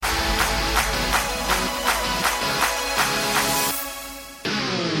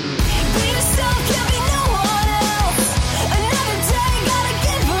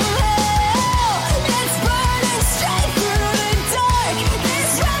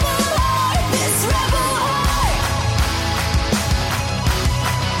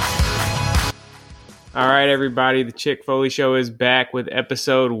All right, everybody. The Chick Foley Show is back with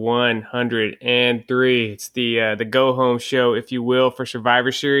episode 103. It's the go home show, if you will, for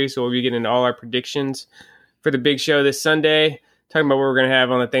Survivor Series. So we'll be getting into all our predictions for the big show this Sunday, talking about what we're going to have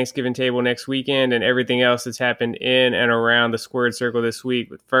on the Thanksgiving table next weekend and everything else that's happened in and around the squared circle this week.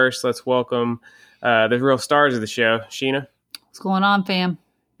 But first, let's welcome the real stars of the show, Sheena. What's going on, fam?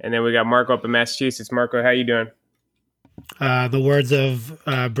 And then we got Marco up in Massachusetts. Marco, how you doing? The words of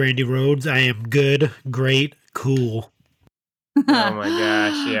Brandy Rhodes, I am good, great, cool. Oh my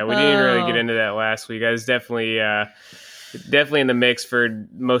gosh. Yeah, we didn't really get into that last week. I was definitely in the mix for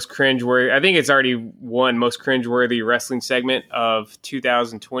most cringeworthy. I think it's already won most cringeworthy wrestling segment of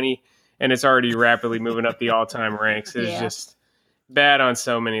 2020, and it's already rapidly moving up the all-time ranks. It's just bad on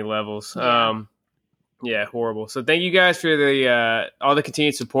so many levels. Yeah, horrible. So thank you guys for the all the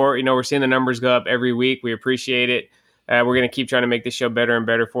continued support. You know, we're seeing the numbers go up every week. We appreciate it. We're going to keep trying to make this show better and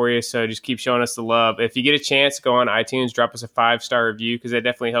better for you. So just keep showing us the love. If you get a chance, go on iTunes, drop us a 5-star review, because that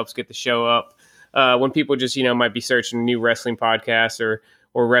definitely helps get the show up. When people just, might be searching new wrestling podcasts or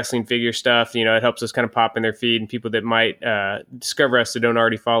wrestling figure stuff, it helps us kind of pop in their feed, and people that might discover us that don't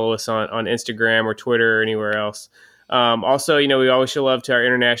already follow us on Instagram or Twitter or anywhere else. Also, we always show love to our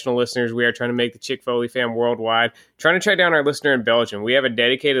international listeners. We are trying to make the Chick Foley fam worldwide. Trying to track down our listener in Belgium. We have a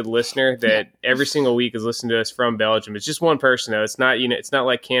dedicated listener that every single week is listening to us from Belgium. It's just one person though. It's not, it's not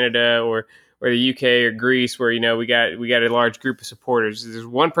like Canada or the UK or Greece where, we got a large group of supporters. There's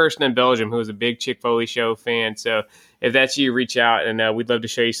one person in Belgium who is a big Chick Foley show fan. So if that's you, reach out, and we'd love to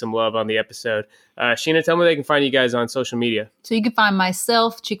show you some love on the episode. Sheena, tell me they can find you guys on social media. So you can find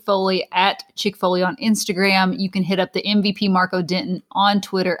myself, Chick Foley, at Chick Foley on Instagram. You can hit up the MVP Marco Denton on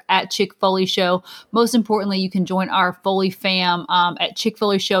Twitter at Chick Foley Show. Most importantly, you can join our Foley fam at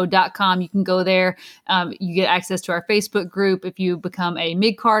chickfoleyshow.com. You can go there. You get access to our Facebook group. If you become a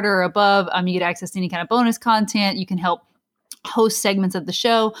mid-carder or above, you get access to any kind of bonus content. You can help host segments of the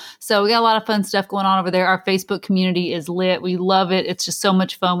show. So we got a lot of fun stuff going on over there. Our Facebook community is lit. We love it. It's just so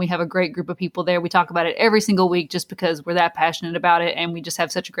much fun. We have a great group of people there. We talk about it every single week just because we're that passionate about it, and we just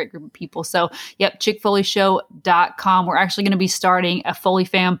have such a great group of people. So chickfoleyshow.com. We're actually going to be starting a Foley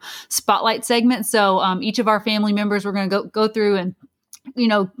Fam spotlight segment. So each of our family members, we're going to go through and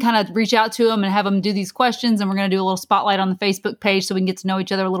kind of reach out to them and have them do these questions. And we're going to do a little spotlight on the Facebook page so we can get to know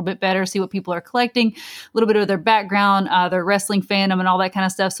each other a little bit better, see what people are collecting, a little bit of their background, their wrestling fandom, and all that kind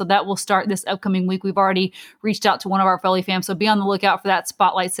of stuff. So that will start this upcoming week. We've already reached out to one of our Foley fans. So be on the lookout for that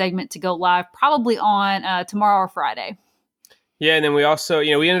spotlight segment to go live probably on tomorrow or Friday. Yeah, and then we also,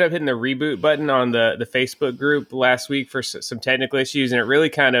 we ended up hitting the reboot button on the Facebook group last week for some technical issues. And it really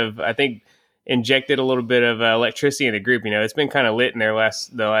kind of, I think, injected a little bit of electricity in the group. It's been kind of lit in there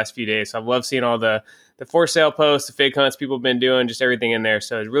the last few days. So I've loved seeing all the for sale posts, the fake hunts people have been doing, just everything in there.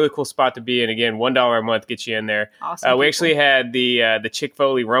 So it's a really cool spot to be in. Again, $1 a month gets you in there. Awesome. We actually had the Chick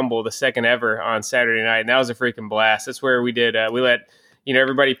Foley Rumble, the second ever, on Saturday night, and that was a freaking blast. That's where we did we let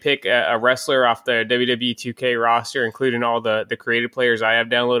everybody pick a wrestler off the WWE 2K roster, including all the creative players I have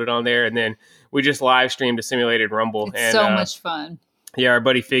downloaded on there, and then we just live streamed a simulated Rumble. It's so much fun. Yeah, our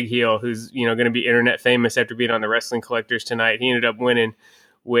buddy Fig Heel, who's going to be internet famous after being on the Wrestling Collectors tonight, he ended up winning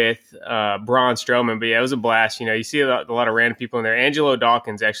with Braun Strowman. But yeah, it was a blast. You see a lot of random people in there. Angelo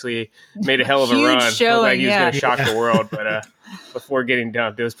Dawkins actually made a hell of a run. Showing, looked like he was going to shock the world, but before getting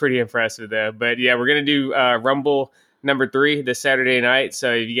dumped, it was pretty impressive though. But yeah, we're going to do Rumble number 3 this Saturday night.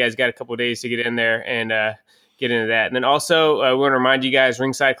 So you guys got a couple of days to get in there and get into that. And then also, we want to remind you guys,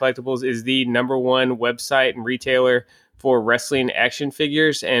 Ringside Collectibles is the #1 website and retailer for wrestling action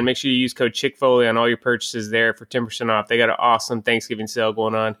figures, and make sure you use code ChickFoley on all your purchases there for 10% off. They got an awesome Thanksgiving sale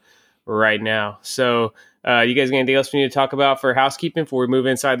going on right now. So you guys got anything else we need to talk about for housekeeping before we move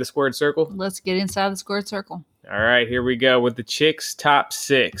inside the squared circle? Let's get inside the squared circle. All right, here we go with the Chicks Top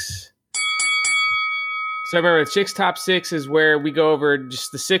 6. So remember, the Chicks Top 6 is where we go over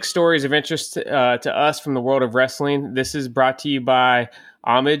just the 6 stories of interest to us from the world of wrestling. This is brought to you by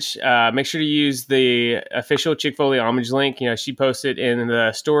Homage. Make sure to use the official Chick Foley Homage link. She posts it in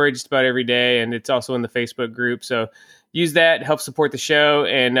the story just about every day, and it's also in the Facebook group. So use that, help support the show,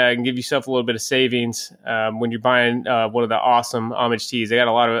 and give yourself a little bit of savings when you're buying one of the awesome Homage tees. They got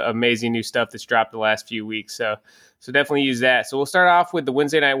a lot of amazing new stuff that's dropped the last few weeks. So definitely use that. So we'll start off with the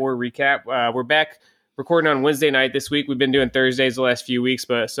Wednesday Night War recap. We're back recording on Wednesday night this week. We've been doing Thursdays the last few weeks,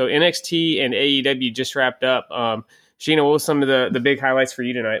 but so NXT and AEW just wrapped up. Sheena, what was some of the big highlights for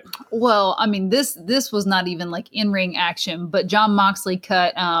you tonight? Well, I mean, this was not even like in-ring action, but Jon Moxley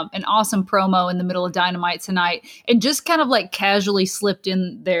cut an awesome promo in the middle of Dynamite tonight, and just kind of like casually slipped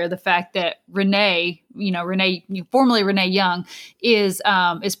in there the fact that Renee, formerly Renee Young, is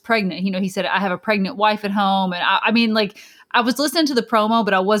pregnant. He said, "I have a pregnant wife at home," and I mean, like, I was listening to the promo,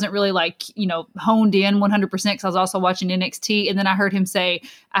 but I wasn't really like, honed in 100% because I was also watching NXT, and then I heard him say,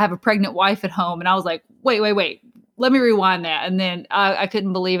 "I have a pregnant wife at home," and I was like, wait. Let me rewind that. And then I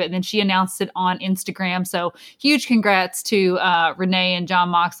couldn't believe it. And then she announced it on Instagram. So huge congrats to Renee and Jon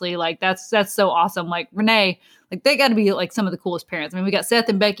Moxley. Like that's so awesome. Like Renee, like they got to be like some of the coolest parents. I mean, we got Seth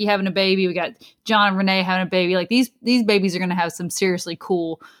and Becky having a baby. We got John and Renee having a baby. Like these babies are going to have some seriously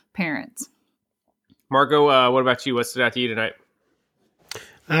cool parents. Marco, what about you? What stood out to you tonight?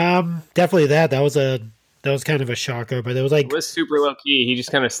 Definitely that. That was kind of a shocker, but it was super low key. He just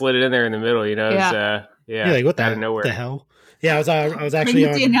kind of slid it in there in the middle, Yeah. Yeah, like what out of nowhere. The hell? Yeah, I was actually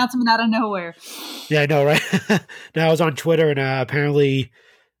on the announcement out of nowhere. Yeah, I know, right? No, I was on Twitter, and apparently,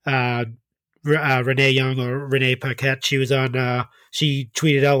 Renee Young or Renee Paquette, she was on. She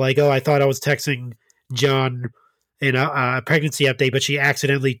tweeted out like, "Oh, I thought I was texting John in a pregnancy update, but she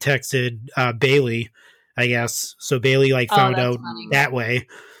accidentally texted Bailey, I guess. So Bailey found out funny. that way.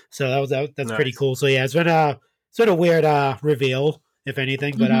 So that's Nice. pretty cool. So yeah, it's been a weird reveal, if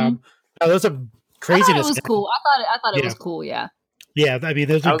anything, but there was some craziness. I thought it was cool. I thought it was cool. Yeah. Yeah, I mean,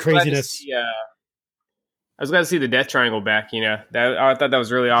 there's been craziness. I was glad to see the Death Triangle back. I thought that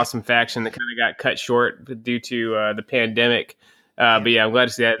was a really awesome faction that kind of got cut short due to the pandemic. But yeah, I'm glad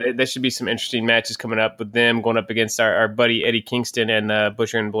to see that. There should be some interesting matches coming up with them going up against our buddy Eddie Kingston and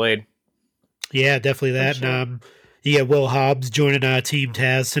Butcher and Blade. Yeah, definitely that. Sure. And you get Will Hobbs joining Team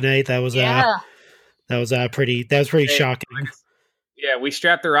Taz tonight. That was pretty shocking. Yeah, we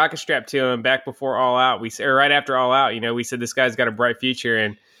strapped the rocket strap to him back before All Out. Right after All Out, we said this guy's got a bright future,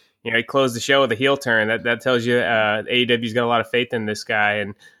 and he closed the show with a heel turn. That tells you AEW's got a lot of faith in this guy,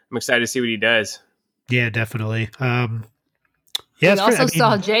 and I'm excited to see what he does. Yeah, definitely. We also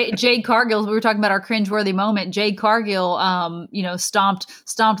saw Jade Cargill. We were talking about our cringeworthy moment. Jade Cargill,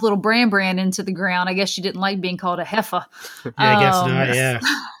 stomped little Bran into the ground. I guess she didn't like being called a heifer. Yeah, I guess not. Yeah.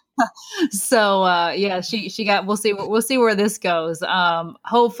 So she got. We'll see where this goes.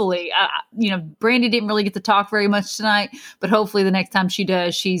 Hopefully, Brandy didn't really get to talk very much tonight, but hopefully the next time she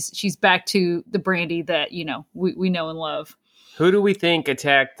does, she's back to the Brandy that we know and love. Who do we think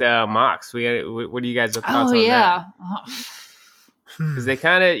attacked Mox? What do you guys have thoughts on that? Because they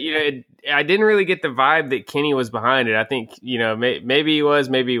kind of, I didn't really get the vibe that Kenny was behind it. I think, maybe he was,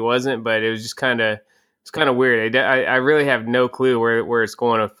 maybe he wasn't, but it was just it's kind of weird. I really have no clue where it's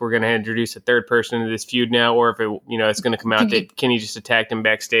going, if we're going to introduce a third person into this feud now, or if it's going to come out that Kenny just attacked him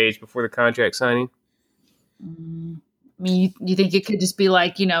backstage before the contract signing. I mean, you think it could just be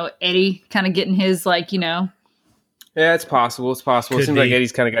Eddie kind of getting his Yeah, it's possible. It seems like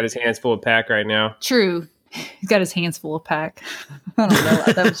Eddie's kind of got his hands full of Pac right now. True. He's got his hands full of Pac. I don't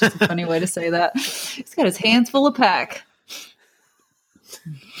know. That was just a funny way to say that. He's got his hands full of Pac.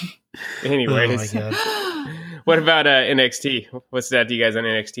 Anyways, what about NXT? What's that to you guys on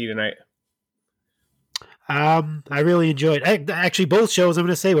NXT tonight? I really enjoyed. Actually, both shows I'm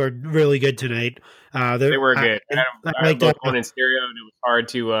going to say were really good tonight. They were good. I liked both one in stereo, and it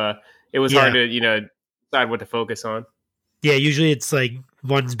was hard to decide what to focus on. Yeah, usually it's like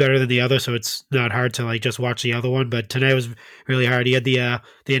one's better than the other, so it's not hard to just watch the other one. But tonight was really hard. You had the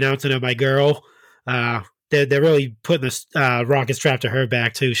announcement of my girl. They're really putting this rocket strap to her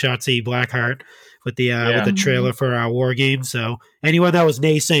back too, Shotzi Blackheart, with the trailer for War Games. So anyone that was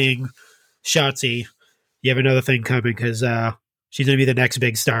naysaying Shotzi, you have another thing coming, because she's going to be the next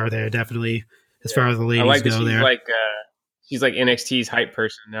big star there, definitely, as far as the ladies go there. She's like NXT's hype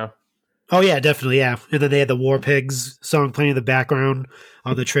person now. Oh, yeah, definitely, yeah. And then they had the War Pigs song playing in the background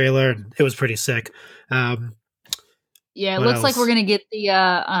on the trailer, and it was pretty sick. Yeah, it looks like we're going to get the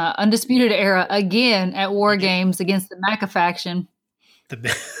Undisputed Era again at War Games against the Maca faction.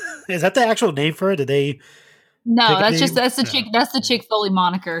 Is that the actual name for it? Did they... No, that's the Chick Foley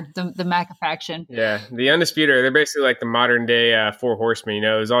moniker, the Maca faction. Yeah, the Undisputed, they're basically like the modern day Four Horsemen.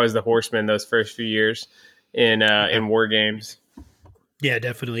 It was always the Horsemen those first few years in War Games. Yeah,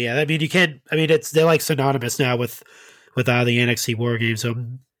 definitely. Yeah, I mean, you can't. I mean, they're like synonymous now with the NXT War Games, so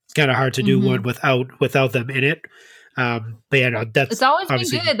it's kind of hard to do one without them in it. But yeah, no, it's always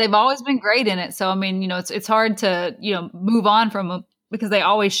been good. They've always been great in it. So I mean, it's hard to move on from them because they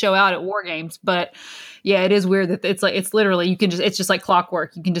always show out at War Games. But yeah, it is weird that it's literally it's just like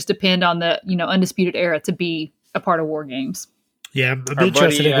clockwork. You can just depend on the Undisputed Era to be a part of War Games. Yeah, I'm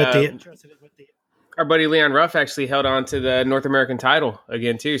interested in what the. our buddy Leon Ruff actually held on to the North American title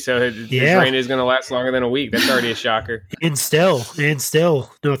again too. So his reign is going to last longer than a week. That's already a shocker. And still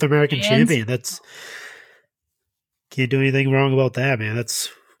North American champion. That's can't do anything wrong about that, man. It's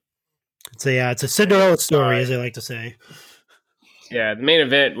a Cinderella story, as they like to say. Yeah, the main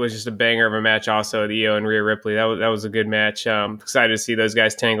event was just a banger of a match. Also, the Io and Rhea Ripley. That was a good match. Excited to see those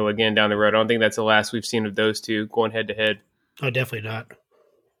guys tangle again down the road. I don't think that's the last we've seen of those two going head to head. Oh, definitely not.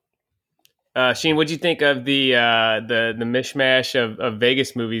 Sheen, what'd you think of the mishmash of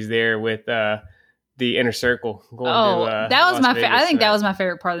Vegas movies there with the Inner Circle? That was my I think that was my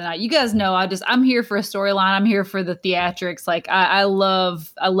favorite part of the night. You guys know I'm here for a storyline. I'm here for the theatrics. Like I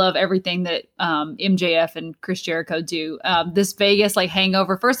love everything that MJF and Chris Jericho do. This Vegas like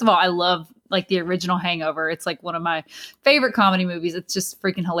hangover. First of all, I love like the original Hangover. It's like one of my favorite comedy movies. It's just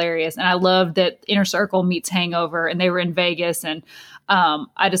freaking hilarious. And I love that Inner Circle meets Hangover, and they were in Vegas. And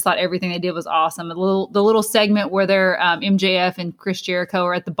I just thought everything they did was awesome. The little segment where they're MJF and Chris Jericho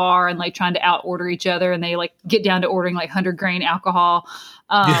are at the bar and like trying to out order each other, and they like get down to ordering like 100 grain alcohol.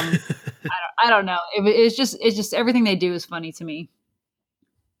 I don't know. It's just everything they do is funny to me.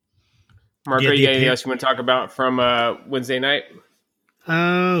 Marco, you got anything else you want to talk about from Wednesday night?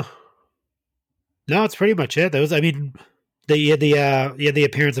 No, it's pretty much it. You had the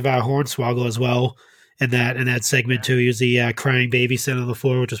appearance of our Hornswoggle as well in that segment too. He was the crying baby sitting on the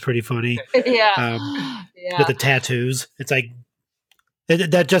floor, which was pretty funny. Yeah. With the tattoos, it's like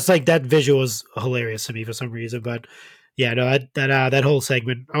that visual was hilarious to me for some reason. But yeah, no, that whole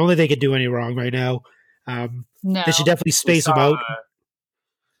segment. I don't think they could do any wrong right now. No, they should definitely space them out.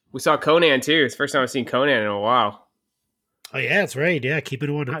 We saw Conan too. It's the first time I've seen Conan in a while. Oh yeah, that's right. Yeah, keeping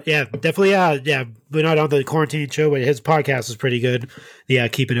it one. Yeah, definitely. Yeah, we're not on the quarantine show, but his podcast is pretty good. Yeah,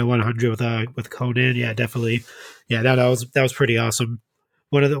 keeping it 100 with Conan. Yeah, definitely. Yeah, that was pretty awesome.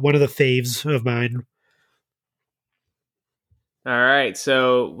 One of the faves of mine. All right,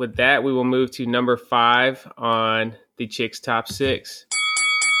 so with that, we will move to number 5 on the Chicks Top 6.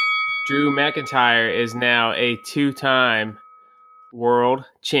 Drew McIntyre is now a 2-time world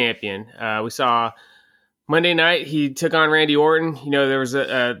champion. We saw Monday night, he took on Randy Orton. There was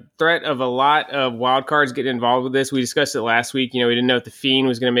a threat of a lot of wild cards getting involved with this. We discussed it last week. We didn't know if The Fiend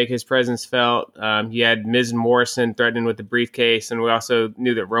was going to make his presence felt. He had Miz and Morrison threatening with the briefcase, and we also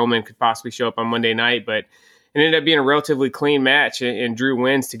knew that Roman could possibly show up on Monday night, but it ended up being a relatively clean match, and Drew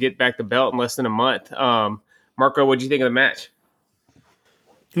wins to get back the belt in less than a month. Marco, what did you think of the match?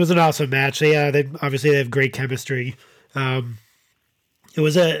 It was an awesome match. They have great chemistry. It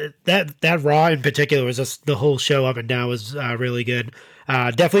was that Raw in particular was just the whole show up and down was really good.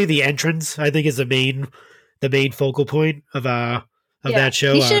 Definitely the entrance I think is the main focal point of that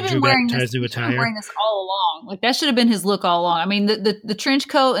show. He should have been wearing this all along. Like that should have been his look all along. I mean, the trench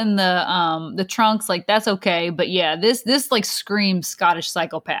coat and the trunks, like that's okay. But yeah, this like screams Scottish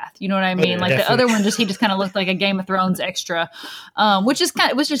psychopath. You know what I mean? Like definitely. The other one, he just kind of looked like a Game of Thrones extra, which is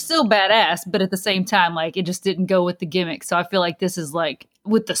still badass. But at the same time, like it just didn't go with the gimmick. So I feel like this is like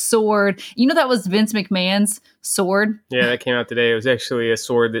with the sword. That was Vince McMahon's sword. Yeah, that came out today. It was actually a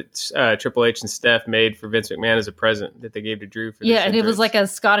sword that Triple H and Steph made for Vince McMahon as a present that they gave to Drew. And it was like a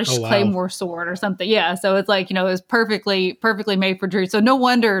Scottish Claymore sword or something. Yeah, so it's like, it was perfectly made for Drew. So no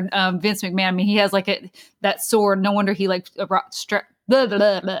wonder Vince McMahon, I mean, he has like that sword. No wonder he like blah, blah,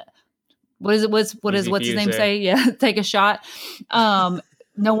 blah, blah. What's his name say? Yeah, take a shot.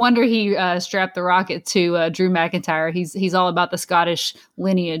 No wonder he strapped the rocket to Drew McIntyre. He's all about the Scottish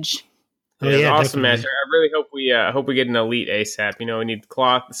lineage. Oh, yeah, awesome match. I really hope we get an elite ASAP. We need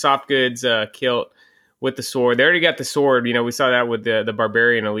cloth, soft goods, kilt with the sword. They already got the sword. We saw that with the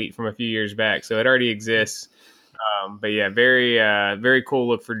Barbarian Elite from a few years back, so it already exists. But yeah, very very cool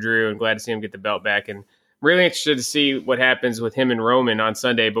look for Drew, and glad to see him get the belt back. And really interested to see what happens with him and Roman on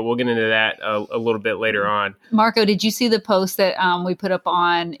Sunday, but we'll get into that a little bit later on. Marco, did you see the post that we put up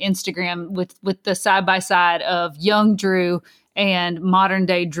on Instagram with the side-by-side of young Drew and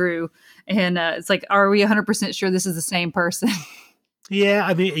modern-day Drew? And it's like, are we 100% sure this is the same person? Yeah,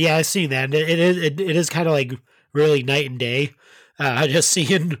 I mean, yeah, I've seen that. It is kind of like really night and day. Just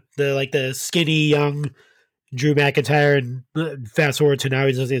seeing the skinny young Drew McIntyre, and fast forward to now,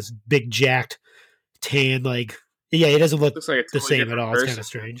 he's just this big jacked tan. Like, yeah, he doesn't look like the same at all. It's kind of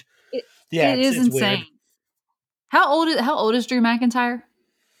strange. It is insane. Weird. How old is Drew McIntyre?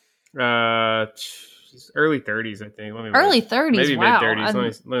 She's early 30s, I think. Let me Early look. 30s, maybe wow. mid 30s.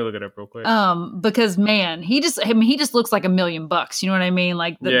 Let me look it up real quick. Because man, he just looks like $1 million. You know what I mean?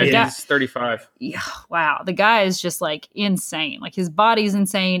 Like the guy, he's 35. Yeah, wow, the guy is just like insane. Like his body's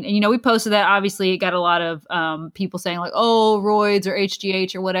insane, and we posted that. Obviously, it got a lot of people saying like, "Oh, roids or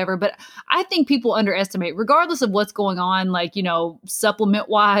HGH or whatever." But I think people underestimate, regardless of what's going on, like supplement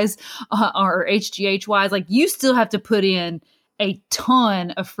wise or HGH wise. Like you still have to put in a ton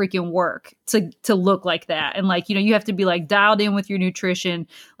of freaking work to look like that. And like, you have to be like dialed in with your nutrition.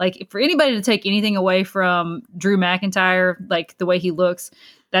 Like for anybody to take anything away from Drew McIntyre, like the way he looks,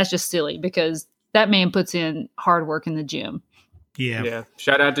 that's just silly because that man puts in hard work in the gym. Yeah.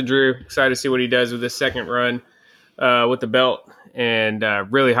 Shout out to Drew. Excited to see what he does with his second run with the belt, and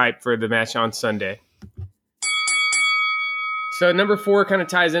really hyped for the match on Sunday. So number 4 kind of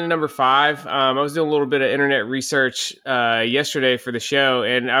ties into number 5. I was doing a little bit of internet research yesterday for the show,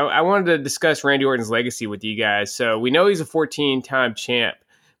 and I wanted to discuss Randy Orton's legacy with you guys. So we know he's a 14-time champ,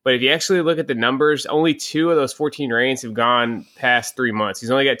 but if you actually look at the numbers, only 2 of those 14 reigns have gone past 3 months.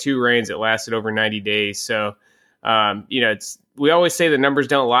 He's only got 2 reigns that lasted over 90 days. So, we always say the numbers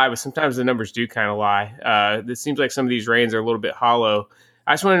don't lie, but sometimes the numbers do kind of lie. It seems like some of these reigns are a little bit hollow.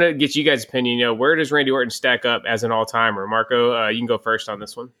 I just wanted to get you guys' opinion. Where does Randy Orton stack up as an all-timer? Marco, you can go first on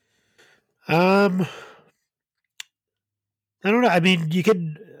this one. I don't know. I mean, you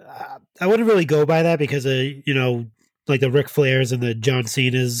could. I wouldn't really go by that because like the Ric Flairs and the John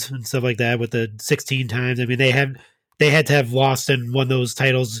Cenas and stuff like that with the 16 times. I mean, they had to have lost and won those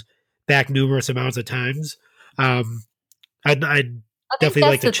titles back numerous amounts of times. I'd definitely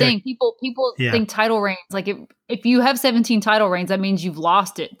like to check. Thing. People think title reigns. Like if you have 17 title reigns, that means you've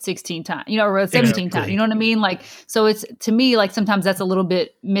lost it 16 times, or 17 times. You know what I mean? Like, so it's, to me, like sometimes that's a little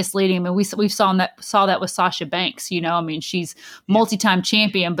bit misleading. I mean, we saw that with Sasha Banks, I mean, she's multi-time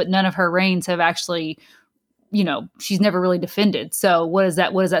champion, but none of her reigns have actually, she's never really defended. So what does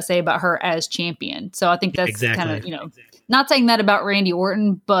that say about her as champion? So I think that's kind of, not saying that about Randy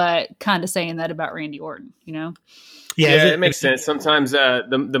Orton, but kind of saying that about Randy Orton, Yeah, it makes sense. Sometimes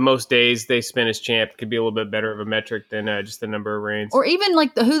the most days they spend as champ could be a little bit better of a metric than just the number of reigns, or even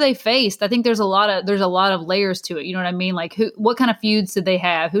like who they faced. I think there's a lot of layers to it. You know what I mean? Like what kind of feuds did they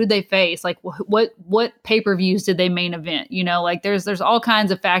have? Who did they face? Like what pay-per-views did they main event? Like there's all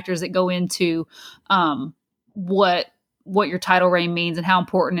kinds of factors that go into what your title reign means and how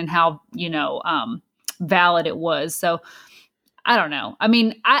important and how valid it was. So I don't know. I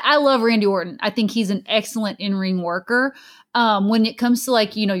mean, I love Randy Orton. I think he's an excellent in-ring worker. When it comes to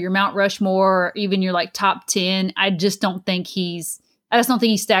like, your Mount Rushmore or even your like top 10, I just don't think he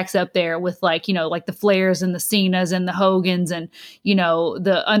stacks up there with like, like the Flairs and the Cenas and the Hogans and,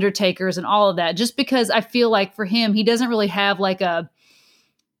 the Undertakers and all of that, just because I feel like for him, he doesn't really have like a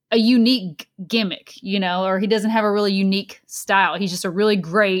unique gimmick, or he doesn't have a really unique style. He's just a really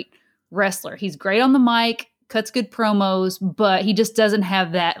great wrestler. He's great on the mic, cuts good promos, but he just doesn't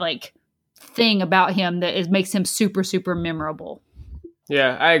have that like thing about him that makes him super, super memorable.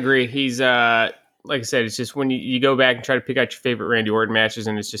 Yeah, I agree. He's like I said, it's just when you go back and try to pick out your favorite Randy Orton matches,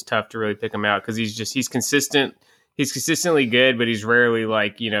 and it's just tough to really pick him out because he's consistent. He's consistently good, but he's rarely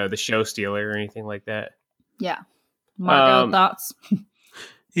like, the show stealer or anything like that. Yeah. Marco, thoughts?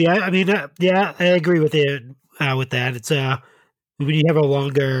 Yeah, I mean, I agree with you with that. It's when you have a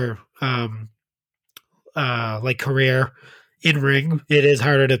longer like career in ring, it is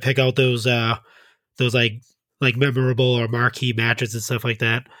harder to pick out those like memorable or marquee matches and stuff like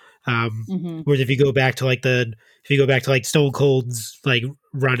that. Whereas if you go back to Stone Cold's like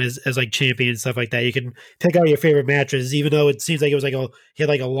run as like champion and stuff like that, you can pick out your favorite matches, even though it seems like it was like he had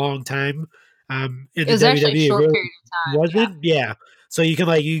like a long time in the WWE. Actually a short period of time. Was it? Yeah. So you can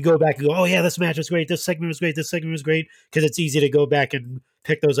you go back and go, oh yeah, this match was great, this segment was great, this segment was great, because it's easy to go back and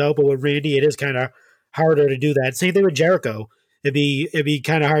pick those out. But with Randy, it is kind of harder to do that. Same thing with Jericho. It'd be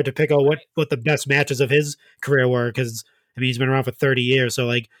kind of hard to pick out what the best matches of his career were, because he's been around for 30 years. So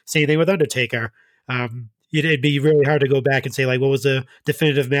like same thing with Undertaker. It'd be really hard to go back and say like what was the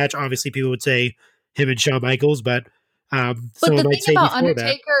definitive match. Obviously, people would say him and Shawn Michaels, but someone might say before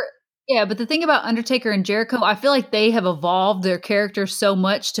Undertaker. Yeah, but the thing about Undertaker and Jericho, I feel like they have evolved their characters so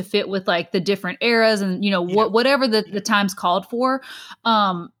much to fit with like the different eras and whatever the times called for.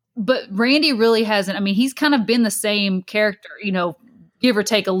 But Randy really hasn't. I mean, he's kind of been the same character, give or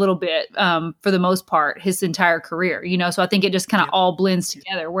take a little bit, for the most part, his entire career, So I think it just kind of all blends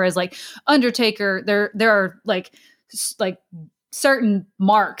together. Whereas like Undertaker, there are like certain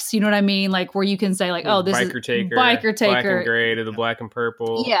marks, you know what I mean? Like where you can say like, oh, this Biker is Taker, Biker Taker, Black and Gray to the Black and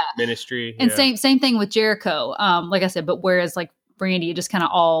Purple, Ministry. And same thing with Jericho. Like I said, but whereas like Randy. It just kind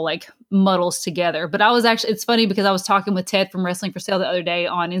of all like muddles together. But it's funny because I was talking with Ted from Wrestling for Sale the other day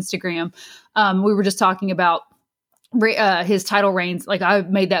on Instagram. We were just talking about his title reigns. Like I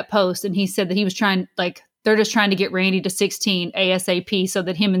made that post and he said that he was they're just trying to get Randy to 16 ASAP so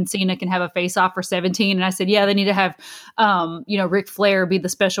that him and Cena can have a face-off for 17. And I said, yeah, they need to have, Ric Flair be the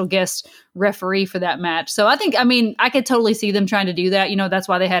special guest referee for that match. So I could totally see them trying to do that. That's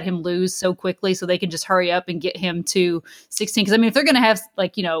why they had him lose so quickly so they can just hurry up and get him to 16. Because, if they're going to have,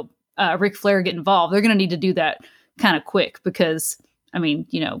 Ric Flair get involved, they're going to need to do that kind of quick because,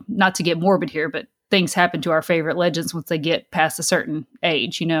 not to get morbid here, but things happen to our favorite legends once they get past a certain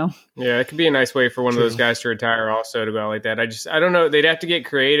age, Yeah, it could be a nice way for one of those guys to retire also to go out like that. I don't know. They'd have to get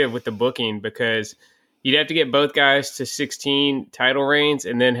creative with the booking because you'd have to get both guys to 16 title reigns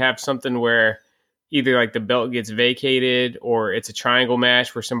and then have something where either like the belt gets vacated or it's a triangle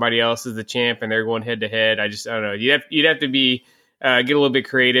match where somebody else is the champ and they're going head to head. I don't know. You'd have to be get a little bit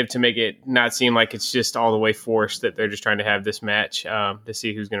creative to make it not seem like it's just all the way forced that they're just trying to have this match to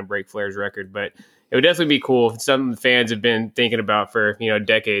see who's going to break Flair's record. But it would definitely be cool. It's something fans have been thinking about for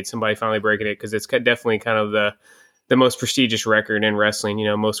decades. Somebody finally breaking it because it's definitely kind of the most prestigious record in wrestling.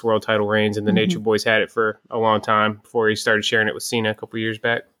 Most world title reigns, and the Nature Boys had it for a long time before he started sharing it with Cena a couple years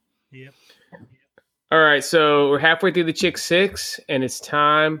back. Yep. All right, so we're halfway through the Chick 6, and it's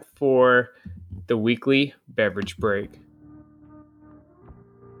time for the weekly beverage break.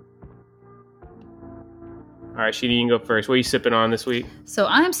 All right, Sheedy, you can go first. What are you sipping on this week? So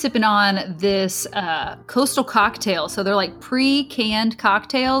I'm sipping on this Coastal cocktail. So they're like pre-canned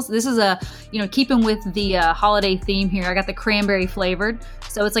cocktails. This is keeping with the holiday theme here. I got the cranberry flavored.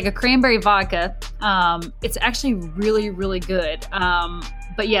 So it's like a cranberry vodka. It's actually really, really good.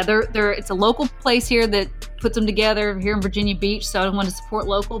 But yeah, it's a local place here that puts them together here in Virginia Beach. So I want to support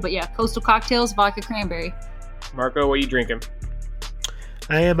local. But yeah, Coastal cocktails, vodka, cranberry. Marco, what are you drinking?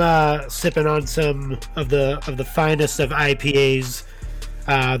 I am sipping on some of the finest of IPAs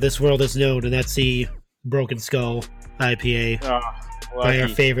this world has known, and that's the Broken Skull IPA by our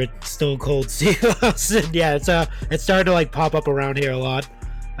favorite Stone Cold Steve Austin. Yeah, it's starting to pop up around here a lot.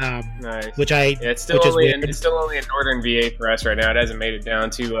 Nice. It's still only in northern VA for us right now. It hasn't made it down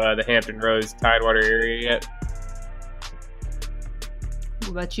to the Hampton Roads Tidewater area yet. What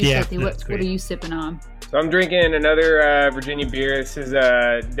about you, Seth? What are you sipping on? So I'm drinking another Virginia beer. This is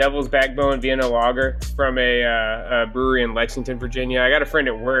Devil's Backbone Vienna Lager. It's from a brewery in Lexington, Virginia. I got a friend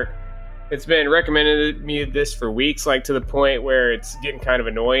at work that's been recommending me this for weeks, to the point where it's getting kind of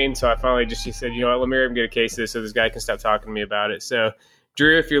annoying. So I finally she said, let me hurry up and get a case of this so this guy can stop talking to me about it. So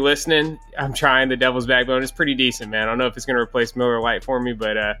Drew, if you're listening, I'm trying the Devil's Backbone. It's pretty decent, man. I don't know if it's going to replace Miller Lite for me,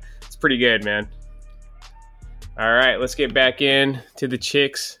 but it's pretty good, man. All right, let's get back in to the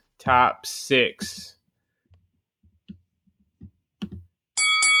Chicks Top 6.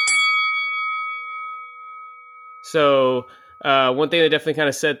 So one thing that definitely kind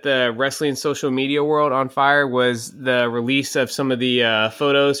of set the wrestling social media world on fire was the release of some of the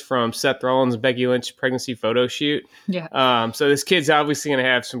photos from Seth Rollins and Becky Lynch pregnancy photo shoot. Yeah. So this kid's obviously going to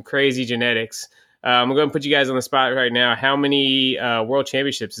have some crazy genetics. I'm going to put you guys on the spot right now. How many world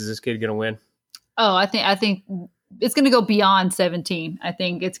championships is this kid going to win? Oh, I think it's going to go beyond 17. I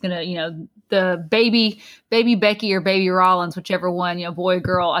think it's going to, the baby Becky or baby Rollins, whichever one, boy or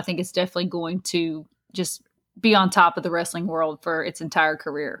girl, I think it's definitely going to just be on top of the wrestling world for its entire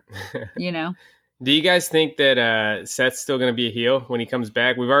career, Do you guys think that Seth's still going to be a heel when he comes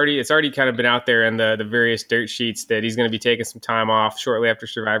back? It's already kind of been out there in the various dirt sheets that he's going to be taking some time off shortly after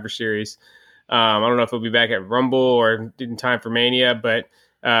Survivor Series. I don't know if he'll be back at Rumble or in time for Mania, but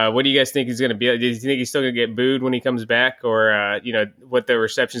what do you guys think he's going to be? Do you think he's still going to get booed when he comes back, or what the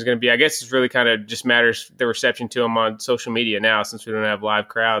reception is going to be? I guess it's really kind of just matters the reception to him on social media now, since we don't have live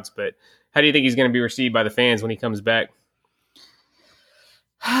crowds. But how do you think he's going to be received by the fans when he comes back?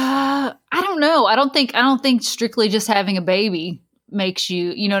 I don't know. I don't think strictly just having a baby makes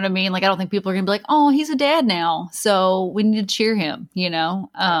you, you know what I mean? I don't think people are going to be like, oh, he's a dad now, so we need to cheer him, Yeah.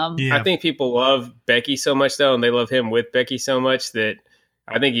 I think people love Becky so much, though, and they love him with Becky so much that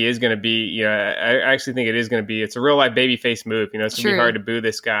I think he is going to be, I actually think it is going to be, it's a real life babyface move. It's going to be hard to boo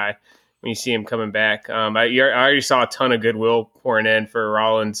this guy when you see him coming back. I already saw a ton of goodwill pouring in for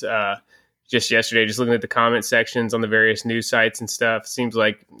Rollins just yesterday, just looking at the comment sections on the various news sites and stuff. Seems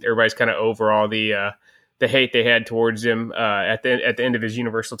like everybody's kind of over all the hate they had towards him at the end of his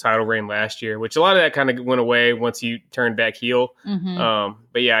Universal title reign last year, which a lot of that kind of went away once he turned back heel. Mm-hmm.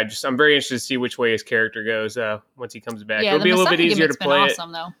 But yeah, I'm very interested to see which way his character goes once he comes back. Yeah, it'll be a little bit easier to play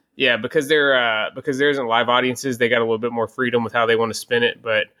awesome, though. Yeah, because there isn't live audiences, they got a little bit more freedom with how they want to spin it.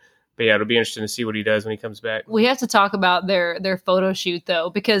 But yeah, it'll be interesting to see what he does when he comes back. We have to talk about their photo shoot though,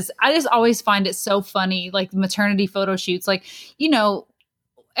 because I just always find it so funny, like maternity photo shoots. Like,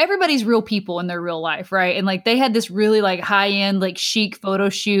 everybody's real people in their real life, right? And like they had this really like high end like chic photo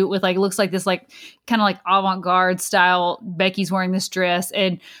shoot with like looks like this like kind of like avant-garde style. Becky's wearing this dress,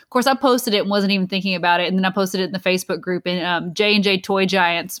 and of course I posted it and wasn't even thinking about it, and then I posted it in the Facebook group, and J&J Toy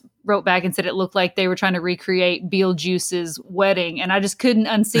Giants wrote back and said it looked like they were trying to recreate Beetlejuice's wedding, and I just couldn't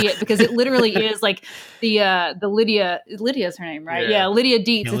unsee it because it literally is like the Lydia's her name, right? Yeah, Lydia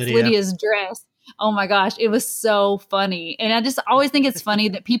Dietz. Yeah, it's Lydia. Lydia's dress. Oh my gosh, it was so funny. And I just always think it's funny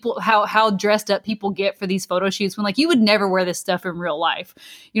that people how dressed up people get for these photo shoots when like you would never wear this stuff in real life.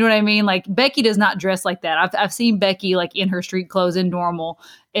 You know what I mean? Like Becky does not dress like that. I've seen Becky like in her street clothes in normal,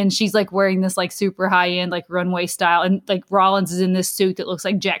 and she's like wearing this like super high end like runway style, and like Rollins is in this suit that looks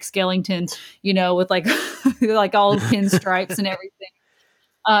like Jack Skellington, with like like all pinstripes and everything.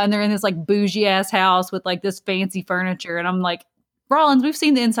 And they're in this like bougie ass house with like this fancy furniture, and I'm like, Rollins, we've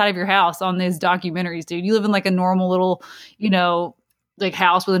seen the inside of your house on these documentaries, dude. You live in like a normal little, like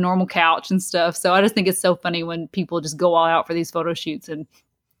house with a normal couch and stuff. So I just think it's so funny when people just go all out for these photo shoots, and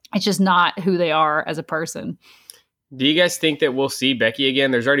it's just not who they are as a person. Do you guys think that we'll see Becky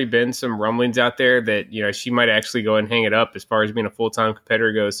again? There's already been some rumblings out there that, she might actually go and hang it up as far as being a full-time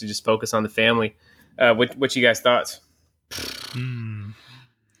competitor goes, to just focus on the family. What you guys' thoughts?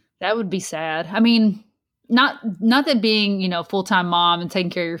 That would be sad. I mean, not that being, full-time mom and taking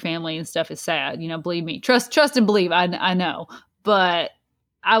care of your family and stuff is sad, believe me, trust and believe. I know, but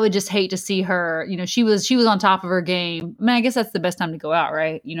I would just hate to see her, she was on top of her game. I mean, I guess that's the best time to go out,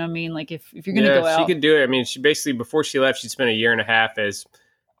 right? You know what I mean? Like if you're going to go out. She could do it. I mean, she basically, before she left, she spent a year and a half as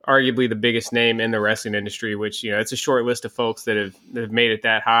arguably the biggest name in the wrestling industry, which, it's a short list of folks that have made it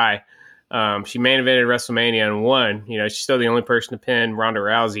that high. She main evented WrestleMania and won. She's still the only person to pin Ronda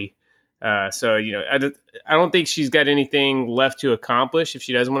Rousey. So, I don't think she's got anything left to accomplish if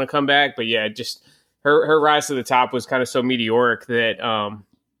she doesn't want to come back. But yeah, just her rise to the top was kind of so meteoric that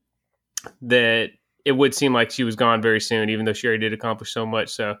it would seem like she was gone very soon, even though she already did accomplish so much.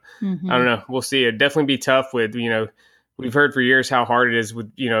 So I don't know. We'll see. It'd definitely be tough with, we've heard for years how hard it is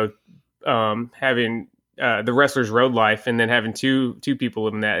with, having the wrestler's road life and then having two people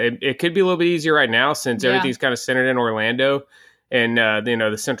living that. It could be a little bit easier right now since everything's kind of centered in Orlando and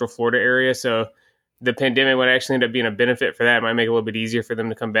the Central Florida area. So the pandemic would actually end up being a benefit for that. It might make it a little bit easier for them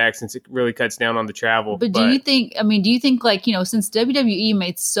to come back since it really cuts down on the travel. But do you think like, since WWE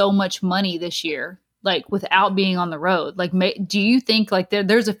made so much money this year, like without being on the road, like, do you think like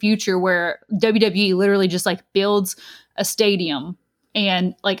there's a future where WWE literally just like builds a stadium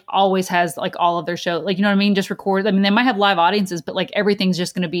and like always has like all of their shows, like, you know what I mean? Just record. I mean, they might have live audiences, but like everything's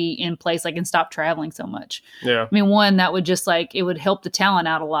just going to be in place, like, and stop traveling so much. Yeah. I mean, one, that would just like, it would help the talent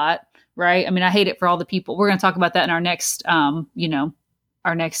out a lot. Right. I mean, I hate it for all the people. We're going to talk about that in our next, our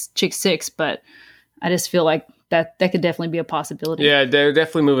next Chick 6, but I just feel like that could definitely be a possibility. Yeah. They're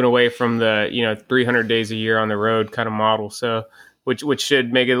definitely moving away from the, 300 days a year on the road kind of model. So, which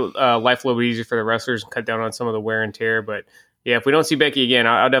should make it life a little bit easier for the wrestlers and cut down on some of the wear and tear. But yeah, if we don't see Becky again,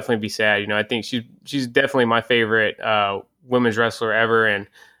 I'll definitely be sad. I think she's definitely my favorite women's wrestler ever, and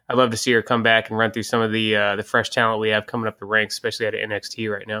I'd love to see her come back and run through some of the fresh talent we have coming up the ranks, especially at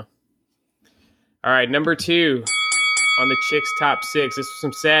NXT right now. All right, number 2 on the Chicks Top 6. This was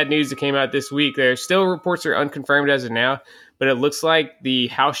some sad news that came out this week. There still reports are unconfirmed as of now, but it looks like the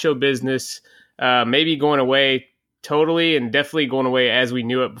house show business may be going away totally, and definitely going away as we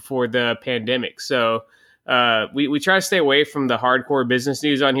knew it before the pandemic. So we try to stay away from the hardcore business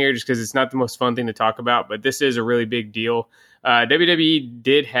news on here just because it's not the most fun thing to talk about, but this is a really big deal.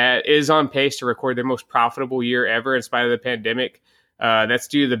 WWE is on pace to record their most profitable year ever in spite of the pandemic. That's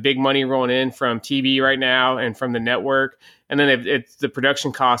due to the big money rolling in from TV right now and from the network. And then the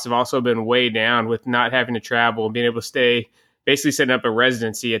production costs have also been way down with not having to travel and being able to stay, basically setting up a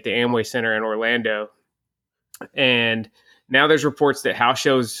residency at the Amway Center in Orlando. And now there's reports that house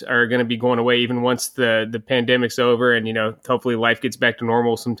shows are going to be going away even once the pandemic's over and, hopefully life gets back to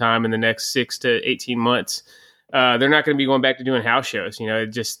normal sometime in the next 6 to 18 months. They're not going to be going back to doing house shows.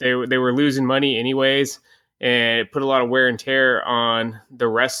 They were losing money anyways, and it put a lot of wear and tear on the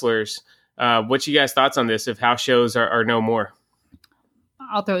wrestlers. What's you guys' thoughts on this if house shows are no more?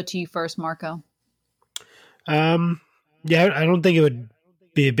 I'll throw it to you first, Marco. Yeah, I don't think it would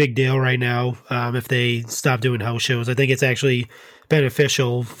be a big deal right now if they stop doing house shows. I think it's actually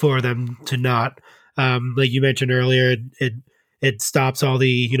beneficial for them to not. Like you mentioned earlier, it stops all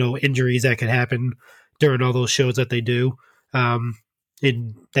the injuries that could happen during all those shows that they do.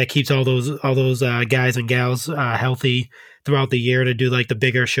 and that keeps all those guys and gals healthy throughout the year to do like the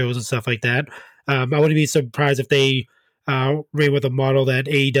bigger shows and stuff like that. I wouldn't be surprised if they ran with a model that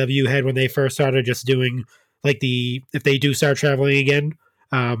AEW had when they first started, just doing like if they do start traveling again,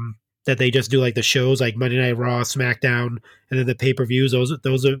 that they just do like the shows like Monday Night Raw, SmackDown, and then the pay-per-views.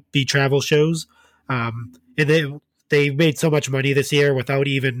 Those would be travel shows. And they made so much money this year without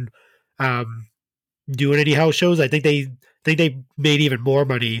even doing any house shows. I think they made even more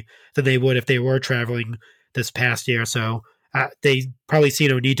money than they would if they were traveling this past year. So they probably see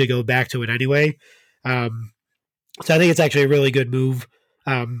no need to go back to it anyway. So I think it's actually a really good move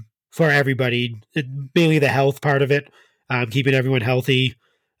for everybody, mainly the health part of it, keeping everyone healthy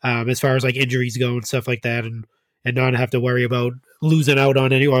as far as like injuries go and stuff like that, and not have to worry about losing out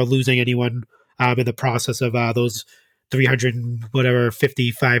on any or losing anyone in the process of those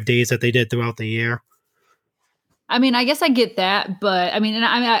 55 days that they did throughout the year. I mean, I guess I get that, but I mean, and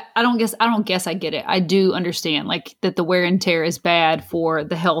I don't guess I get it. I do understand like that the wear and tear is bad for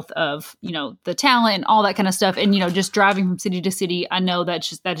the health of, the talent and all that kind of stuff. And, just driving from city to city, I know that's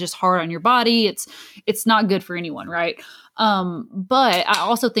just hard on your body. It's not good for anyone. Right. But I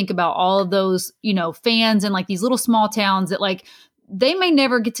also think about all of those, fans in like these little small towns that like, they may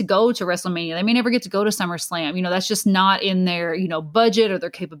never get to go to WrestleMania. They may never get to go to SummerSlam. That's just not in their, budget or their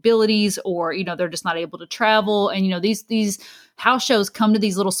capabilities, or, they're just not able to travel. And, these house shows come to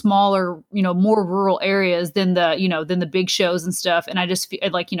these little smaller, more rural areas than the big shows and stuff. And I just feel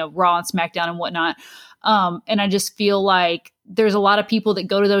like, Raw and SmackDown and whatnot. And I just feel like there's a lot of people that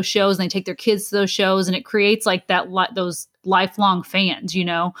go to those shows and they take their kids to those shows, and it creates like those lifelong fans,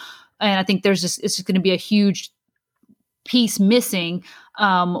 And I think it's just going to be a huge piece missing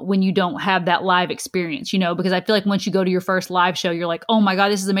when you don't have that live experience, because I feel like once you go to your first live show, you're like, oh my God,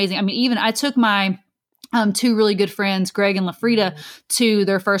 this is amazing. I mean, even I took my two really good friends, Greg and LaFrida, to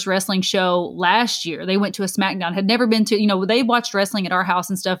their first wrestling show last year. They went to a SmackDown, had never been to, they watched wrestling at our house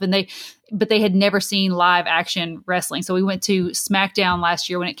and stuff, but they had never seen live action wrestling. So we went to SmackDown last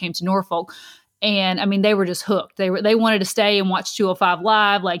year when it came to Norfolk. And I mean, they were just hooked. They wanted to stay and watch 205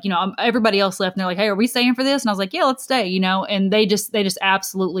 Live. Like, everybody else left and they're like, hey, are we staying for this? And I was like, yeah, let's stay, and they just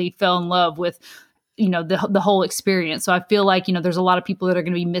absolutely fell in love with, the whole experience. So I feel like, there's a lot of people that are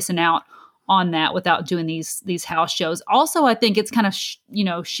going to be missing out on that without doing these house shows. Also, I think it's kind of,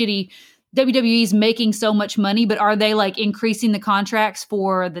 shitty. WWE's making so much money, but are they like increasing the contracts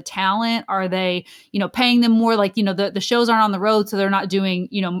for the talent? Are they, paying them more? Like, the shows aren't on the road, so they're not doing,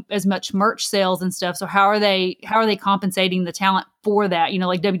 as much merch sales and stuff. So how are they compensating the talent for that?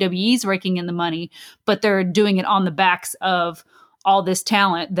 Like WWE's raking in the money, but they're doing it on the backs of all this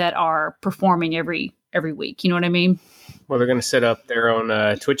talent that are performing every week. You know what I mean? Well, they're going to set up their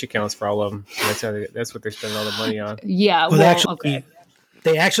own Twitch accounts for all of them. So that's what they're spending all the money on. Yeah. Okay.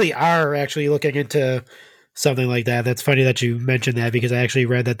 They are looking into something like that. That's funny that you mentioned that, because I actually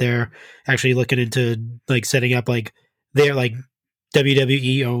read that they're actually looking into like setting up like their like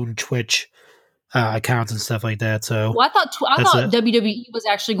WWE owned Twitch accounts and stuff like that. So I thought WWE was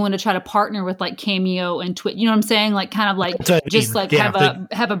actually going to try to partner with like Cameo and Twitch. You know what I'm saying? Like kind of like just like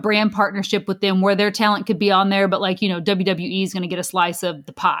have a brand partnership with them where their talent could be on there, but like, WWE is going to get a slice of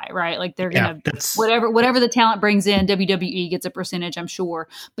the pie, right? Like they're going to whatever the talent brings in, WWE gets a percentage, I'm sure,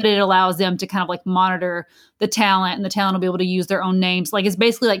 but it allows them to kind of like monitor the talent, and the talent will be able to use their own names. Like it's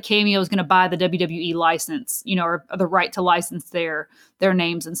basically like Cameo is going to buy the WWE license, or the right to license their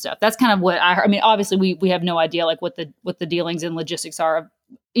names and stuff. That's kind of what I heard. I mean, obviously we have no idea like what the dealings and logistics are of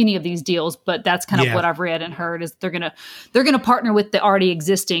any of these deals, but that's kind of what I've read and heard is they're gonna partner with the already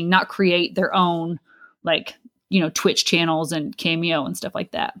existing, not create their own like, Twitch channels and Cameo and stuff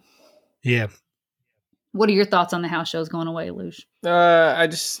like that. Yeah. What are your thoughts on the house shows going away, Luge? I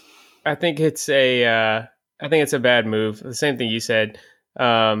think it's a bad move. The same thing you said.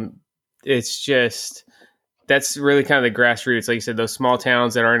 It's just, that's really kind of the grassroots. Like you said, those small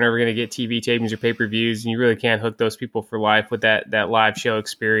towns that aren't ever going to get TV tapings or pay-per-views, and you really can't hook those people for life with that live show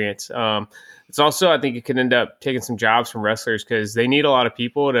experience. It's also, I think it could end up taking some jobs from wrestlers, because they need a lot of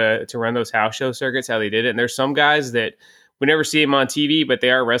people to run those house show circuits, how they did it. And there's some guys that we never see them on TV, but they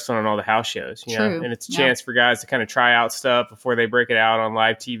are wrestling on all the house shows, you know? And it's a chance for guys to kind of try out stuff before they break it out on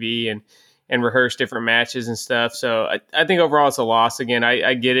live TV and rehearse different matches and stuff. So I think overall it's a loss. Again,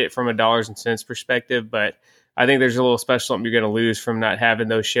 I get it from a dollars and cents perspective, but I think there's a little special something you're going to lose from not having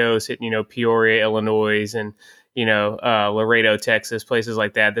those shows hitting, Peoria, Illinois, and, Laredo, Texas, places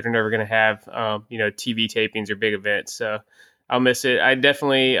like that are never going to have, TV tapings or big events. So I'll miss it. I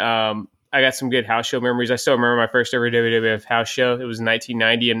definitely, I got some good house show memories. I still remember my first ever WWF house show. It was in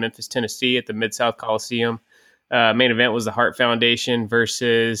 1990 in Memphis, Tennessee at the Mid-South Coliseum. Main event was the Hart Foundation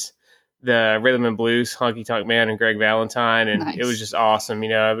versus the Rhythm and Blues, Honky Tonk Man and Greg Valentine, and it was just awesome.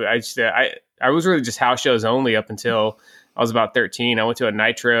 I was really just house shows only up until I was about 13. I went to a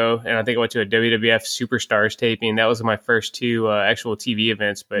Nitro, and I think I went to a WWF Superstars taping. That was my first two actual TV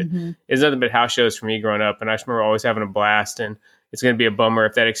events, but it's nothing but house shows for me growing up, and I just remember always having a blast. And it's going to be a bummer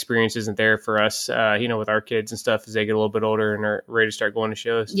if that experience isn't there for us, with our kids and stuff as they get a little bit older and are ready to start going to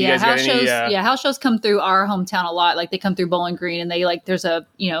shows. Yeah, house shows come through our hometown a lot. Like they come through Bowling Green, and there's a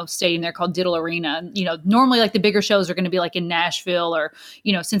stadium there called Diddle Arena. Normally like the bigger shows are going to be like in Nashville or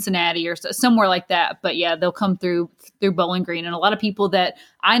Cincinnati or somewhere like that. But yeah, they'll come through Bowling Green, and a lot of people that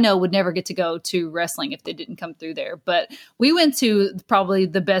I know would never get to go to wrestling if they didn't come through there. But we went to probably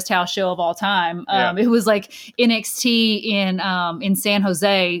the best house show of all time. It was like NXT in San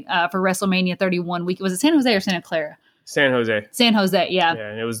Jose for WrestleMania 31 week. Was it San Jose or Santa Clara? San Jose. San Jose, yeah. Yeah,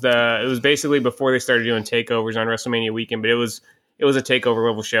 and it was basically before they started doing takeovers on WrestleMania weekend, but it was a takeover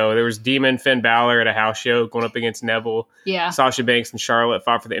level show. There was Demon Finn Balor at a house show going up against Neville. Yeah. Sasha Banks and Charlotte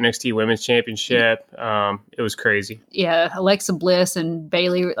fought for the NXT Women's Championship. It was crazy. Yeah, Alexa Bliss and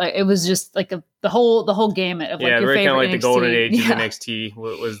Bayley. Like it was just like the whole gamut of your favorite. Yeah, kind of like NXT. The golden age of NXT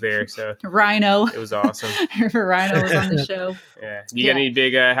was there. So Rhino. It was awesome. Rhino was on the show. Yeah. You got any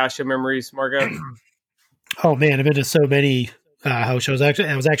big house show memories, Margo? Oh man, I've been to so many house shows. Actually,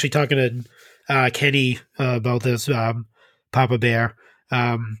 I was actually talking to Kenny about this. Papa Bear.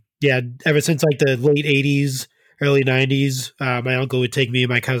 Ever since like the late 80s, early 90s, my uncle would take me and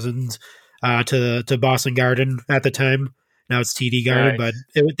my cousins to Boston Garden at the time. Now it's TD Garden, nice.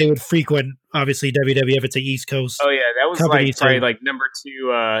 But they would frequent, obviously, WWF. It's the East Coast. Oh, yeah. That was probably like number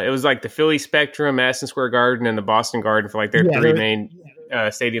two. It was like the Philly Spectrum, Madison Square Garden, and the Boston Garden for like their three main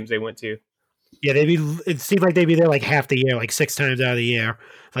stadiums they went to. Yeah, it seemed like they'd be there like half the year, like 6 times out of the year,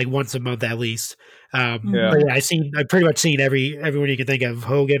 like once a month at least. I've pretty much seen everyone you can think of: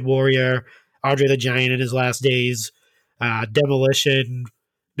 Hogan, Warrior, Andre the Giant in his last days, Demolition,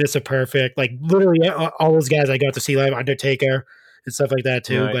 Mr. Perfect, like literally all those guys I got to see live, Undertaker and stuff like that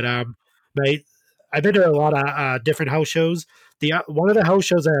too. Right. But I've been to a lot of different house shows. One of the house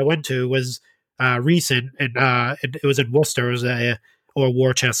shows that I went to was recent, and it was in Worcester. It was or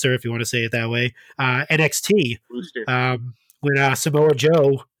Worcester, if you want to say it that way. NXT, when Samoa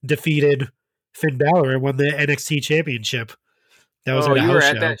Joe defeated Finn Balor and won the NXT Championship. That was you were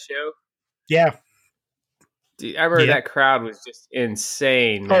at that show? Yeah. Dude, I remember that crowd was just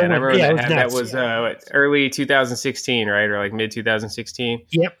insane, man. I remember that was early 2016, right? Or like mid 2016.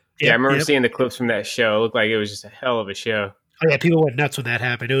 Yep. Yeah, I remember seeing the clips from that show. It looked like it was just a hell of a show. Oh yeah, people went nuts when that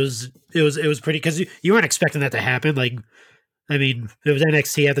happened. It was pretty, because you weren't expecting that to happen. Like, I mean, it was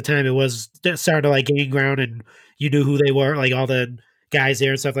NXT at the time. It was starting to like gain ground, and you knew who they were, like all the guys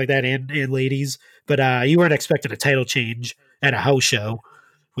there and stuff like that, and ladies. But you weren't expecting a title change at a house show,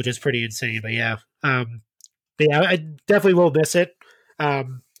 which is pretty insane. But yeah, I definitely will miss it. But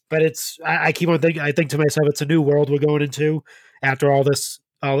I keep on thinking. I think to myself, it's a new world we're going into after all this.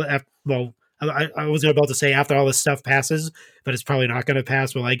 I wasn't about to say after all this stuff passes, but it's probably not going to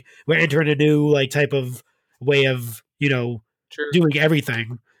pass. We're entering a new like type of way of doing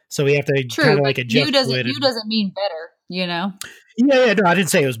everything. So we have to kind of like adjust. New doesn't mean better, Yeah, no, I didn't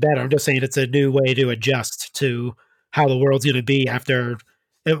say it was better. I'm just saying it's a new way to adjust to how the world's going to be after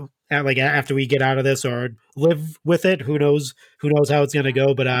we get out of this or live with it. Who knows how it's going to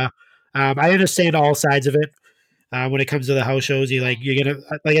go. But I understand all sides of it. When it comes to the house shows, you're gonna,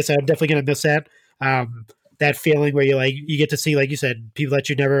 like I said, I'm definitely gonna miss that. That feeling where you get to see, like you said, people that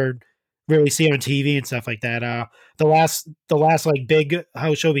you never really see on TV and stuff like that. The last like big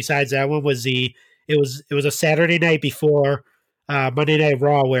house show besides that one was it was a Saturday night before Monday Night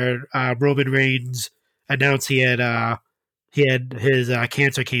Raw, where Roman Reigns announced he had his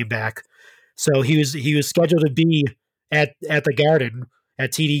cancer came back, so he was scheduled to be at the Garden,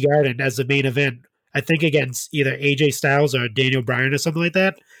 at TD Garden, as the main event. I think against either AJ Styles or Daniel Bryan or something like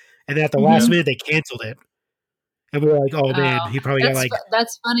that. And then at the last minute, they canceled it. And we were like, oh man, he probably got like...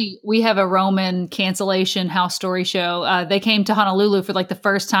 That's funny. We have a Roman cancellation house story show. They came to Honolulu for like the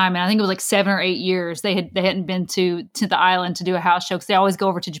first time, and I think it was like 7 or 8 years. They hadn't been to the island to do a house show, because they always go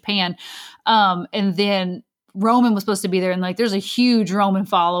over to Japan. And then Roman was supposed to be there, and like there's a huge Roman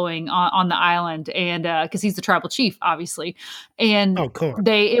following on the island, and because he's the tribal chief, obviously. And cool.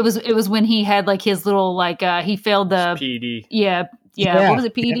 It was when he had like his little like he failed the PED. Yeah. What was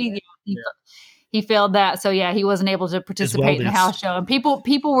it? PED. Yeah. He failed that. So yeah, he wasn't able to participate in the house show. And people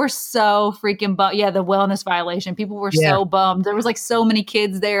were so freaking bummed. Yeah, the wellness violation. People were so bummed. There was like so many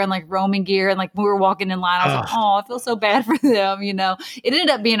kids there in like Roman gear, and like we were walking in line. I was like, oh, I feel so bad for them. You know, it ended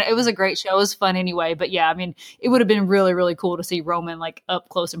up being, it was a great show. It was fun anyway. But yeah, I mean, it would have been really, really cool to see Roman like up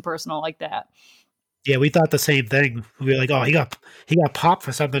close and personal like that. Yeah, we thought the same thing. We were like, "Oh, he got popped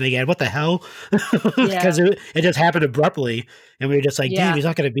for something again. What the hell?" Because it just happened abruptly, and we were just like, "Damn, he's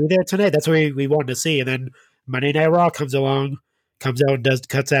not going to be there tonight." That's what we wanted to see. And then Monday Night Raw comes out and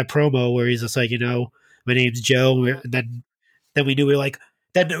cuts that promo where he's just like, "My name's Joe." And then we knew we were like,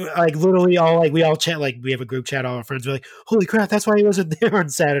 then like literally we all chat, like we have a group chat. All our friends were like, "Holy crap, that's why he wasn't there on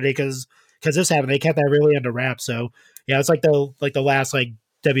Saturday," because this happened. They kept that really under wraps. So yeah, it's like the last like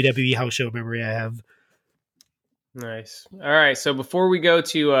WWE house show memory I have. Nice. All right. So before we go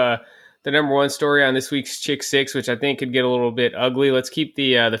to the number one story on this week's Chick 6, which I think could get a little bit ugly, let's keep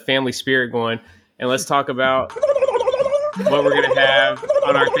the family spirit going, and let's talk about what we're going to have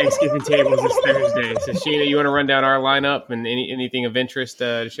on our Thanksgiving tables this Thursday. So Sheena, you want to run down our lineup and anything of interest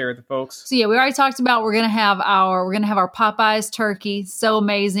to share with the folks? So yeah, we already talked about we're gonna have our Popeyes turkey. So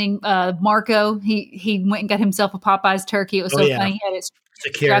amazing. Marco, he went and got himself a Popeyes turkey. It was funny. He had it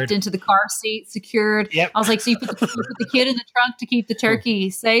strapped into the car seat, secured. Yep. I was like, so you put the kid in the trunk to keep the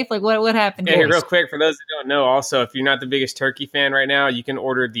turkey safe? Like what happened? Hey, real quick, for those that don't know, also, if you're not the biggest turkey fan right now, you can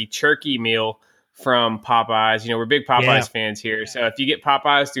order the turkey meal from Popeyes. We're big Popeyes fans here. So if you get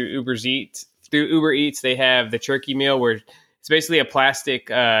Popeyes through Uber Eats, they have the turkey meal where it's basically a plastic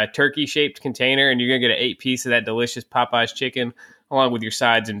turkey-shaped container, and you're going to get an 8-piece of that delicious Popeyes chicken along with your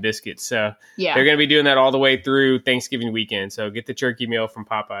sides and biscuits. So they're going to be doing that all the way through Thanksgiving weekend. So get the turkey meal from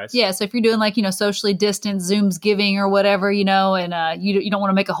Popeyes. Yeah, so if you're doing like, socially distant Zoom's giving or whatever, and you don't want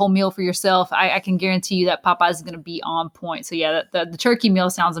to make a whole meal for yourself, I can guarantee you that Popeyes is going to be on point. So yeah, the turkey meal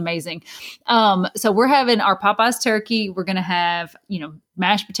sounds amazing. So we're having our Popeyes turkey. We're going to have,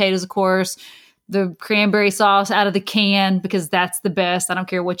 mashed potatoes, of course, the cranberry sauce out of the can, because that's the best. I don't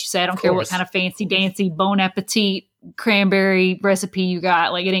care what you say. I don't care what kind of fancy dancy Bon Appetit cranberry recipe you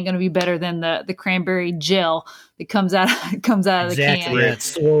got. Like, it ain't going to be better than the cranberry gel that comes out of the can. Yeah, it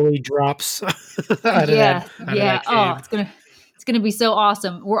slowly drops out of that can. It's gonna be so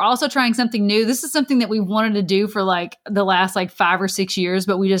awesome. We're also trying something new. This is something that we wanted to do for like the last 5 or 6 years,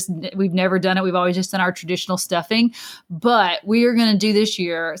 but we've never done it. We've always just done our traditional stuffing. But we are gonna do this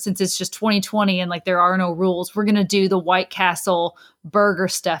year, since it's just 2020 and there are no rules. We're gonna do the White Castle burger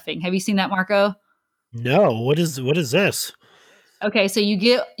stuffing. Have you seen that, Marco? No. What is this? Okay, so you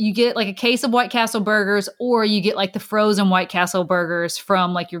get like a case of White Castle burgers, or you get like the frozen White Castle burgers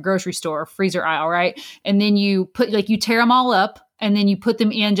from like your grocery store freezer aisle, right? And then you you tear them all up, and then you put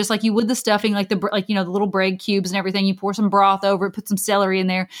them in just like you would the stuffing, the little bread cubes and everything. You pour some broth over it, put some celery in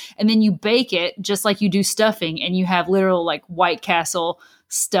there, and then you bake it just like you do stuffing, and you have literal White Castle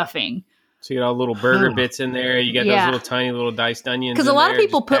stuffing. So you got all little burger bits in there. You got those little tiny little diced onions. Because a lot of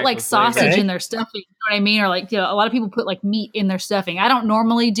people put sausage in their stuffing. You know what I mean? Or a lot of people put meat in their stuffing. I don't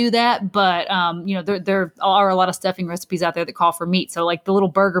normally do that, but there are a lot of stuffing recipes out there that call for meat. So the little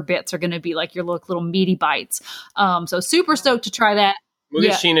burger bits are going to be your little meaty bites. So super stoked to try that. We'll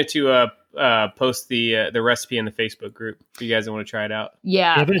get Sheena to post the recipe in the Facebook group if you guys want to try it out.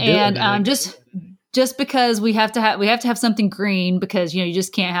 Yeah, and just because we have to have something green, because you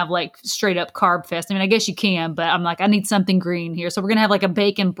just can't have straight up carb fest. I mean, I guess you can, but I'm I need something green here. So we're gonna have a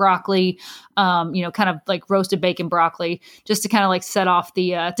bacon broccoli, kind of roasted bacon broccoli, just to kind of set off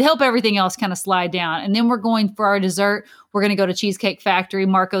the to help everything else kind of slide down. And then we're going for our dessert. We're gonna go to Cheesecake Factory,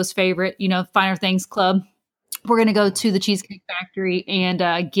 Marco's favorite, Finer Things Club. We're gonna go to the Cheesecake Factory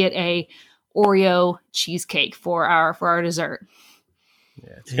and get a Oreo cheesecake for our dessert.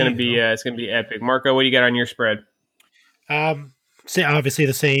 Yeah, it's gonna be epic. Marco, what do you got on your spread? Obviously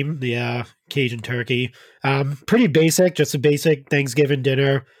the same, the Cajun turkey. Pretty basic, just a basic Thanksgiving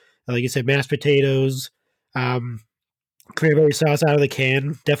dinner. Like you said, mashed potatoes, cranberry sauce out of the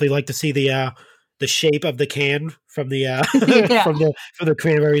can. Definitely like to see the shape of the can from the from the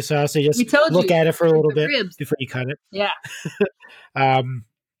cranberry sauce. So you just look at it for a little bit before you cut it. Yeah. I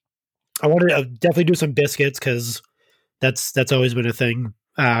want to definitely do some biscuits, because that's always been a thing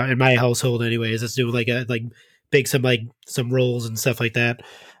in my household anyways. Let's do bake some rolls and stuff like that.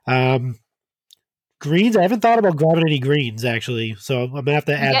 Greens, I haven't thought about grabbing any greens actually, so I'm gonna have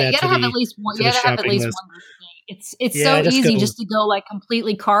to add that. You gotta have at least one. It's so easy just to go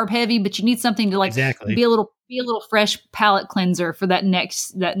completely carb heavy, but you need something to be a little be a little fresh palate cleanser for that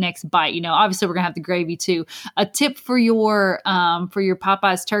next bite. Obviously we're gonna have the gravy too. A tip for your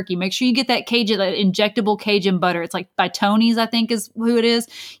Popeyes turkey: make sure you get that injectable Cajun butter. It's like by Tony's, I think is who it is.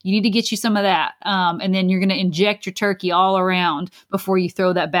 You need to get you some of that, and then you're gonna inject your turkey all around before you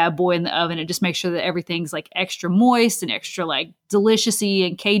throw that bad boy in the oven. And just make sure that everything's like extra moist and extra like delicious-y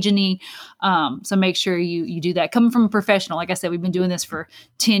and Cajun-y. So make sure you do that. Coming from a professional, like I said, we've been doing this for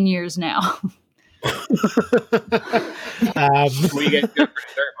 10 years now. What do you guys do for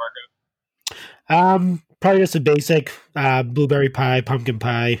dessert, Marco? Probably just a basic blueberry pie, pumpkin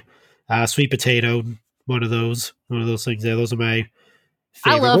pie, sweet potato. One of those things there. Those are my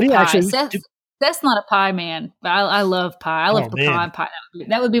favorite. I love pie. Seth's not a pie man, but I love pie. I love pecan pie.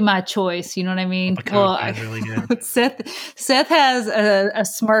 That would be my choice. You know what I mean? Really good. Seth has a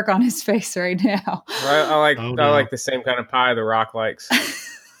smirk on his face right now. I like the same kind of pie The Rock likes.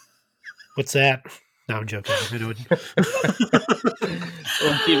 What's that? No, I'm joking. We'll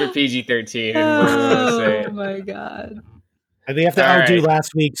keep it PG-13. Oh my god! And we have to outdo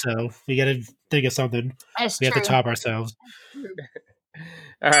last week, so we got to think of something. That's we have to top ourselves.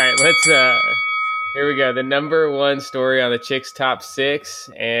 All right, let's. Here we go. The number one story on the Chicks Top 6,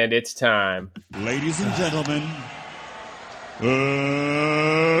 and it's time. Ladies and gentlemen,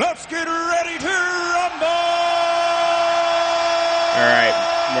 let's get ready to rumble! All right,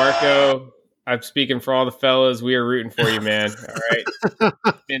 Marco, I'm speaking for all the fellas. We are rooting for you, man. All right.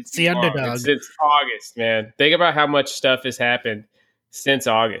 It's the underdog. Since August, man. Think about how much stuff has happened since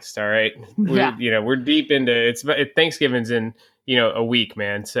August, all right? We're deep into Thanksgiving's in, a week,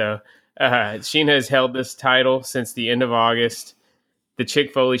 man. So Sheena has held this title since the end of August. The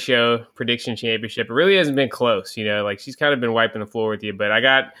Chick Foley Show Prediction Championship. It really hasn't been close, like she's kind of been wiping the floor with you. But I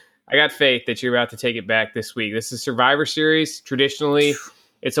got faith that you're about to take it back this week. This is Survivor Series. Traditionally,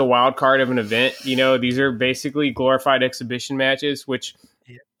 it's a wild card of an event. These are basically glorified exhibition matches, which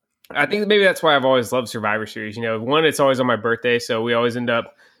I think maybe that's why I've always loved Survivor Series. One, it's always on my birthday, so we always end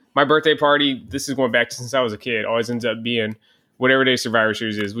up my birthday party. This is going back since I was a kid. Always ends up being whatever day Survivor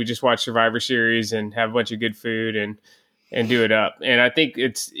Series is. We just watch Survivor Series and have a bunch of good food and do it up. And I think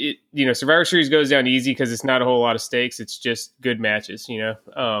Survivor Series goes down easy because it's not a whole lot of stakes. It's just good matches.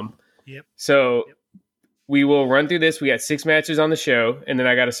 So we will run through this. We got 6 matches on the show, and then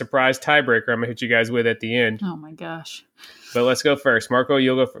I got a surprise tiebreaker I'm gonna hit you guys with at the end. Oh my gosh! But let's go first. Marco,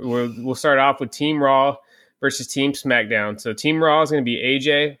 you'll go. We'll start off with Team Raw versus Team SmackDown. So Team Raw is going to be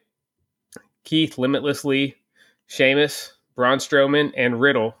AJ, Keith, Limitless Lee, Sheamus, Braun Strowman, and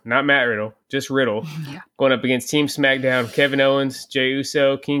Riddle. Not Matt Riddle, just Riddle. Yeah. Going up against Team SmackDown, Kevin Owens, Jey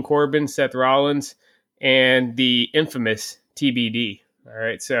Uso, King Corbin, Seth Rollins, and the infamous TBD. All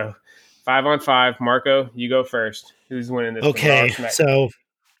right, so 5-on-5. Marco, you go first. Who's winning this? Okay, so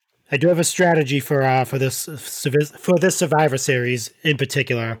I do have a strategy for this Survivor Series in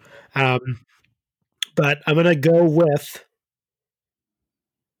particular, but I'm gonna go with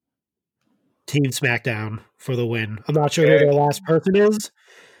Team SmackDown for the win. I'm not sure who their last person is,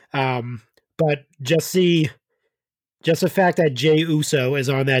 but just the fact that Jey Uso is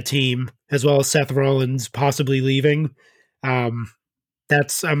on that team, as well as Seth Rollins possibly leaving, I'm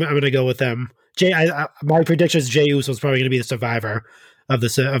going to go with them. My prediction is Jey Uso is probably going to be the survivor of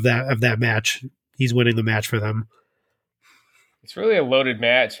that match. He's winning the match for them. It's really a loaded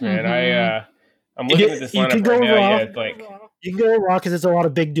match, man. Mm-hmm. I'm looking at this lineup right now. You can go Raw because it's a lot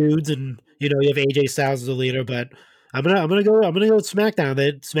of big dudes, and you have AJ Styles as the leader. But I'm gonna go with SmackDown.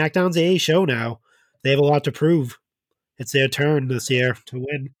 SmackDown's a show now. They have a lot to prove. It's their turn this year to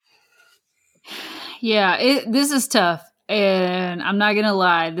win. Yeah, this is tough. And I'm not going to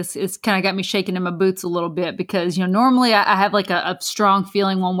lie, it's kind of got me shaking in my boots a little bit because, normally I have like a strong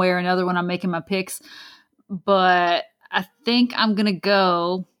feeling one way or another when I'm making my picks. But I think I'm going to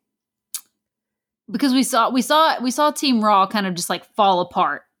go because we saw Team Raw kind of just like fall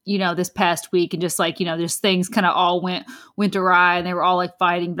apart, this past week. And just like, just things kind of all went awry and they were all like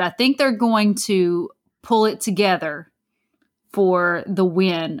fighting. But I think they're going to pull it together for the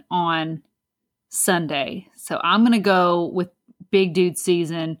win on Sunday. So I'm going to go with Big Dude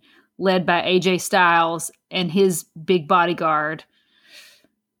Season led by AJ Styles and his big bodyguard.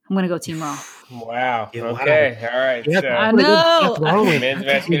 I'm going to go Team Raw. Wow. Okay. All right. Yeah, so, I know. Men's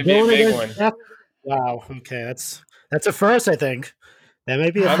match going to be a big one. Wow. Okay. That's a first, I think. That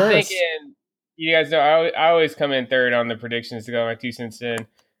might be a first. I'm thinking, you guys know, I always come in third on the predictions to go my 2 cents in.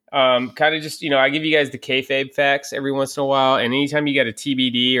 Kind of just, I give you guys the kayfabe facts every once in a while. And anytime you got a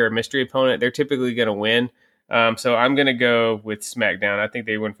TBD or a mystery opponent, they're typically going to win. So I'm going to go with SmackDown. I think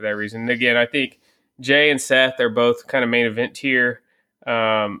they win for that reason. And again, I think Jay and Seth are both kind of main event tier.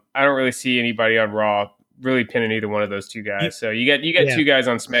 I don't really see anybody on Raw really pinning either one of those two guys. So you got Yeah. two guys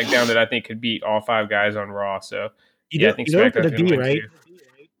on SmackDown that I think could beat all 5 guys on Raw. So I think You know what SmackDown's it's going to be, win right? too.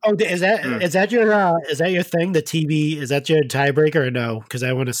 Oh, is that your thing? The TB, is that your tiebreaker or no? Because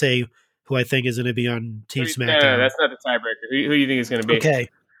I want to say who I think is going to be on Team SmackDown. No, that's not the tiebreaker. Who do you think it's going to be? Okay,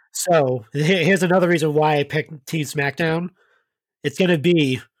 so here's another reason why I picked Team SmackDown. It's going to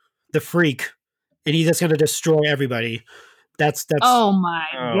be the Freak, and he's just going to destroy everybody. That's. Oh my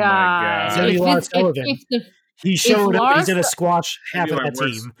Oh my god! It's going to be Lars Sullivan. He's showing up. He's going to squash half of that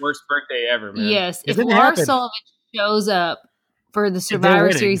team. Worst birthday ever, man. Yes, if didn't Lars happen. Sullivan shows up for the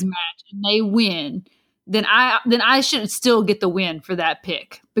Survivor Series match and they win, then I should still get the win for that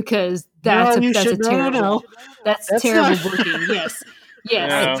pick because that's terrible. That's terrible booking. Yes. No,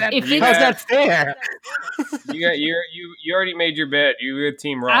 How's that fair? You already made your bet. You were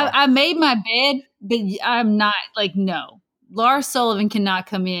Team Raw. I made my bed, but I'm not no. Lars Sullivan cannot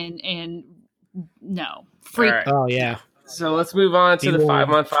come in and no. Freak. Right. Oh yeah. So let's move on to the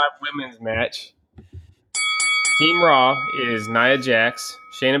 5-on-5 women's match. Team Raw is Nia Jax,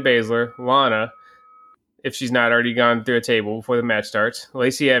 Shayna Baszler, Lana, if she's not already gone through a table before the match starts,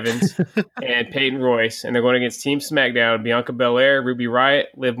 Lacey Evans, and Peyton Royce. And they're going against Team SmackDown, Bianca Belair, Ruby Riott,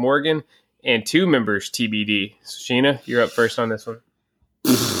 Liv Morgan, and 2 members TBD. So Sheena, you're up first on this one.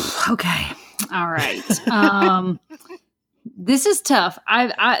 Okay. All right. This is tough.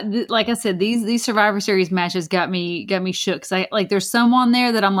 I like I said, these Survivor Series matches got me shook. Cause there's some on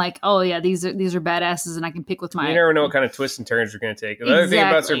there that I'm like, oh yeah, these are badasses, and I can pick with my. You never know what kind of twists and turns we're going to take. The other thing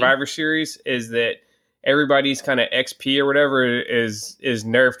about Survivor Series is that everybody's kind of XP or whatever is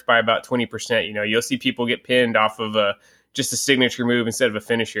nerfed by about 20%. You know, you'll see people get pinned off of just a signature move instead of a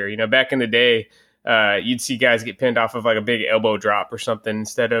finisher. You know, back in the day, you'd see guys get pinned off of like a big elbow drop or something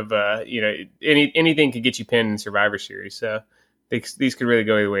instead of anything could get you pinned in Survivor Series. So these could really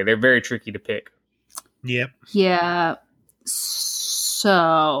go either way. They're very tricky to pick. Yep. Yeah.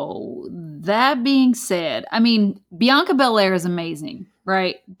 So that being said, I mean, Bianca Belair is amazing,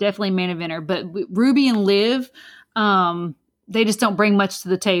 right? Definitely main eventer, but Ruby and Liv, they just don't bring much to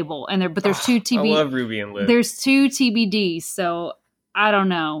the table. And there's 2 TBDs. I love Ruby and Liv. There's 2 TBDs, so I don't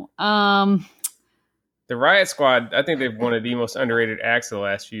know. The Riot Squad, I think they've one of the most underrated acts of the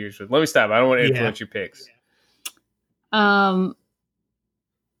last few years. Let me stop. I don't want to influence your picks.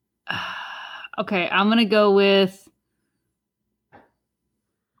 Okay, I'm gonna go with.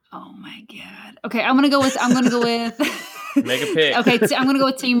 Oh my god. Okay, I'm gonna go with. Make a pick. Okay, I'm gonna go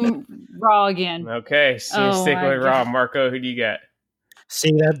with Team Raw again. Okay, so stick with Raw. Marco, who do you got?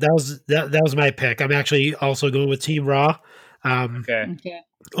 See that was my pick. I'm actually also going with Team Raw. Okay.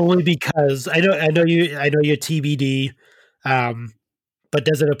 Only because I know you're TBD, but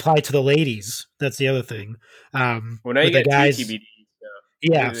does it apply to the ladies? That's the other thing. Well, now you got guys, 2 TBDs. So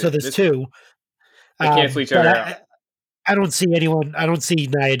yeah, so there's 2. They cancel each other out. I don't see anyone. I don't see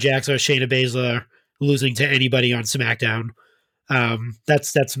Nia Jax or Shayna Baszler losing to anybody on SmackDown.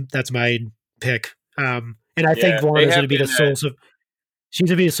 That's my pick. And I think Lana's going to be the sole. She's going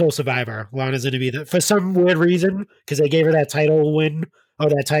to be the sole survivor. Lana's going to be for some weird reason, because they gave her that title win. Oh,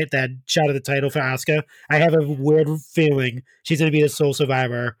 that shot of the title for Asuka. I have a weird feeling she's going to be the sole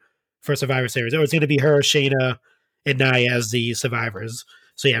survivor for Survivor Series. Or it's going to be her, Shayna, and Nia as the survivors.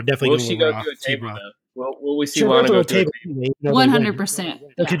 So yeah, I'm definitely going to Will she go through a table, though? Will we see Lana go through a table? 100%.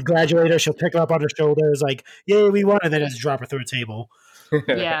 They'll congratulate her. She'll pick her up on her shoulders like, yay, we won, and then just drop her through a table.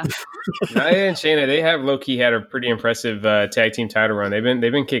 Yeah. Nia and Shayna, they have low-key had a pretty impressive tag team title run.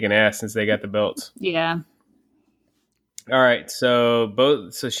 They've been kicking ass since they got the belts. Yeah. All right, so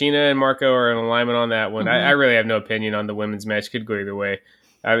Sheena and Marco are in alignment on that one. I really have no opinion on the women's match. Could go either way.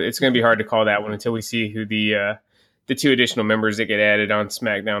 It's going to be hard to call that one until we see who the 2 additional members that get added on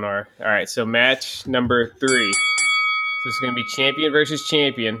SmackDown are. All right, so match number 3. So it's going to be champion versus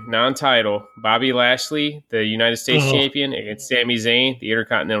champion, non-title. Bobby Lashley, the United States champion, against Sami Zayn, the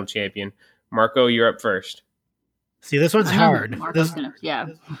Intercontinental champion. Marco, you're up first. See, this one's hard. This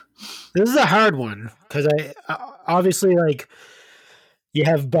is a hard one because I obviously you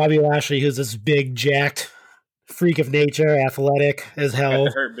have Bobby Lashley, who's this big, jacked freak of nature, athletic as hell,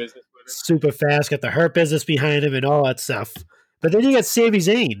 got the Hurt Business with him. Super fast, got the Hurt Business behind him and all that stuff. But then you got Sami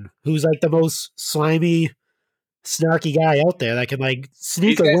Zayn, who's like the most slimy, snarky guy out there that can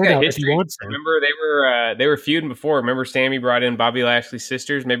sneak a win out if he wants to. Remember they were feuding before. Remember Sami brought in Bobby Lashley's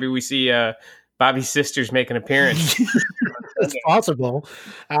sisters. Maybe we see Bobby's sisters make an appearance. It's possible.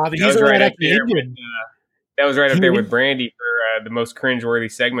 That was right up there with Brandy for the most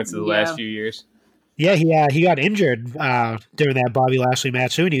cringeworthy segments of the last few years. Yeah, he got injured during that Bobby Lashley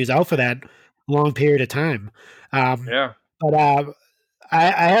match too, and he was out for that long period of time. But I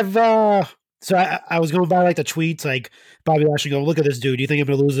have So I was going by like the tweets, like Bobby Lashley going, look at this dude. Do you think I'm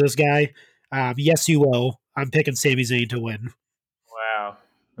going to lose to this guy? Yes, you will. I'm picking Sami Zayn to win. Wow.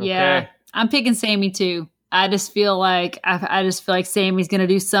 Yeah, Okay. I'm picking Sammy too. I just feel like Sammy's going to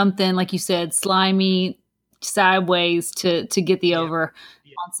do something, like you said, slimy, sideways to get the over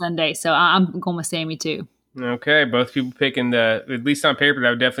on Sunday. So I'm going with Sammy too. Okay, both people picking at least on paper, that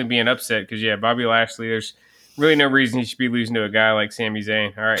would definitely be an upset because, yeah, Bobby Lashley, there's really no reason you should be losing to a guy like Sami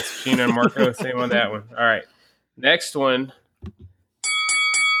Zayn. All right, so Sheena and Marco, same on that one. All right, next one.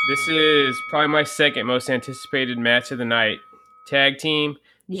 This is probably my second most anticipated match of the night. Tag team,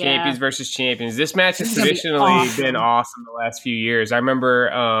 champions versus champions. This match has traditionally been awesome the last few years. I remember,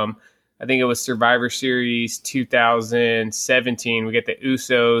 I think it was Survivor Series 2017. We get the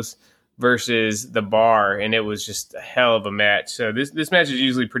Usos versus the Bar, and it was just a hell of a match. So this match is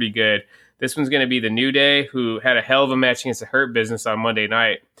usually pretty good. This one's going to be the New Day, who had a hell of a match against the Hurt Business on Monday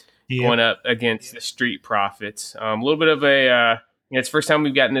night, going up against the Street Profits. A little bit of it's the first time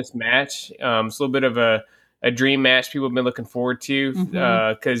we've gotten this match. It's a little bit of a dream match people have been looking forward to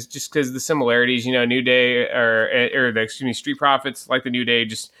because the similarities, New Day Street Profits, like the New Day,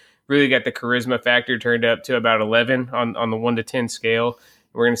 just really got the charisma factor turned up to about 11 on the 1 to 10 scale.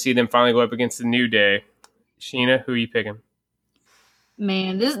 We're going to see them finally go up against the New Day. Sheena, who are you picking?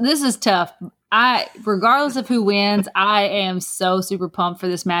 Man, this is tough. Regardless of who wins, I am so super pumped for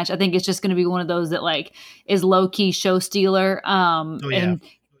this match. I think it's just going to be one of those that like is low key show stealer. And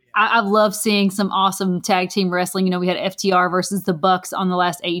I've loved seeing some awesome tag team wrestling. We had FTR versus the Bucks on the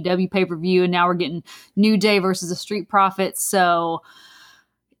last AEW pay-per-view, and now we're getting New Day versus the Street Profits. So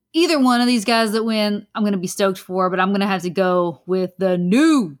either one of these guys that win, I'm going to be stoked for, but I'm going to have to go with the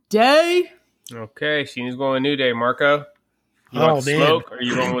New Day. Okay, Sheena's going New Day. Marco? You want the smoke, or are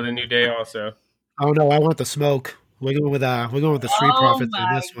you going with a New Day also? Oh no, I want the smoke. We're going with the Street Profits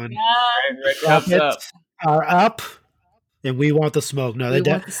in this one. Red Profits up. Are up, and we want the smoke. No, I think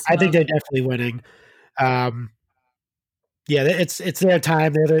they're definitely winning. It's their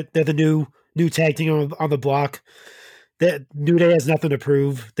time. They're the new tag team on the block. The New Day has nothing to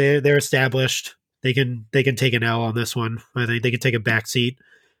prove. They're established. They can take an L on this one. I think they can take a backseat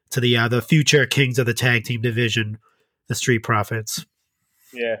to the future kings of the tag team division, the Street Profits.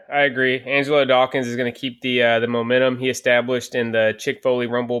 Yeah, I agree. Angelo Dawkins is going to keep the momentum he established in the Chick Foley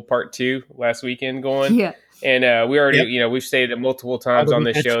Rumble Part 2 last weekend going. Yeah. And we already, we've stated it multiple times on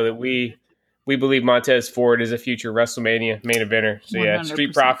this show that we believe Montez Ford is a future WrestleMania main eventer. So, 100%.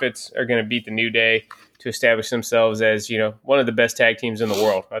 Street Profits are going to beat the New Day to establish themselves as, one of the best tag teams in the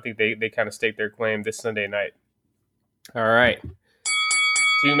world. I think they kind of stake their claim this Sunday night. All right.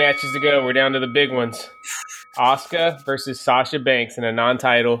 2 matches to go. We're down to the big ones. Asuka versus Sasha Banks in a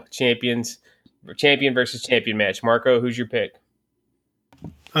non-title champion versus champion match. Marco, who's your pick?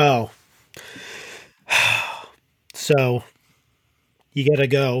 Oh. So you gotta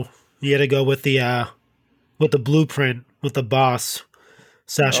go with the blueprint, with the boss,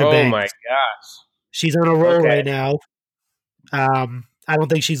 Sasha Banks. Oh my gosh. She's on a roll right now. I don't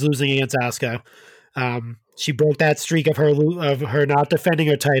think she's losing against Asuka. She broke that streak of her not defending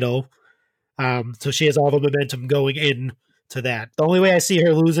her title. So she has all the momentum going into that. The only way I see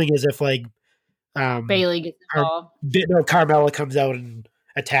her losing is if Bailey gets involved. Carmella comes out and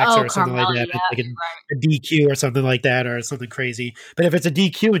attacks her or something like that. Like a DQ or something like that, or something crazy. But if it's a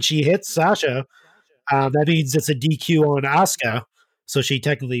DQ and she hits Sasha, that means it's a DQ on Asuka, so she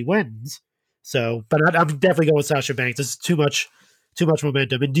technically wins. So, but I'm definitely going with Sasha Banks. It's too much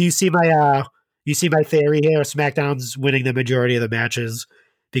momentum. And do you see my theory here? SmackDown's winning the majority of the matches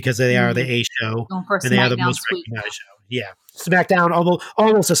because they are the A show and they are the most recognized show. Yeah, SmackDown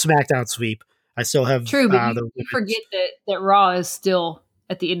almost a SmackDown sweep. I still have true, but you forget that Raw is still,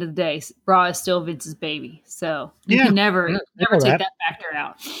 at the end of the day, Raw is still Vince's baby. So you can never take that factor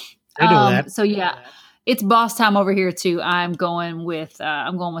out. I know that. So it's boss time over here too. I'm going with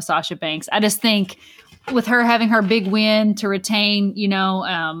Sasha Banks. I just think with her having her big win to retain,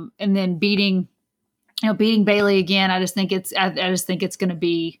 and then beating Bailey again, I just think it's going to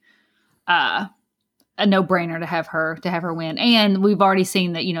be a no-brainer to have her win. And we've already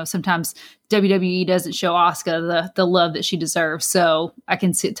seen that, sometimes WWE doesn't show Asuka the love that she deserves. So I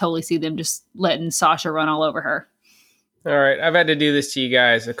can totally see them just letting Sasha run all over her. All right. I've had to do this to you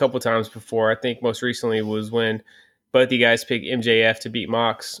guys a couple times before. I think most recently was when both you guys picked MJF to beat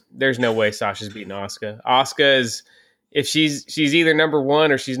Mox. There's no way Sasha's beating Asuka. Asuka is, if she's either number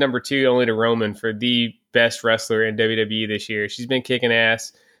 1 or she's number 2, only to Roman for the best wrestler in WWE this year. She's been kicking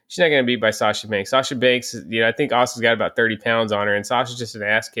ass. She's not going to be beat by Sasha Banks. Sasha Banks, I think Asuka's got about 30 pounds on her, and Sasha's just an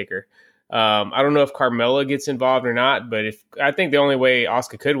ass kicker. I don't know if Carmella gets involved or not, but I think the only way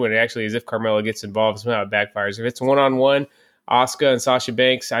Asuka could win it actually is if Carmella gets involved. Somehow it backfires. If it's 1-on-1, Asuka and Sasha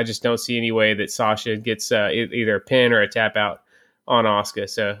Banks, I just don't see any way that Sasha gets either a pin or a tap out on Asuka.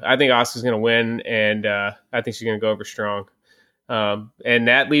 So I think Asuka's going to win, and I think she's going to go over strong. And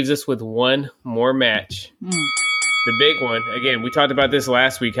that leaves us with one more match. The big one. Again, we talked about this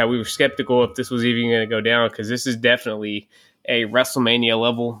last week, how we were skeptical if this was even going to go down, because this is definitely a WrestleMania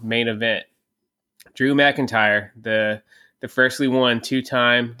level main event. Drew McIntyre, the freshly won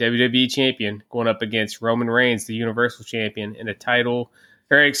 2-time WWE champion, going up against Roman Reigns, the Universal Champion, in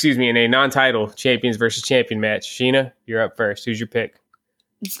a non-title champions versus champion match. Sheena, you're up first. Who's your pick?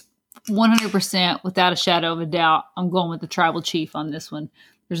 100%, without a shadow of a doubt, I'm going with the Tribal Chief on this one.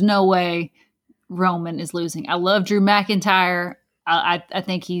 There's no way Roman is losing. I love Drew McIntyre. I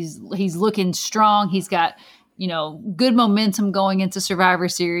think he's looking strong. He's got, good momentum going into Survivor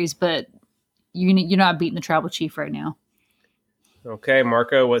Series, but you're not beating the Tribal Chief right now. Okay,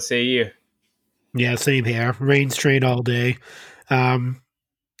 Marco, what say you? Yeah, same here. Reigns train all day. Drew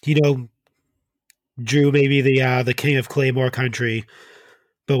may be the king of Claymore country,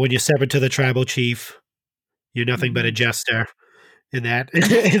 but when you step into the Tribal Chief, you're nothing but a jester in that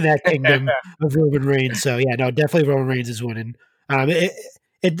in that kingdom of Roman Reigns. So yeah, no, definitely Roman Reigns is winning.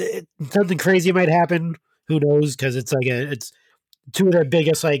 Something crazy might happen. Who knows? Because it's it's two of their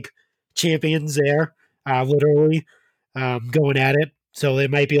biggest champions there, literally going at it. So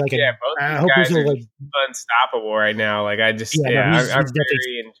it might be both these guys are unstoppable right now. I'm very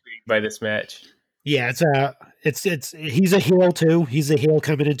intrigued by this match. Yeah, it's he's a heel too. He's a heel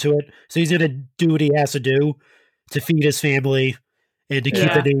coming into it, so he's gonna do what he has to do to feed his family and to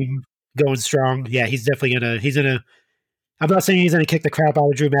keep the name going strong. Yeah, he's definitely gonna. I'm not saying he's gonna kick the crap out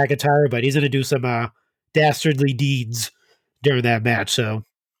of Drew McIntyre, but he's gonna do some dastardly deeds during that match. So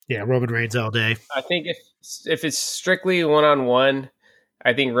yeah, Roman Reigns all day. I think if it's strictly 1-on-1,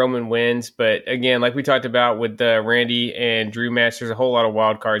 I think Roman wins. But again, like we talked about with the Randy and Drew match, there's a whole lot of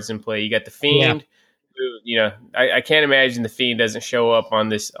wild cards in play. You got the Fiend. Who, I can't imagine the Fiend doesn't show up on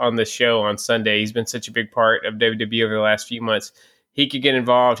this show on Sunday. He's been such a big part of WWE over the last few months. He could get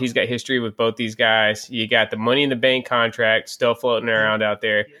involved. He's got history with both these guys. You got the Money in the Bank contract still floating around out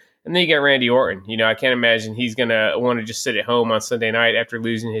there. And then you got Randy Orton. I can't imagine he's going to want to just sit at home on Sunday night after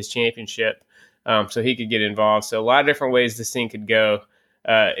losing his championship. So he could get involved. So a lot of different ways this thing could go.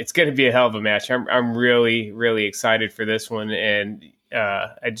 It's going to be a hell of a match. I'm really, really excited for this one. And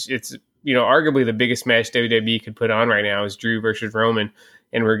it's arguably the biggest match WWE could put on right now is Drew versus Roman.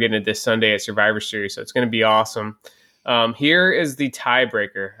 And we're getting it this Sunday at Survivor Series. So it's going to be awesome. Here is the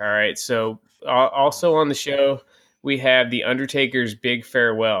tiebreaker. All right. So also on the show, we have The Undertaker's Big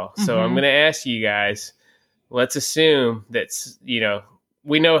Farewell. So I'm going to ask you guys, let's assume that's,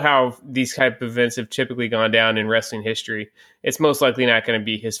 we know how these type of events have typically gone down in wrestling history. It's most likely not going to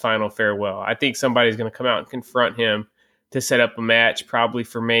be his final farewell. I think somebody's going to come out and confront him to set up a match, probably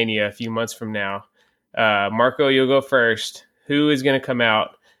for Mania a few months from now. Marco, you'll go first. Who is going to come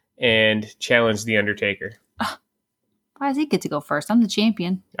out and challenge The Undertaker? Why does he get to go first? I'm the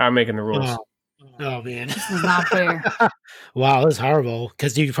champion. I'm making the rules. Oh man, this is not fair. Wow, this is horrible.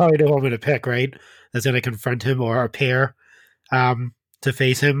 Because you probably know who I'm going to pick, right? That's going to confront him or a pair to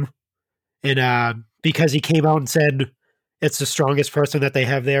face him. And because he came out and said it's the strongest person that they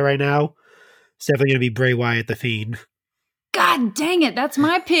have there right now, it's definitely going to be Bray Wyatt, the Fiend. God dang it. That's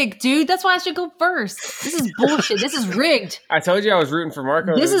my pick, dude. That's why I should go first. This is bullshit. This is rigged. I told you I was rooting for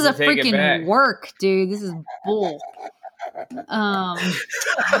Marco. This is a freaking work, dude. This is bull.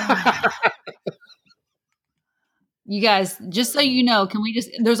 You guys, just so you know,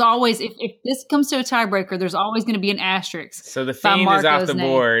 there's always, if this comes to a tiebreaker, there's always going to be an asterisk. So the Fiend is off the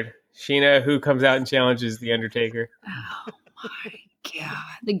board. Sheena, who comes out and challenges The Undertaker? Oh my God.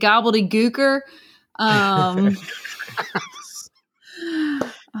 The gobbledygooker. Oh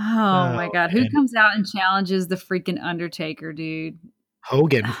my God. Who comes out and challenges the freaking Undertaker, dude?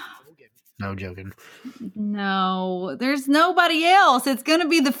 Hogan. No, I'm joking. No, there's nobody else. It's going to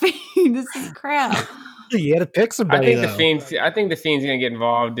be the Fiend. This is crap. You had to pick somebody. I think the Fiend's going to get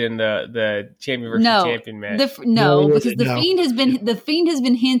involved in the champion versus champion match. Because the Fiend has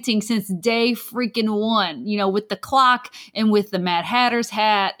been hinting since day freaking one. With the clock and with the Mad Hatter's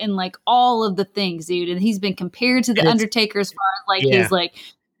hat and all of the things, dude. And he's been compared to the Undertaker as far as his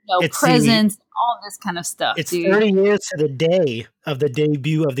presence, all this kind of stuff. It's dude. 30 years to the day of the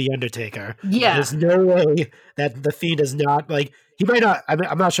debut of the Undertaker. Yeah, there's no way that the Fiend is not he might not.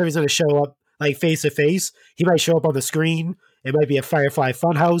 I'm not sure if he's going to show up face to face. He might show up on the screen. It might be a Firefly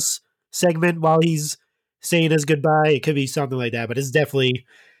Funhouse segment while he's saying his goodbye. It could be something like that, but it's definitely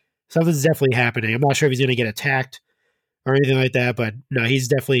something's definitely happening. I'm not sure if he's going to get attacked or anything like that, but no, he's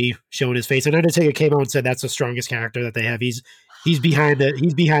definitely showing his face. And Undertaker came out and said that's the strongest character that they have. He's behind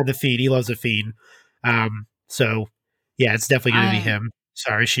the Fiend. He loves the Fiend. So yeah, it's definitely going to be him.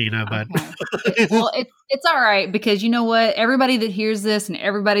 Sorry, Sheena, but it's all right, because you know what? Everybody that hears this and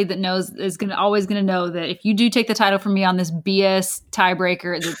everybody that knows is always going to know that if you do take the title from me on this BS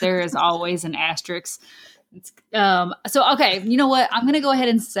tiebreaker, that there is always an asterisk. So okay, you know what? I'm going to go ahead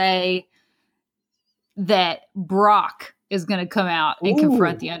and say that Brock is going to come out and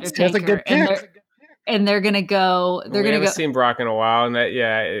confront the Undertaker, and they're going to go. We haven't seen Brock in a while, and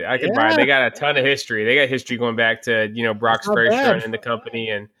I could buy it. They got a ton of history. They got history going back to Brock's first run in the company,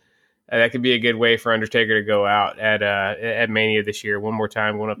 and that could be a good way for Undertaker to go out at Mania this year one more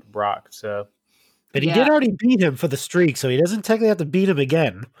time, going up to Brock. So, but he did already beat him for the streak, so he doesn't technically have to beat him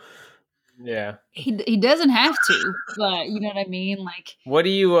again. Yeah, he doesn't have to, but you know what I mean. Like, what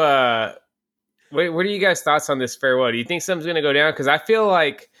do you what are you guys' thoughts on this farewell? Do you think something's going to go down? Because I feel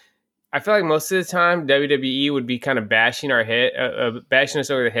like most of the time WWE would be kind of bashing bashing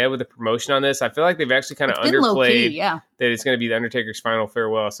us over the head with the promotion on this. I feel like they've actually kind of underplayed that it's going to be the Undertaker's final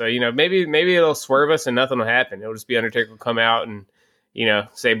farewell. So maybe it'll swerve us and nothing will happen. It'll just be Undertaker will come out and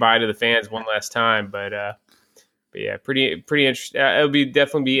say bye to the fans one last time. But yeah, pretty interesting. It'll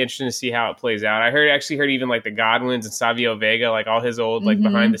definitely be interesting to see how it plays out. I heard even like the Godwins and Savio Vega, like all his old like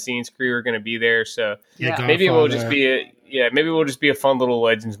behind the scenes crew are going to be there. So maybe it will just be maybe we'll just be a fun little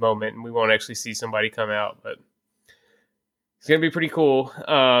Legends moment and we won't actually see somebody come out, but it's going to be pretty cool.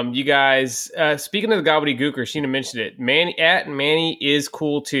 You guys, speaking of the gobbledygooker, Sheena mentioned it. Manny is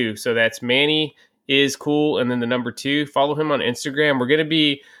cool too. So that's Manny is cool. And then the number 2, follow him on Instagram. We're going to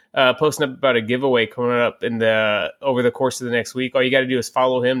be posting up about a giveaway coming up over the course of the next week. All you got to do is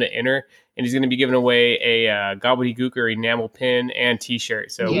follow him to enter, and he's going to be giving away a gobbledygooker enamel pin and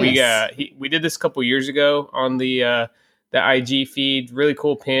T-shirt. So we did this a couple years ago on the IG feed. Really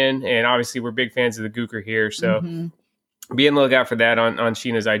cool pin, and obviously we're big fans of the Gooker here. So be on the lookout for that on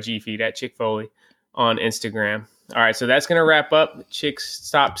Sheena's IG feed at Chick Foley on Instagram. All right, so that's going to wrap up Chick's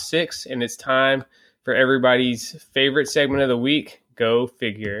Top 6, and it's time for everybody's favorite segment of the week. Go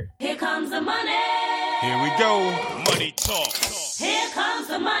figure. Here comes the money. Here we go. Money talk. Here comes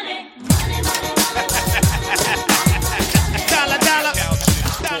the money. Money, money, money. Dollar, dollar.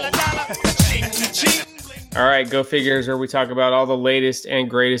 Dollar, dollar. Ching, ching. All right, Go Figures, where we talk about all the latest and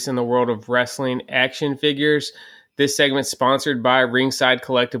greatest in the world of wrestling action figures. This segment's sponsored by Ringside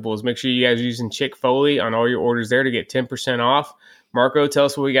Collectibles. Make sure you guys are using Chick Foley on all your orders there to get 10% off. Marco, tell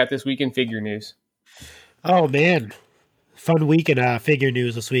us what we got this week in figure news. Oh man, fun week in figure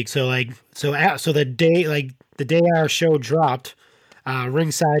news this week. So the day our show dropped,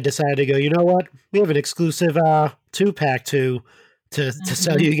 Ringside decided to go, you know what? We have an exclusive 2-pack to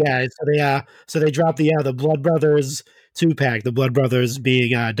sell you guys. So they dropped the Blood Brothers 2-pack. The Blood Brothers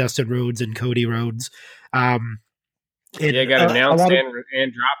being Dustin Rhodes and Cody Rhodes. It got announced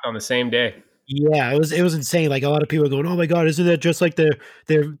and dropped on the same day. Yeah, it was insane. Like a lot of people are going, "Oh my god, isn't that just like their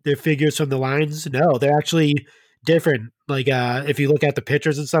figures from the lines?" No, they're actually different. Like if you look at the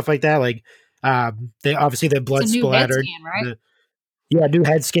pictures and stuff like that, like they obviously they're blood splattered. Right? New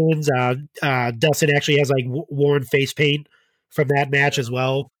head scans. Dustin actually has like worn face paint from that match as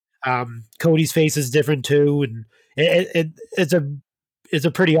well. Cody's face is different too, and it's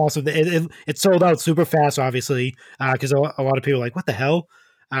a pretty awesome. It sold out super fast, obviously, because a lot of people are like, "What the hell?"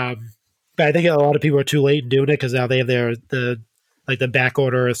 But I think a lot of people are too late in doing it because now they have the back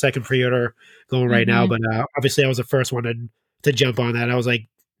order or second pre-order going right now. But obviously, I was the first one to jump on that. I was like,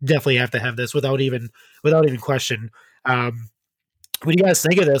 definitely have to have this without even question. What do you guys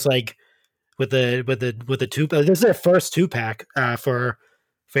think of this? Like with the two, this is their first 2-pack for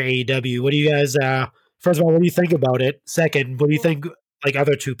AEW. What do you guys? First of all, what do you think about it? Second, what do you think like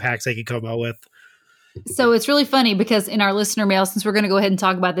other 2-packs they could come out with? So it's really funny because in our listener mail, since we're going to go ahead and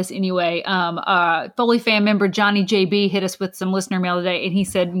talk about this anyway, Foley fan member Johnny JB hit us with some listener mail today, and he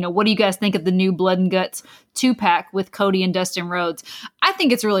said, what do you guys think of the new Blood and Guts 2-pack with Cody and Dustin Rhodes? I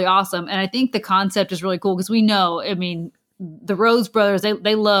think it's really awesome, and I think the concept is really cool because we know, I mean, the Rhodes brothers,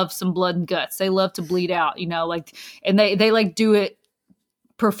 they love some blood and guts. They love to bleed out, and they like do it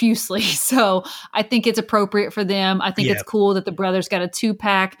profusely. So I think it's appropriate for them. I think it's cool that the brothers got a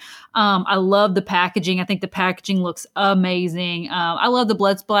 2-pack. I love the packaging. I think the packaging looks amazing. I love the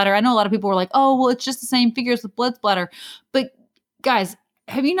blood splatter. I know a lot of people were like, oh, well, it's just the same figures with blood splatter. But guys,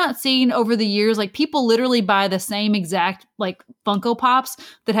 have you not seen over the years, like people literally buy the same exact like Funko Pops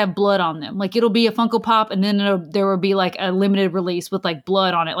that have blood on them? Like it'll be a Funko Pop and then there will be like a limited release with like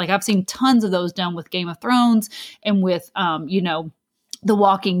blood on it. Like I've seen tons of those done with Game of Thrones and with, The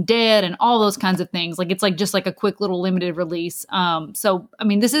Walking Dead and all those kinds of things. Like it's like just like a quick little limited release. So I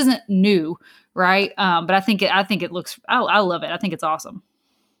mean, this isn't new, right? But I think it looks. I love it. I think it's awesome.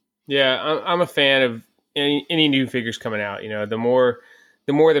 Yeah, I'm a fan of any new figures coming out. The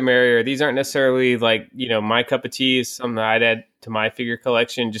more the merrier. These aren't necessarily like my cup of tea. Is something that I'd add to my figure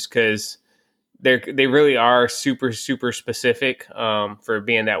collection just because they really are super super specific for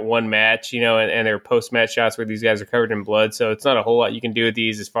being that one match. And they're post match shots where these guys are covered in blood. So it's not a whole lot you can do with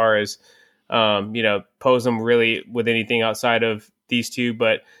these as far as pose them really with anything outside of these two,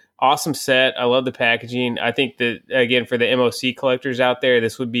 but. Awesome set. I love the packaging. I think that, again, for the MOC collectors out there,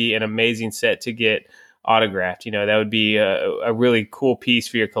 this would be an amazing set to get autographed. That would be a really cool piece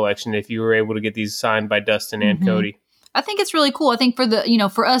for your collection if you were able to get these signed by Dustin and Cody. I think it's really cool. I think for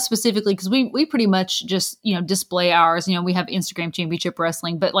for us specifically, because we pretty much just, display ours. We have Instagram Championship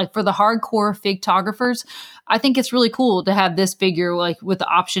Wrestling, but like for the hardcore figtographers, I think it's really cool to have this figure like with the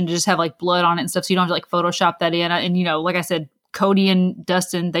option to just have like blood on it and stuff. So you don't have to like Photoshop that in. And, like I said, Cody and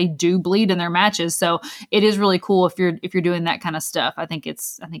Dustin, they do bleed in their matches. So it is really cool if you're doing that kind of stuff. I think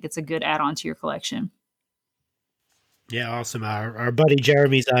it's a good add-on to your collection. Yeah, awesome. Our buddy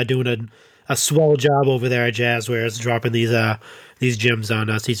Jeremy's doing a swell job over there at Jazzwares, dropping these gems on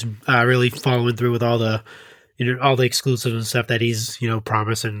us. He's really following through with all the all the exclusives and stuff that he's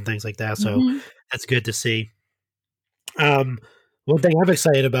promised and things like that. So that's good to see. One thing I'm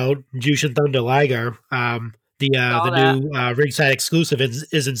excited about, Jushin Thunder Liger. The new ringside exclusive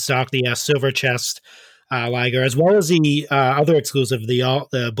is in stock. The silver chest Liger, as well as the other exclusive,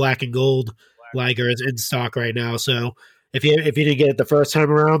 the black and gold Liger is in stock right now. So if you didn't get it the first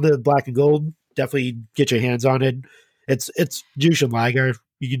time around, the black and gold, definitely get your hands on it. It's Jushin Liger.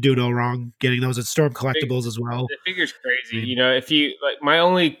 You can do no wrong getting those. It's Storm Collectibles as well. The figure's crazy. If you like, my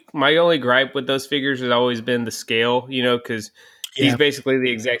only gripe with those figures has always been the scale. Because he's basically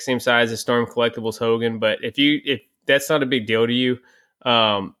the exact same size as Storm Collectibles Hogan, but if that's not a big deal to you,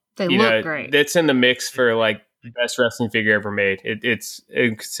 they look great. That's in the mix for like best wrestling figure ever made. It's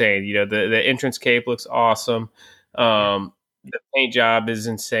insane. The entrance cape looks awesome. The paint job is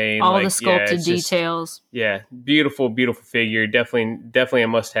insane. All the sculpted details. Beautiful, beautiful figure. Definitely a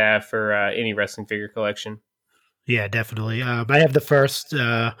must have for any wrestling figure collection. Yeah, definitely. I have the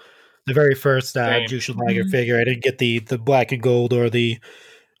very first Jushin Liger figure. I didn't get the black and gold or the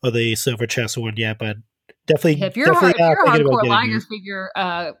silver chest one yet, but definitely. If you're a hardcore Liger figure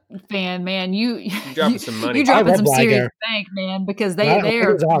fan, man, you dropping some money. You dropping some serious bank, man, because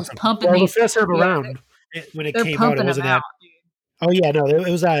they're awesome. pumping the first time around when it came out, it wasn't that. Oh yeah, no, it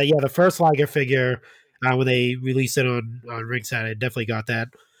was the first Liger figure when they released it on Ringside. I definitely got that.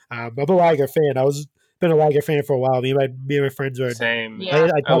 I'm a Liger fan. Been a Liger fan for a while. Me and my friends were same. Yeah.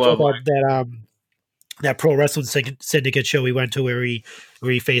 I talked about that Pro Wrestling Syndicate show we went to where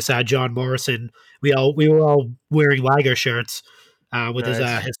we faced John Morrison. We were all wearing Liger shirts with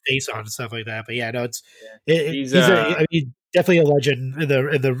his face on and stuff like that. But yeah, no, he's definitely a legend in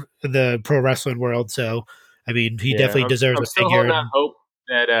the pro wrestling world. So I mean, he definitely deserves a figure. I hope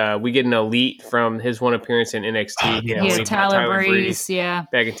that we get an elite from his one appearance in NXT. Tyler Breeze,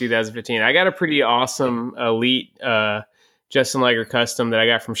 back in 2015. I got a pretty awesome elite Justin Liger custom that I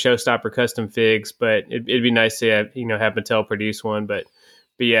got from Showstopper Custom Figs, but it'd be nice to have Mattel produce one. But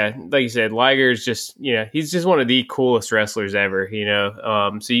yeah, like you said, Liger is just he's just one of the coolest wrestlers ever.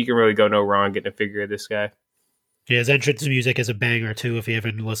 So you can really go no wrong getting a figure of this guy. Yeah, his entrance music is a banger too. If you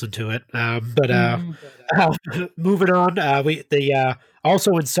haven't listened to it, moving on,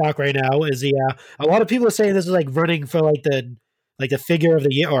 also in stock right now is a lot of people are saying this is like running for the figure of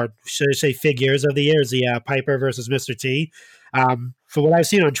the year, or should I say figures of the year, is the Piper versus Mr. T. For what I've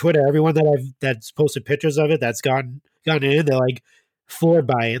seen on Twitter, everyone that's posted pictures of it that's gotten in, they're like floored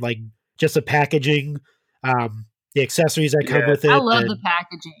by it, like just the packaging, the accessories that come with it. I love the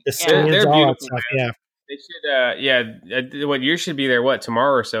packaging. The stands, they're all that stuff. Man. They should, what yours should be there? What,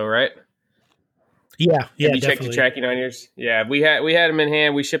 tomorrow or so, right? Yeah, Have you definitely. checked the tracking on yours? Yeah, we had them in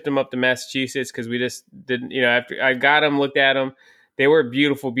hand. We shipped them up to Massachusetts because we just didn't. After I got them, looked at them, they were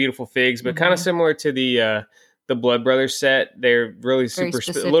beautiful, beautiful figs, but kind of similar to the Blood Brothers set. They're really super,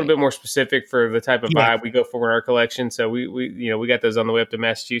 a little bit more specific for the type of vibe we go for in our collection. So we got those on the way up to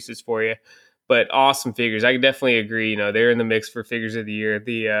Massachusetts for you. But awesome figures. I definitely agree. They're in the mix for figures of the year.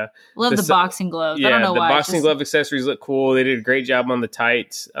 Love the boxing gloves. I don't know why. The boxing glove accessories look cool. They did a great job on the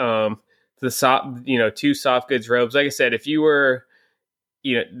tights. The soft, 2 soft goods robes. Like I said, if you were,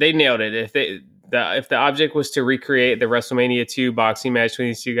 they nailed it. If the object was to recreate the WrestleMania 2 boxing match between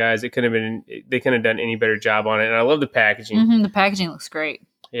these two guys, they couldn't have done any better job on it. And I love the packaging. The packaging looks great.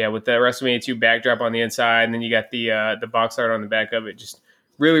 Yeah, with the WrestleMania 2 backdrop on the inside, and then you got the box art on the back of it. Just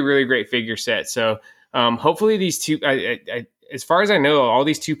really, really great figure set. So hopefully these two, as far as I know, all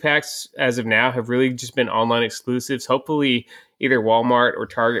these 2-packs as of now have really just been online exclusives. Hopefully either Walmart or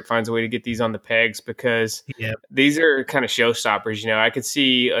Target finds a way to get these on the pegs, because these are kind of showstoppers. I could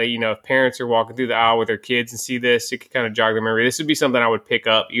see, if parents are walking through the aisle with their kids and see this, it could kind of jog their memory. This would be something I would pick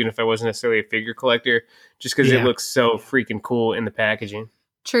up, even if I wasn't necessarily a figure collector, just because it looks so freaking cool in the packaging.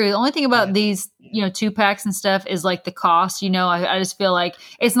 True. The only thing about these, 2-packs and stuff is like the cost. I just feel like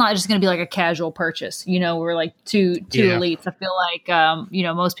it's not just going to be like a casual purchase. We're like two elites. I feel like,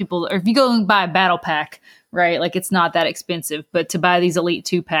 most people, or if you go and buy a battle pack, right, like it's not that expensive. But to buy these elite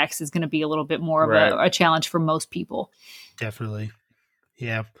 2-packs is going to be a little bit more of a challenge for most people. Definitely.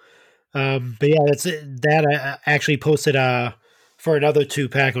 Yeah. But yeah, that's it. That I actually posted for another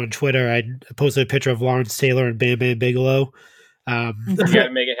 2-pack on Twitter. I posted a picture of Lawrence Taylor and Bam Bam Bigelow. You gotta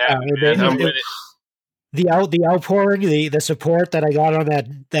make it happen, man. I'm with it. The outpouring, the support that I got on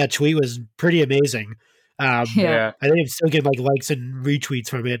that tweet was pretty amazing. I think I'm still getting like likes and retweets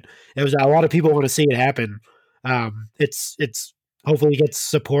from it. It was a lot of people want to see it happen. It's hopefully it gets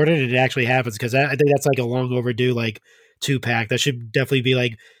supported and it actually happens, because I think that's like a long overdue like 2-pack. That should definitely be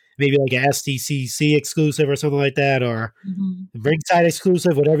like maybe like a SDCC exclusive or something like that, or ringside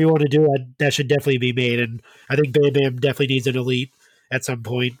exclusive, whatever you want to do. That should definitely be made. And I think Bam Bam definitely needs an elite at some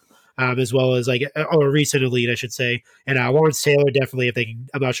point, as well as like a recent elite, I should say. And Lawrence Taylor definitely, if they can,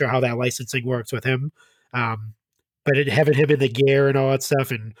 I'm not sure how that licensing works with him, but having him in the gear and all that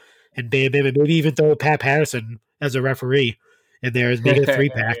stuff, and Bam Bam, and maybe even throw Pat Patterson as a referee in there, make it a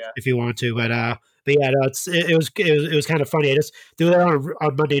 3-pack if you want to. But yeah, no, it was kind of funny. I just threw that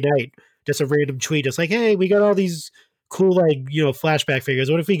on Monday night, just a random tweet, just like, hey, we got all these cool flashback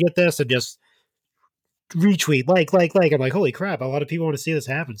figures. What if we get this, and just retweet like? I'm like, holy crap! A lot of people want to see this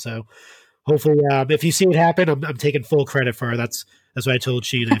happen. So hopefully, if you see it happen, I'm taking full credit for it. That's what I told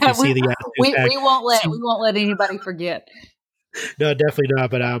Sheena. If you see the we won't let anybody forget. No, definitely not.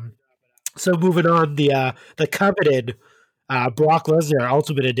 But so moving on, the coveted Brock Lesnar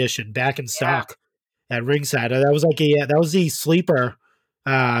Ultimate Edition back in stock at ringside. That was that was the sleeper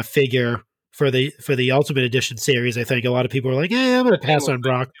figure for the Ultimate Edition series. I think a lot of people were like, I'm going to pass on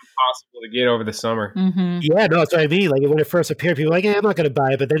Brock. Impossible to get over the summer. Mm-hmm. Yeah, no, that's what I mean. Like when it first appeared, people were like, I'm not going to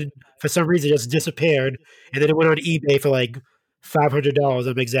buy it. But then for some reason it just disappeared. And then it went on eBay for like $500.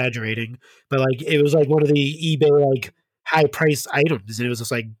 I'm exaggerating. But like it was like one of the eBay like high price items. And it was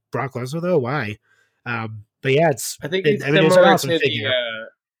just like, Brock Lesnar though? Why? But yeah, it's an awesome figure.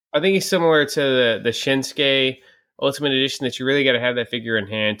 I think he's similar to the Shinsuke Ultimate Edition, that you really got to have that figure in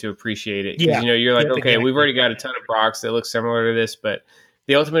hand to appreciate it. Because you're like, okay, exactly. We've already got a ton of Brocks that look similar to this, but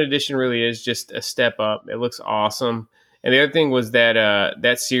the Ultimate Edition really is just a step up. It looks awesome. And the other thing was that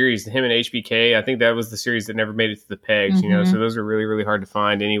that series, him and HBK, I think that was the series that never made it to the pegs. So those are really, really hard to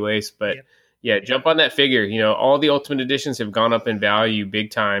find anyways. But jump on that figure. All the Ultimate Editions have gone up in value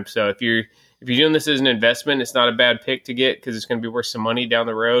big time. So if you're doing this as an investment, it's not a bad pick to get, because it's going to be worth some money down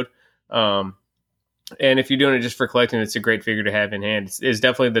the road. And if you're doing it just for collecting, it's a great figure to have in hand. It's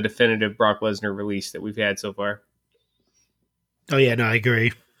definitely the definitive Brock Lesnar release that we've had so far. Oh yeah, no, I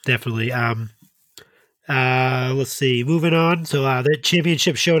agree. Definitely. Let's see. Moving on. So the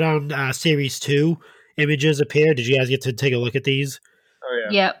Championship Showdown Series 2 images appeared. Did you guys get to take a look at these? Oh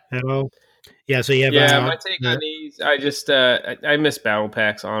yeah. Yep. At all? Yeah, so you have my take on these, I just I miss battle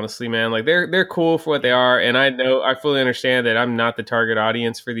packs, honestly, man. Like they're cool for what they are, and I fully understand that I'm not the target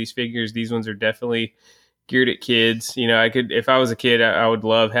audience for these figures. These ones are definitely geared at kids. If I was a kid, I would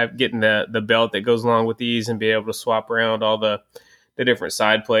love getting the belt that goes along with these and be able to swap around all the different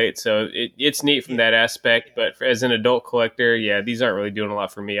side plates. So it's neat from that aspect, but as an adult collector, these aren't really doing a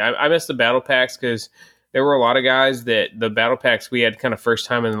lot for me. I miss the battle packs, because there were a lot of guys that the battle packs we had kind of first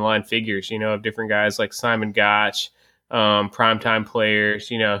time in the line figures, of different guys like Simon Gotch, primetime players,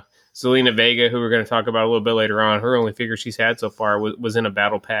 Zelina Vega, who we're going to talk about a little bit later on. Her only figure she's had so far was in a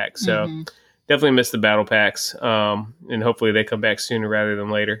battle pack. So definitely miss the battle packs. And hopefully they come back sooner rather than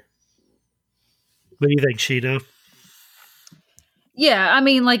later. What do you think, Sheena? Yeah, I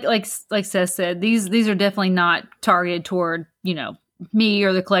mean, like Seth said, these are definitely not targeted toward, me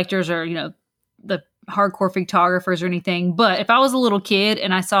or the collectors or, the hardcore photographers or anything. But if I was a little kid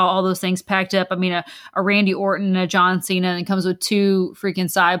and I saw all those things packed up, I mean, a Randy Orton and a John Cena, and it comes with 2 freaking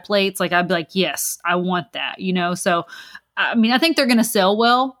side plates, like I'd be like, yes, I want that, So, I mean, I think they're going to sell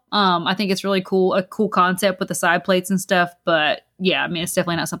well. I think it's really cool, a cool concept with the side plates and stuff. But yeah, I mean, it's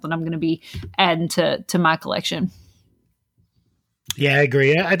definitely not something I'm going to be adding to my collection. Yeah, I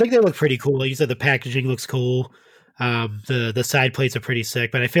agree. I think they look pretty cool. Like you said, the packaging looks cool. The side plates are pretty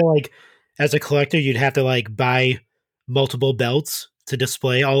sick, but I feel like as a collector, you'd have to like buy multiple belts to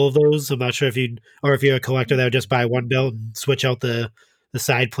display all of those. I'm not sure if if you're a collector that would just buy one belt and switch out the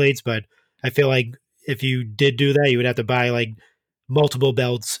side plates, but I feel like if you did do that, you would have to buy like multiple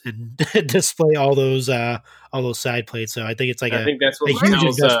belts and display all those side plates. So I think it's like I think that's what a huge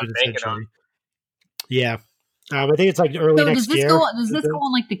Mattel's investment banking essentially. on. Yeah. I think it's like early So next year. does this go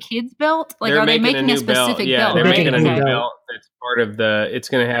on like the kids belt? Like, They're are they making a new belt. specific Yeah, belt? they're Right? making a new Okay. belt that's part of it's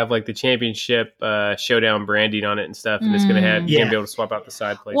going to have like the championship showdown branding on it and stuff, and it's going to have you're going to be able to swap out the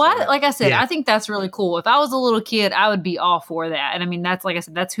side plates. Well, like I said, Yeah. I think that's really cool. If I was a little kid, I would be all for that. And I mean, that's like I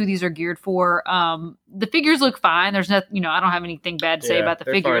said, that's who these are geared for. The figures look fine. There's nothing, I don't have anything bad to say about the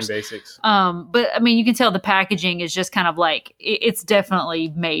they're figures. fine basics. But I mean, you can tell the packaging is just kind of like it's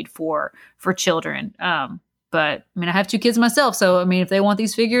definitely made for children. But I mean, I have 2 kids myself, so I mean, if they want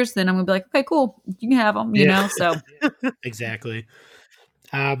these figures, then I'm gonna be like, okay, cool, you can have them. You know, so Exactly.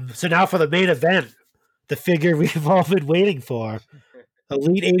 So now for the main event, the figure we've all been waiting for,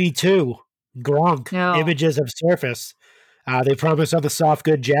 Elite 82, Gronk, No. images of Surface. They promise on the soft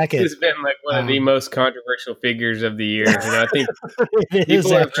good jacket. It's been like one of the most controversial figures of the year. I think It is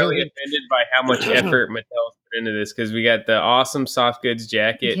people are actually. really offended by how much effort Mattel's put into this because we got the awesome soft goods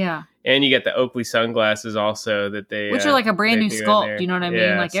jacket, yeah, and you got the Oakley sunglasses also that they which are like a brand they new threw in sculpt. there. You know what I mean?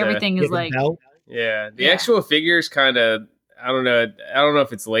 Yeah, Like so- everything Yeah, is the like belt. Yeah, the Yeah. actual figures kind of I don't know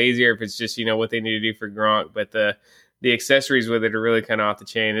if it's lazy or if it's just what they need to do for Gronk, but the accessories with it are really kind of off the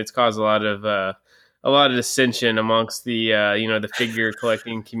chain. It's caused a lot of dissension amongst the the figure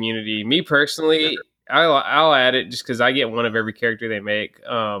collecting community. Me personally, I'll add it just because I get one of every character they make.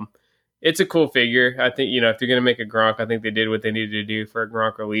 It's a cool figure. I think if they're gonna make a Gronk, I think they did what they needed to do for a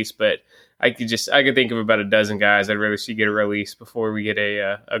Gronk release. But I could think of about a dozen guys I'd rather see get a release before we get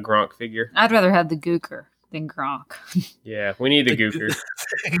a Gronk figure. I'd rather have the Gooker than Gronk. Yeah, we need the Gooker.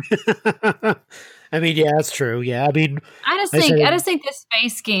 I mean, yeah, that's true. Yeah, I mean, I just I said- think this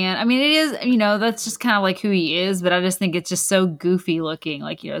face scan. I mean, it is that's just kind of like who he is, but I just think it's just so goofy looking.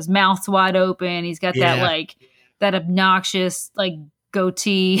 Like his mouth's wide open. He's got that Yeah. like that obnoxious like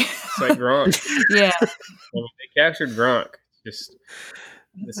goatee. It's like Gronk. Yeah, I mean, they captured Gronk. Just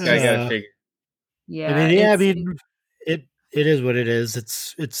this guy got a figure. yeah. I mean, yeah, I it's- mean, it is what it is.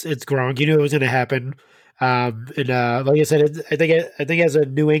 It's Gronk. You knew it was going to happen. And like I said, I think as a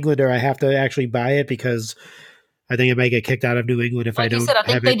New Englander, I have to actually buy it because I think I might get kicked out of New England if I like you don't said, I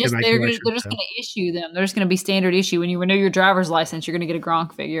think have they it in just my they're collection. just So going to issue them. They're just going to be standard issue. When you renew your driver's license, you're going to get a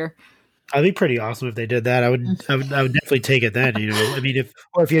Gronk figure. I'd be pretty awesome if they did that. I would definitely take it then. I mean,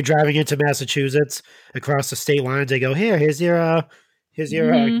 if you're driving into Massachusetts across the state lines, they go, here's your Here's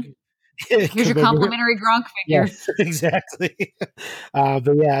your complimentary Gronk figure. Yeah, exactly.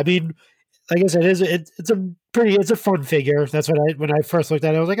 But yeah, I mean, like I said, it's a fun figure. That's what when I first looked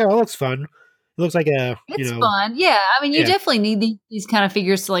at it, I was like, oh, it looks fun. It looks like It's fun. Yeah. I mean, you Yeah. definitely need these kind of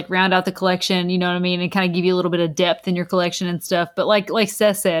figures to like round out the collection, you know what I mean? And kind of give you a little bit of depth in your collection and stuff. But like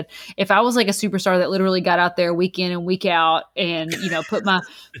Seth said, if I was like a superstar that literally got out there week in and week out and, put my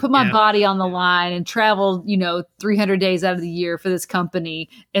Yeah. body on the line and traveled, 300 days out of the year for this company.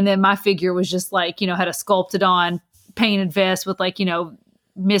 And then my figure was just like, had a sculpted on painted vest with like,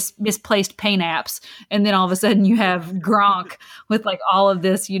 misplaced paint apps, and then all of a sudden you have Gronk with like all of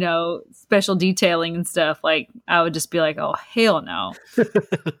this special detailing and stuff. Like I would just be like, oh hell no.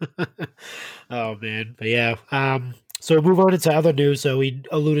 Oh man, but yeah. So we move on into other news. So we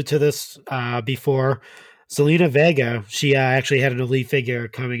alluded to this before. Selena Vega, she actually had an Elite figure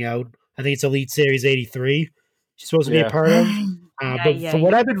coming out. I think it's Elite Series 83. She's supposed to be a Yeah. part of. But Yeah, from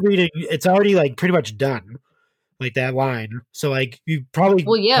what I've been reading, it's already like pretty much done. Like that line. So like you probably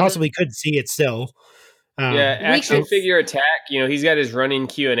possibly could see it still. Yeah, Action could- Figure Attack, he's got his running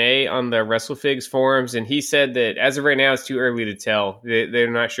Q&A on the WrestleFigs forums, and he said that as of right now, it's too early to tell. They're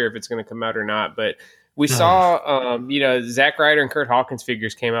not sure if it's going to come out or not, but we saw, Zack Ryder and Kurt Hawkins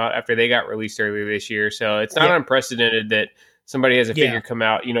figures came out after they got released earlier this year, so it's not unprecedented that somebody has a figure come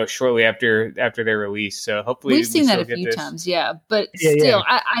out, shortly after their release. So hopefully we've seen that a still get few this. times, yeah. But Yeah, still,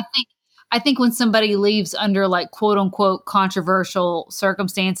 I think when somebody leaves under like quote unquote controversial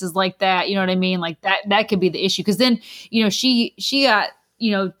circumstances like that, you know what I mean? Like that could be the issue. Cause then, she got,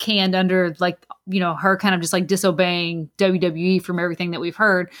 canned under like, her kind of just like disobeying WWE from everything that we've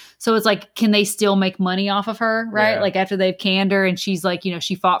heard. So it's like, can they still make money off of her? Right. Yeah. Like after they've canned her and she's like,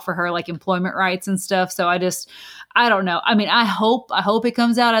 she fought for her like employment rights and stuff. So I don't know. I mean, I hope it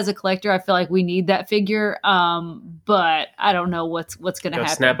comes out as a collector. I feel like we need that figure. But I don't know what's going to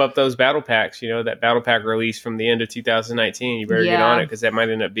happen. Snap up those battle packs, that battle pack release from the end of 2019. You better get on it because that might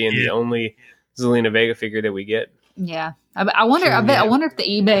end up being the only Zelina Vega figure that we get. Yeah, I wonder. True, I bet. yeah. I wonder if the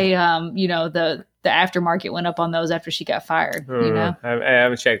eBay, the aftermarket went up on those after she got fired. You know, I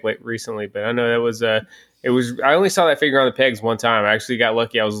haven't checked recently, but I know that was it was. I only saw that figure on the pegs one time. I actually got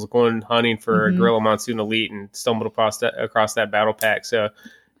lucky. I was going hunting for a Gorilla Monsoon Elite and stumbled across that battle pack. So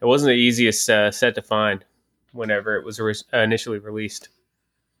it wasn't the easiest set to find whenever it was initially released.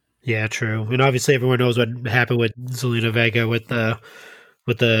 Yeah, true. And obviously everyone knows what happened with Zelina Vega with the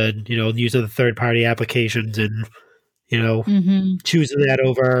use of the third party applications and choosing that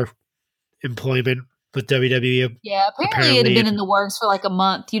over employment with WWE. Yeah, apparently it had been in the works for like a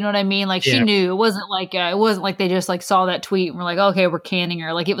month. You know what I mean? Like she knew. It wasn't like they just like saw that tweet and were like, okay, we're canning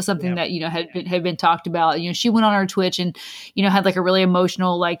her. Like it was something that had been talked about. You know, she went on her Twitch and had like a really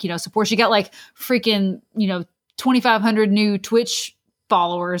emotional support. She got like freaking 2,500 new Twitch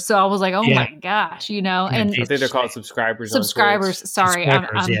followers. So I was like, oh my gosh, and I think they're called subscribers. Sorry,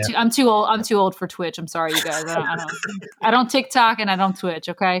 I'm too old. I'm too old for Twitch. I'm sorry, you guys. I don't TikTok and I don't Twitch.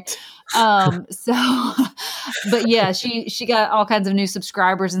 Okay. So, but yeah, she got all kinds of new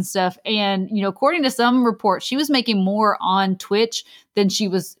subscribers and stuff. And, according to some reports, she was making more on Twitch than she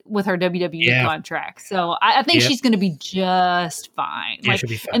was with her WWE contract. So I think she's going to be just fine. Yeah, she'll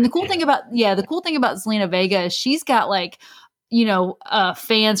be fine. And the cool thing about Zelina Vega is she's got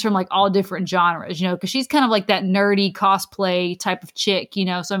fans from like all different genres, because she's kind of like that nerdy cosplay type of chick,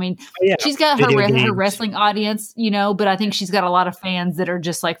 So, I mean, she's got her wrestling audience, but I think she's got a lot of fans that are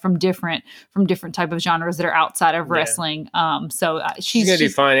just like from different type of genres that are outside of wrestling. So she's going to do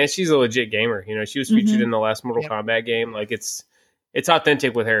fine. And she's a legit gamer. She was featured in the last Mortal Kombat game. Like it's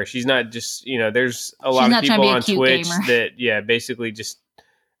authentic with her. She's not just, there's a lot of people on Twitch that, basically just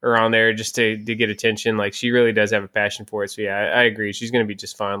are on there just to get attention. Like she really does have a passion for it. So yeah, I agree. She's going to be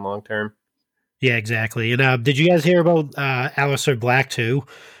just fine long term. Yeah, exactly. And did you guys hear about Aleister Black too?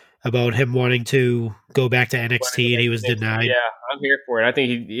 About him wanting to go back to NXT and he was denied. Yeah, I'm here for it. I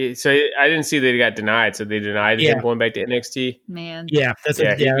think I didn't see that he got denied. So they denied him going back to NXT. Man, that's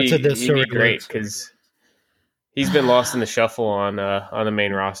the story. He'd be great because he's been lost in the shuffle on the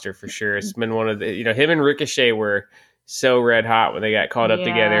main roster for sure. It's been one of the him and Ricochet were so red hot when they got caught up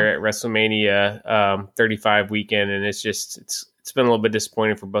together at WrestleMania 35 weekend, and it's been a little bit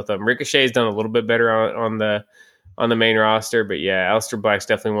disappointing for both of them. Ricochet's done a little bit better on the main roster, but Aleister Black's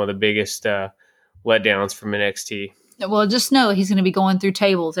definitely one of the biggest letdowns from NXT. Well, just know he's going to be going through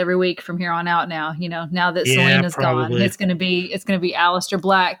tables every week from here on out. Now, now that Selena's gone, it's going to be Aleister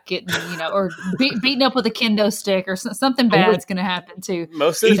Black getting, or beaten up with a kendo stick or something bad's going to happen too.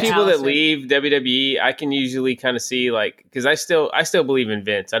 Most of the people that leave WWE, I can usually kind of see because I still believe in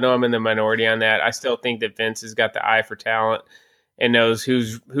Vince. I know I'm in the minority on that. I still think that Vince has got the eye for talent and knows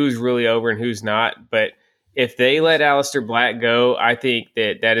who's really over and who's not. But if they let Aleister Black go, I think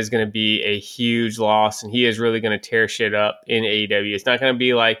that is going to be a huge loss, and he is really going to tear shit up in AEW. It's not going to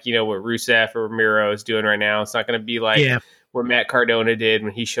be like, what Rusev or Miro is doing right now. It's not going to be like what Matt Cardona did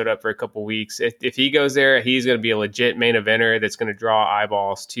when he showed up for a couple weeks. If he goes there, he's going to be a legit main eventer that's going to draw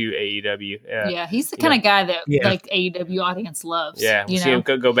eyeballs to AEW. He's the kind of guy that like AEW audience loves. Yeah, we'll see him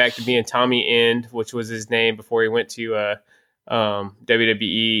go back to being Tommy End, which was his name before he went to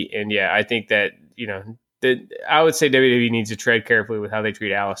WWE. And I think that, I would say WWE needs to tread carefully with how they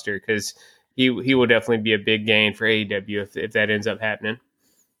treat Aleister because he will definitely be a big gain for AEW if that ends up happening.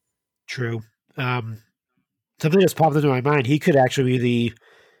 True. Something just popped into my mind. He could actually be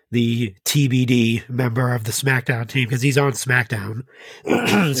the TBD member of the SmackDown team because he's on SmackDown.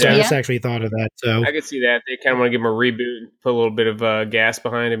 I just actually thought of that. So I could see that. They kind of want to give him a reboot and put a little bit of gas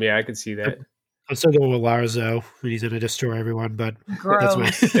behind him. Yeah, I could see that. I'm still going with Lars, though. He's going to destroy everyone, but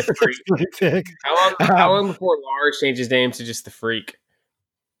Gross. that's my pick. How long before Lars changes his name to just the Freak?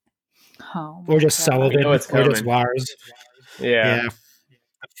 Oh, or just Sullivan, or just Lars. Yeah.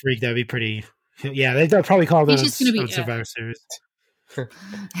 The Freak, that'd be pretty... Yeah, they'll probably call them on Survivor Series.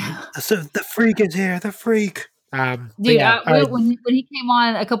 So the Freak is here, the Freak. Dude, when he came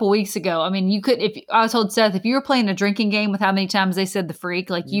on a couple weeks ago, I mean, you could. If I told Seth, if you were playing a drinking game with how many times they said the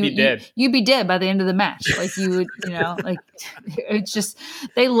Freak, like you'd be dead by the end of the match. Like you would, like it's just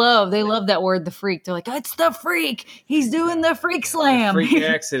they love that word, the Freak. They're like, it's the Freak. He's doing the Freak Slam. Freak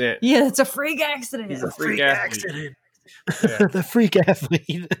accident. Yeah, it's a freak accident. He's a freak accident. The Freak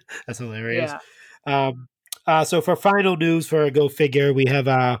athlete. That's hilarious. Yeah. So for final news for Go Figure, we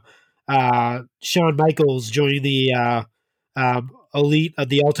have Shawn Michaels joining the Elite of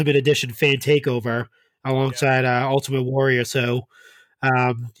the Ultimate Edition Fan Takeover alongside Ultimate Warrior. So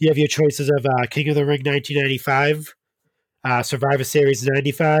you have your choices of King of the Ring 1995, Survivor Series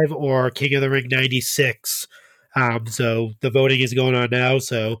 95, or King of the Ring 96. So the voting is going on now.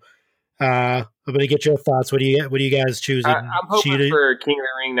 So I'm gonna get your thoughts. What do you guys choosing? I'm hoping for King of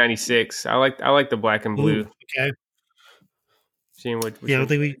the Ring '96. I like the black and blue. Ooh, okay. Seeing which Yeah, I don't one.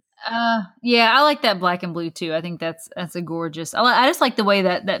 think we. Yeah, I like that black and blue too. I think that's a gorgeous. I just like the way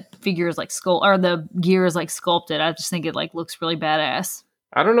that figure is like sculpt or the gear is like sculpted. I just think it like looks really badass.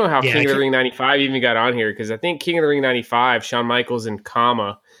 I don't know how Yeah, King of the Ring '95 even got on here because I think King of the Ring '95, Shawn Michaels and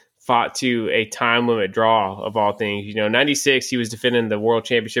Kama fought to a time limit draw of all things. You know, '96 he was defending the World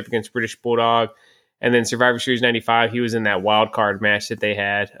Championship against British Bulldog, and then Survivor Series '95 he was in that wild card match that they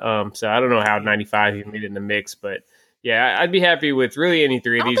had. So I don't know how '95 he made it in the mix, but yeah, I'd be happy with really any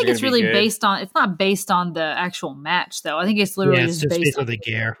three I of don't these. think it's really good. based on. It's not based on the actual match though. I think it's literally it's just based on the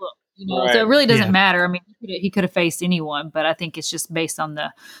gear. look, you know? Right. So it really doesn't Yeah. matter. I mean, he could have faced anyone, but I think it's just based on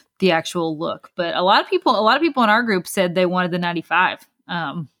the actual look. But a lot of people in our group said they wanted the '95.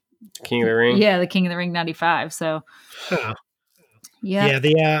 King of the Ring. Yeah, the King of the Ring '95. So Huh. yeah.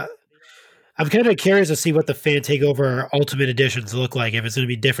 Yeah. I'm kind of curious to see what the Fan Takeover Ultimate Editions look like. If it's going to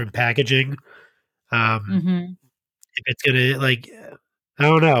be different packaging. Mhm. If it's gonna I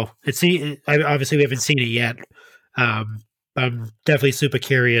don't know. Obviously we haven't seen it yet. I'm definitely super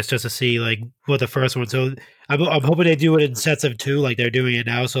curious just to see like what the first one. So I'm hoping they do it in sets of 2, like they're doing it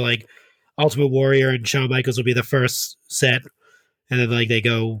now. So like Ultimate Warrior and Shawn Michaels will be the first set, and then like they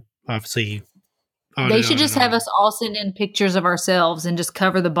go obviously. They should just have us all send in pictures of ourselves and just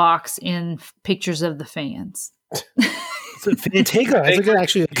cover the box in pictures of the fans. So Fan Takeover. I think that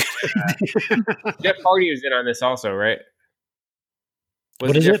actually. Jeff Hardy was in on this also, right?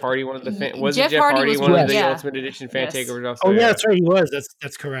 What is Jeff it? Hardy one of the fan? Jeff Was Jeff Hardy Hardy was one one, of the yeah. Ultimate Edition fan Yes. takeovers also? Oh yeah, that's right. He was.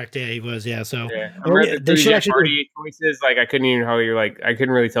 That's correct. Yeah, he was. Yeah. So Yeah, I Oh, read yeah, the they three should Jeff actually. Hardy choices. Like I couldn't even I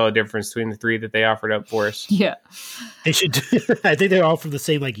couldn't really tell a difference between the three that they offered up for us. Yeah. They should. I think they're all from the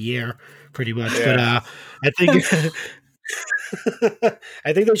same like year, pretty much. Yeah. But I think.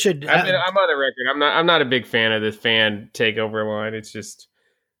 I think they should. I'm on the record. I'm not a big fan of this fan takeover line. It's just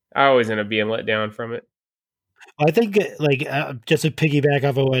I always end up being let down from it. I think just to piggyback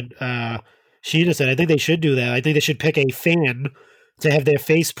off of what Sheena said, I think they should do that. I think they should pick a fan to have their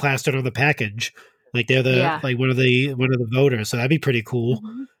face plastered on the package, like they're the like one of the voters. So that'd be pretty cool.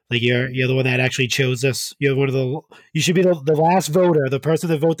 Mhm. Like you're the one that actually chose us. You're one of the. You should be the last voter, the person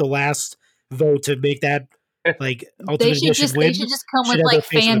that vote the last vote to make that like ultimate edition win. They should just come should with have like their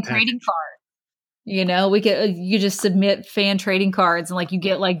face on fan the trading package. cards. You know, we could you just submit fan trading cards and like you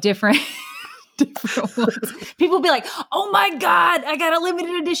get like different different ones. People will be like, "Oh my god, I got a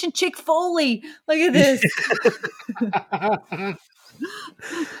limited edition Chick Foley. Look at this."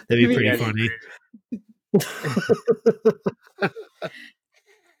 That'd be pretty funny.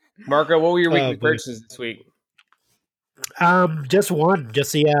 Marco, what were your weekly boy. purchases this week? Just one.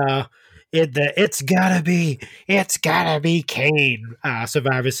 Just the it's gotta be Kane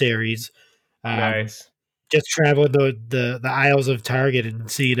Survivor Series. Nice. Just traveling the aisles of Target and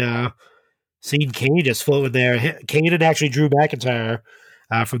seen Kane just floating there. Kane and actually Drew McIntyre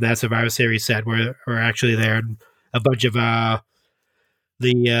from that Survivor Series set were actually there, and a bunch of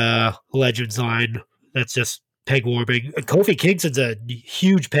the Legends line that's just peg warming. Kofi Kingston's a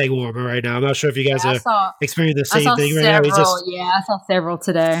huge peg warmer right now. I'm not sure if you guys are experiencing the same thing right now. He's just I saw several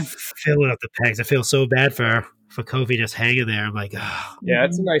today. filling up the pegs. I feel so bad for Kofi just hanging there. I'm like, oh. Yeah,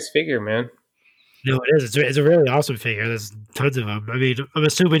 that's a nice figure, man. No, it is. It's a really awesome figure. There's tons of them. I mean, I'm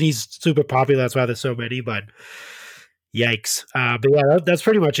assuming he's super popular. That's why there's so many. But yikes! But yeah, that's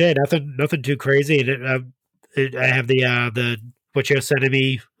pretty much it. Nothing too crazy. And I have the what you're sending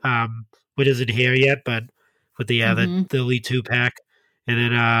me, which isn't here yet, but with the the Elite 2-pack, and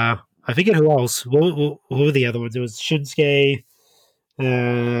then I forget who else. Who were the other ones? It was Shinsuke,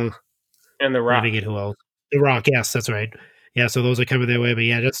 And the Rock. I forget who else. The Rock. Yes, that's right. Yeah, so those are coming their way, but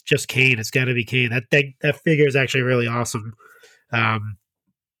yeah, that's just Kane. It's got to be Kane. That figure is actually really awesome.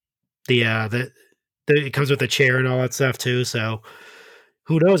 It comes with a chair and all that stuff too. So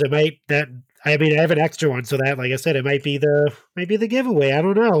who knows? It might I have an extra one, so that, like I said, it might be the giveaway. I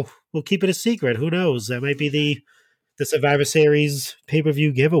don't know. We'll keep it a secret. Who knows? That might be the Survivor Series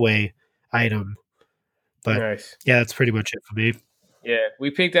pay-per-view giveaway item. But nice. Yeah, that's pretty much it for me. Yeah, we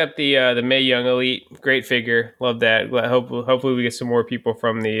picked up the Mae Young Elite. Great figure. Love that. Hopefully we get some more people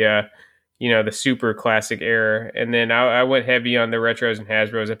from the the super classic era. And then I went heavy on the retros and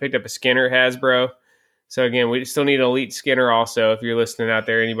Hasbros. I picked up a Skinner Hasbro. So again, we still need an Elite Skinner also if you're listening out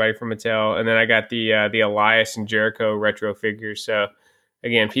there, anybody from Mattel. And then I got the Elias and Jericho retro figures. So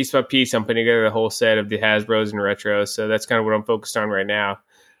again, piece by piece, I'm putting together the whole set of the Hasbros and retros. So that's kind of what I'm focused on right now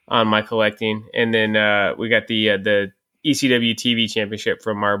on my collecting. And then we got the ECW TV championship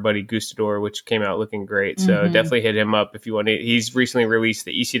from our buddy Gustador, which came out looking great. So definitely hit him up if you want to. He's recently released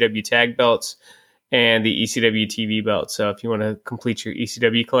the ECW tag belts and the ECW TV belt. So if you want to complete your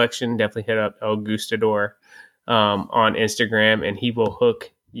ECW collection, definitely hit up El Gustador on Instagram, and he will hook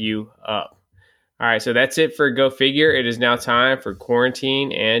you up. All right, so that's it for Go Figure. It is now time for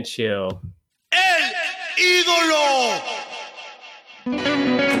Quarantine and Chill. El ídolo.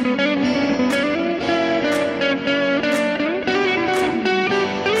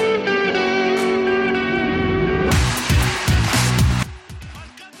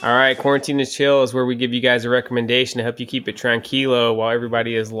 All right, Quarantine and Chill is where we give you guys a recommendation to help you keep it tranquilo while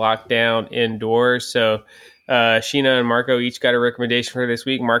everybody is locked down indoors. So Sheena and Marco each got a recommendation for this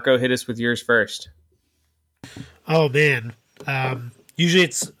week. Marco, hit us with yours first. Oh man.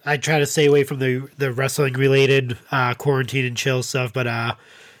 Usually I try to stay away from the wrestling related quarantine and chill stuff, but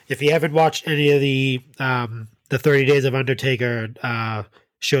if you haven't watched any of the 30 Days of Undertaker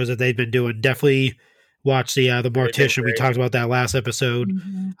shows that they've been doing, definitely watch the Mortician. We talked about that last episode.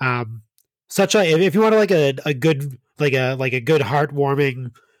 If you want a good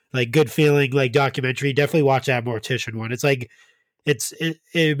heartwarming, like good feeling like documentary, definitely watch that Mortician one. It's like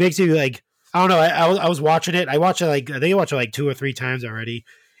it makes you like, I don't know. I was watching it. I watched it I think I watched it 2 or 3 times already.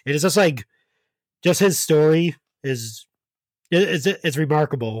 And it's just his story is it's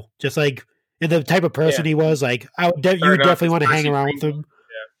remarkable. Just like, and the type of person he was, like you would definitely want to hang around with him.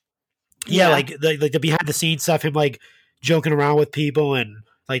 Yeah, like the behind the scenes stuff, him like joking around with people, and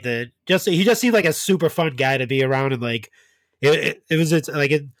like he just seemed like a super fun guy to be around, and like it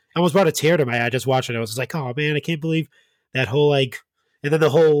almost brought a tear to my eye just watching it. I was just like, oh man, I can't believe that whole and then the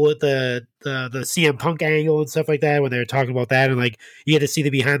whole the CM Punk angle and stuff like that when they were talking about that, and like you had to see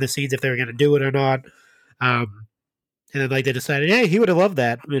the behind the scenes if they were going to do it or not. And then like they decided, hey, he would have loved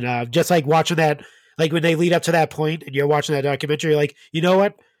that. I mean, just like watching that, like when they lead up to that point and you're watching that documentary, you're like, you know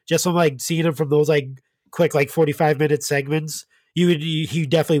what? Just from like seeing him from those like quick 45-minute segments, he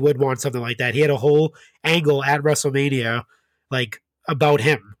definitely would want something like that. He had a whole angle at WrestleMania like about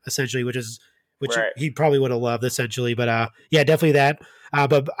him essentially, which right. He probably would have loved essentially. But yeah, definitely that.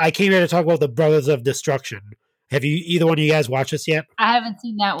 But I came here to talk about the Brothers of Destruction. Have either one of you guys watched this yet? I haven't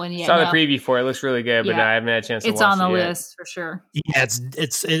seen that one yet. Saw the preview for it. It looks really good, but I haven't had a chance to watch it. It's on the list for sure. Yeah,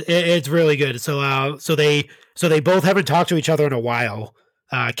 it's really good. So they both haven't talked to each other in a while.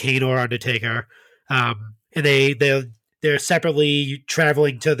 Kane or Undertaker, and they're separately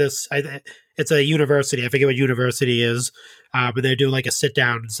traveling to this. It's a university. I forget what university is, but they're doing like a sit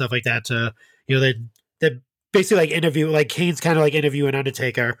down and stuff like that. To they basically like interview, like Kane's kind of like interviewing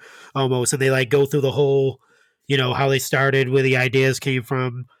Undertaker almost, and they like go through the whole, how they started, where the ideas came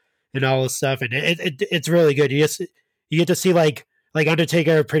from, and all this stuff. And it's really good. You get to see like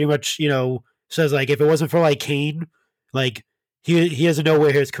Undertaker pretty much says like if it wasn't for like Kane, like. He doesn't know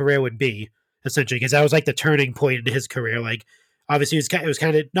where his career would be, essentially, because that was like the turning point in his career. Like, obviously, it was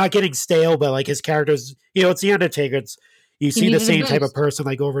kind of not getting stale, but like his characters, it's the Undertaker. You see the same type of person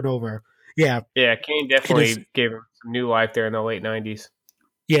like over and over. Yeah, yeah. Kane definitely gave him some new life there in the late '90s.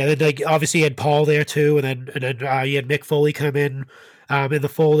 Yeah, then like obviously you had Paul there too, and then you had Mick Foley come in the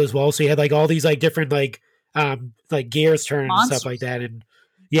fold as well. So you had like all these like different like gears turning and stuff like that, and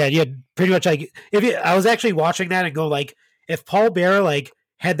yeah, you had pretty much like I was actually watching that and go like. If Paul Bearer like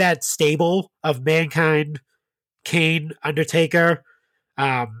had that stable of Mankind, Kane, Undertaker,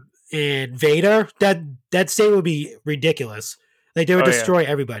 and Vader, that stable would be ridiculous. Like they would destroy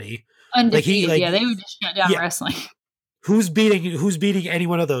everybody. Undefeated, they would just shut down wrestling. Who's beating any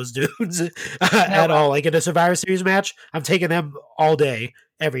one of those dudes at all? Like in a Survivor Series match, I'm taking them all day,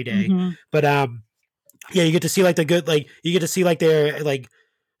 every day. Mm-hmm. But you get to see like the good, like you get to see like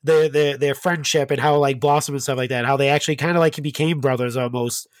their friendship and how like blossom and stuff like that, how they actually kind of like became brothers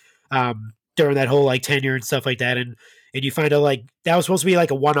almost during that whole like tenure and stuff like that, and you find out like that was supposed to be like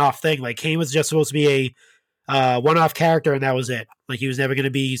a one-off thing. Like Kane was just supposed to be a one-off character, and that was it. Like he was never going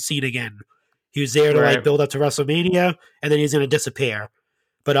to be seen again. He was there to like build up to WrestleMania, and then he's going to disappear.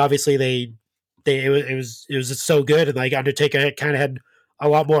 But obviously it was just so good, and like Undertaker kind of had a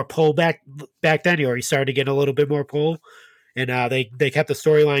lot more pull back then, or he started to get a little bit more pull. And they kept the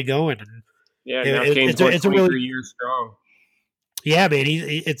storyline going, and Kane's 23 years strong. Yeah, man,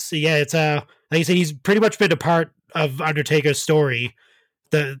 it's like I said, he's pretty much been a part of Undertaker's story.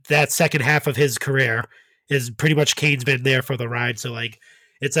 That second half of his career is pretty much Kane's been there for the ride. So like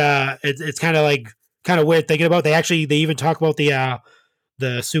it's kind of weird thinking about. They even talk about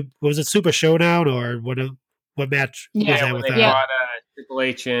the Super Showdown or what match was that with that? Triple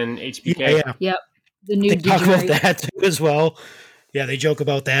H and HBK. Yep. The new they talk about that too as well. Yeah, they joke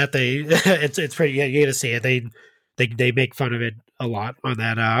about that. It's pretty. Yeah, you got to see it. they make fun of it a lot on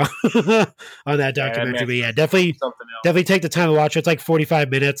that on that Yeah, that documentary. match But yeah, was definitely something else. definitely take the time to watch it. It's like 45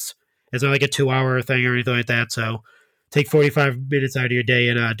 minutes. It's not like a 2-hour thing or anything like that. So take 45 minutes out of your day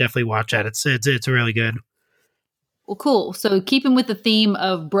and definitely watch that. It's really good. Well, cool. So, keeping with the theme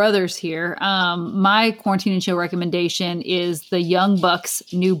of brothers here, my quarantine and chill recommendation is the Young Bucks'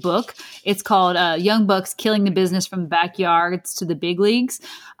 new book. It's called Young Bucks: Killing the Business from the Backyards to the Big Leagues.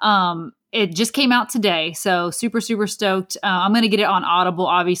 It just came out today, so super, super stoked. I'm going to get it on Audible,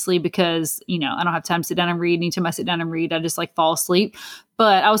 obviously, because, I don't have time to sit down and read. Anytime I sit down and read, I just like fall asleep.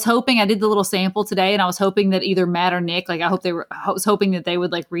 But I was hoping, I did the little sample today, and I was hoping that either Matt or Nick, I was hoping that they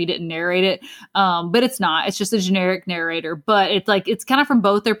would like read it and narrate it. But it's not. It's just a generic narrator. But it's kind of from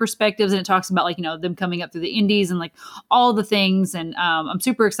both their perspectives, and it talks about them coming up through the indies and like all the things. And I'm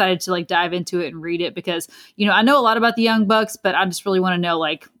super excited to like dive into it and read it because I know a lot about the Young Bucks, but I just really want to know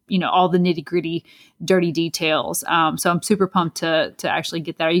all the nitty gritty, dirty details. So I'm super pumped to actually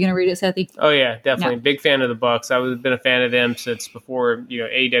get that. Are you going to read it, Sethy? Oh yeah, definitely. No. Big fan of the Bucks. I've been a fan of them since before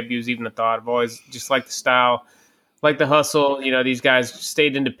AEW was even a thought. I've always just liked the style, like the hustle. These guys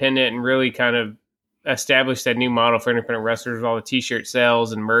stayed independent and really kind of established that new model for independent wrestlers with all the T-shirt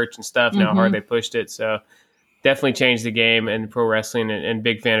sales and merch and stuff. And how hard they pushed it. So definitely changed the game and pro wrestling. And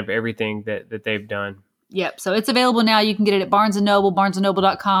big fan of everything that they've done. Yep. So it's available now. You can get it at Barnes & Noble,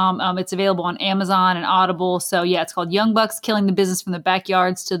 barnesandnoble.com. It's available on Amazon and Audible. So yeah, it's called Young Bucks: Killing the Business from the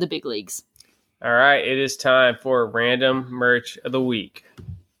Backyards to the Big Leagues. All right. It is time for Random Merch of the Week.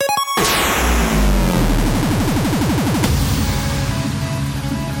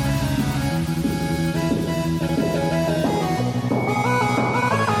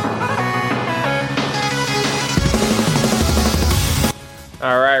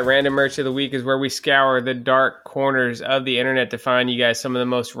 All right, Random Merch of the Week is where we scour the dark corners of the internet to find you guys some of the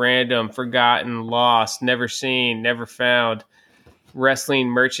most random, forgotten, lost, never seen, never found wrestling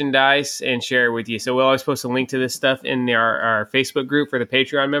merchandise and share it with you. So we'll always post a link to this stuff in our Facebook group for the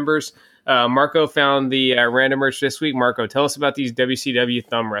Patreon members. Marco found the random merch this week. Marco, tell us about these WCW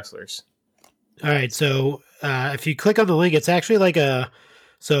thumb wrestlers. All right, so if you click on the link, it's actually like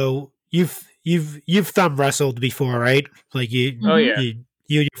you've thumb wrestled before, right? Like Oh yeah.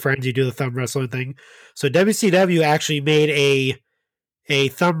 You and your friends, you do the thumb wrestling thing. So WCW actually made a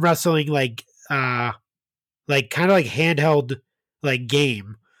thumb wrestling like kind of like handheld like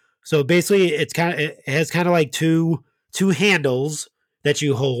game. So basically it has kind of like two handles that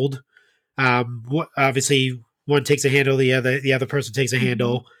you hold. Obviously one takes a handle, the other person takes a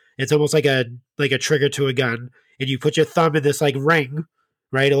handle. It's almost like a trigger to a gun, and you put your thumb in this like ring,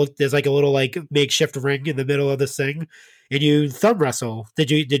 right? There's like a little like makeshift ring in the middle of this thing, and you thumb wrestle.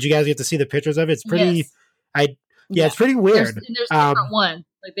 Did you guys get to see the pictures of it? It's pretty. Yes. It's pretty weird. There's different ones.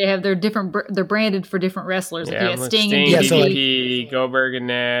 Like they have they're branded for different wrestlers. Yeah, like Sting and DDP, so DDP. Goldberg and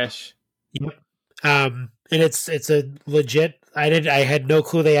Nash. Yep. And it's a legit. I had no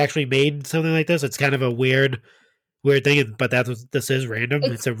clue they actually made something like this. It's kind of a weird thing, but that's what this is. Random.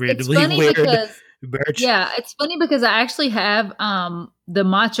 It's a randomly weird merch. Yeah, it's funny because I actually have the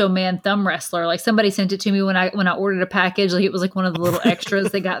Macho Man thumb wrestler. Like somebody sent it to me when I ordered a package. Like it was like one of the little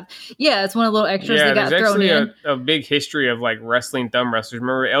extras they got. Yeah, it's one of the little extras they got thrown in. There's actually a big history of like wrestling thumb wrestlers.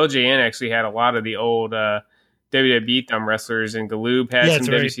 Remember, LJN actually had a lot of the old WWE thumb wrestlers, and Galoob had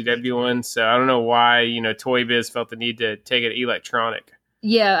some WCW ones. So I don't know why Toy Biz felt the need to take it electronic.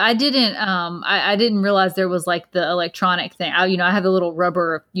 Yeah, I didn't. I didn't realize there was like the electronic thing. I have the little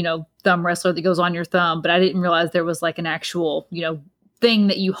rubber, thumb wrestler that goes on your thumb, but I didn't realize there was like an actual, thing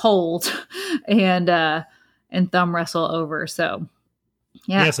that you hold and thumb wrestle over. So,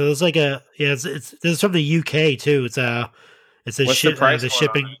 yeah. So it's like this is from the UK too. It's What's the price the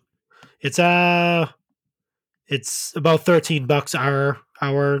shipping. It's about $13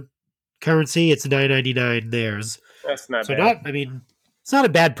 our currency. It's $9.99 theirs. That's not bad. It's not a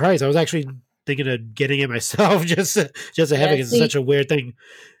bad price. I was actually thinking of getting it myself just to have it because it's such a weird thing.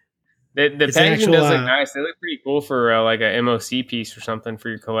 The packaging does look nice. They look pretty cool for like a MOC piece or something for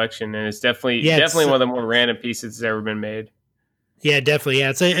your collection, and it's definitely one of the more random pieces that's ever been made. Yeah, definitely.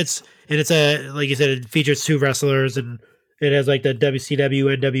 Yeah, it's like you said, it features two wrestlers, and it has like the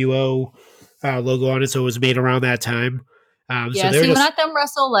WCW NWO logo on it, so it was made around that time. When I thumb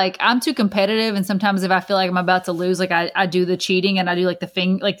wrestle, like I'm too competitive, and sometimes if I feel like I'm about to lose, like I do the cheating and I do like the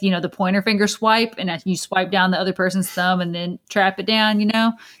the pointer finger swipe, and you swipe down the other person's thumb and then trap it down.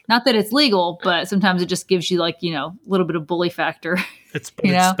 Not that it's legal, but sometimes it just gives you a little bit of bully factor. But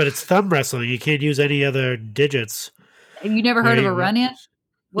it's thumb wrestling. You can't use any other digits. Have you never heard of a run-in?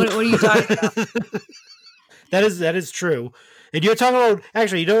 What are you talking about? That is true. And you're talking about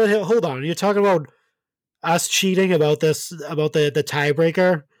hold on. You're talking about us cheating about the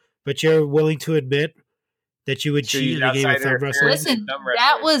tiebreaker, but you're willing to admit that you would So cheat use in a game of outside thumb wrestling. interference. Listen, Thumb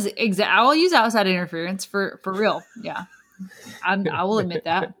that wrestling. was exact. I will use outside interference for real. Yeah, I will admit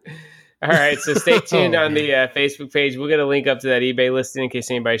that. All right, so stay tuned on the Facebook page. We'll get a link up to that eBay listing in case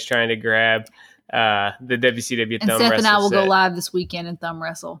anybody's trying to grab the WCW And thumb Seth wrestle and I will go set. live this weekend and thumb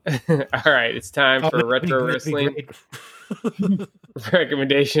wrestle. All right, it's time for that'd be retro great, that'd be wrestling great.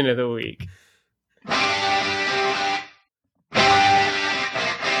 recommendation of the week.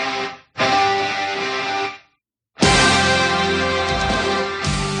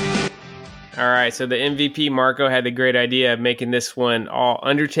 All right, so the MVP Marco had the great idea of making this one all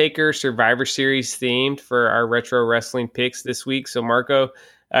Undertaker Survivor Series themed for our retro wrestling picks this week. So Marco,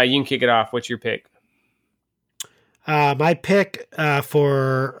 you can kick it off. What's your pick? My pick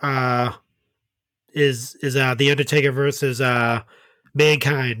for is the Undertaker versus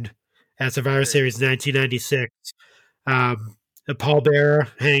Mankind at Survivor Series 1996. A pallbearer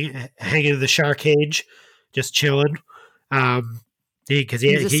hanging in the shark cage, just chilling. Because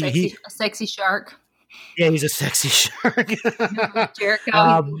He's a sexy shark. yeah, he's a sexy shark. Jericho.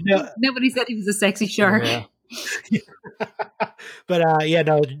 No, Nobody said he was a sexy shark. Yeah. but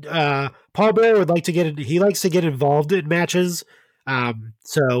Paul Bearer would like to get in, he likes to get involved in matches.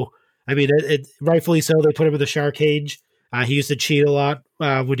 So I mean, it rightfully so. They put him in the shark cage. He used to cheat a lot.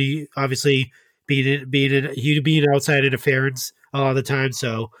 Would he obviously he'd be an outside interference a lot of the time.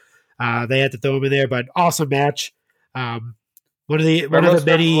 So they had to throw him in there. But awesome match. One of the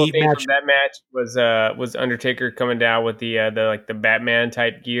many match that match was Undertaker coming down with the Batman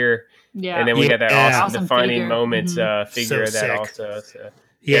type gear. Yeah, and then we got that awesome defining figure. moments figure So of that sick. also. So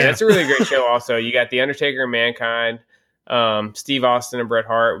yeah, that's a really great show. Also, you got the Undertaker and Mankind, Steve Austin and Bret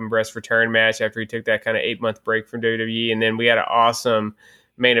Hart when Bret's return match after he took that kind of 8-month break from WWE, and then we had an awesome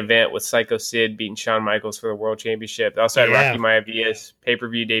main event with Psycho Sid beating Shawn Michaels for the World Championship. They also had Rocky Maivia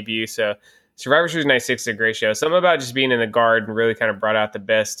pay-per-view debut. So Survivor Series 96 is a great show. Something about just being in the Garden really kind of brought out the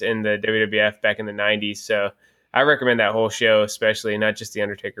best in the WWF back in the 90s. So I recommend that whole show, especially, not just the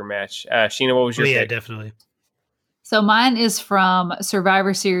Undertaker match. Sheena, what was your pick? Yeah, definitely. So mine is from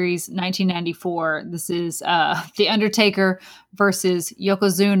Survivor Series 1994. This is The Undertaker versus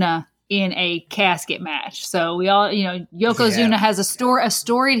Yokozuna in a casket match. So we all, Yokozuna has a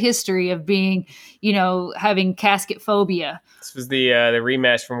storied history of being, having casket phobia. This was the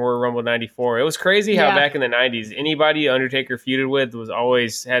rematch from Royal Rumble 94. It was crazy how back in the 90s, anybody Undertaker feuded with was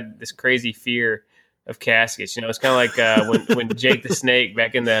always had this crazy fear of caskets. It's kind of like when Jake the Snake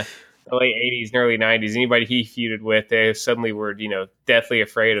back in the late 80s and early 90s, anybody he feuded with, they suddenly were, deathly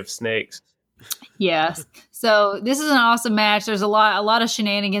afraid of snakes. Yes. So this is an awesome match. There's a lot of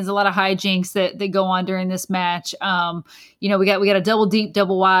shenanigans, a lot of hijinks that go on during this match. We got a double deep,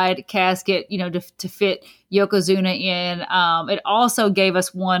 double wide casket, to fit Yokozuna in. It also gave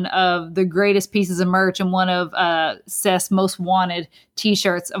us one of the greatest pieces of merch and one of Seth's most wanted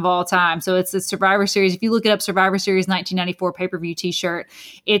t-shirts of all time. So it's the Survivor Series. If you look it up, Survivor Series 1994 pay-per-view t-shirt,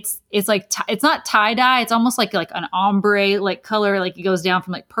 it's like it's not tie-dye. It's almost like an ombre like color. Like it goes down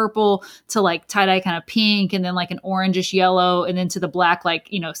from like purple to like tie-dye kind of pink, and then like an orangish yellow, and then to the black like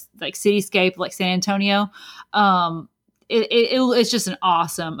cityscape like San Antonio. It's just an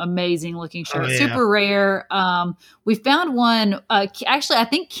awesome, amazing looking shirt. Super rare. We found one. Actually, I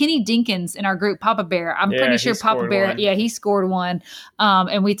think Kenny Dinkins in our group, Papa Bear. I'm pretty sure Papa Bear. One. Yeah, he scored one.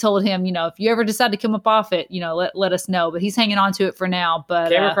 And we told him, if you ever decide to come up off it, let us know. But he's hanging on to it for now. But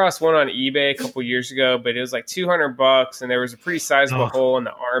came across one on eBay a couple years ago, but it was like $200, and there was a pretty sizable hole in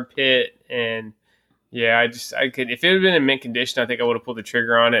the armpit. And yeah, I could, if it had been in mint condition, I think I would have pulled the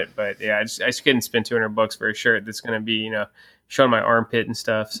trigger on it. But yeah, I just couldn't spend $200 for a shirt that's going to be, showing my armpit and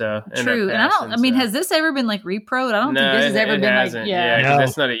stuff. So true. And has this ever been like reproed? I don't think this has ever been hasn't.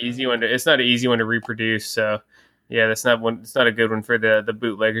 That's not an easy one it's not an easy one to reproduce. So yeah, that's not one. It's not a good one for the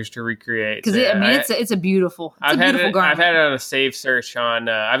bootleggers to recreate. Because it's a beautiful. Garment. I've had it on a save search on.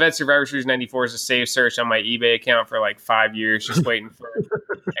 I've had Survivor Series '94 as a save search on my eBay account for like 5 years, just waiting for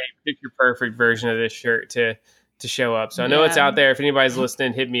a picture perfect version of this shirt to show up. So I know it's out there. If anybody's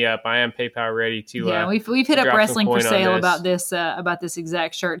listening, hit me up. I am PayPal ready to. Yeah, we've hit up Wrestling for Sale about this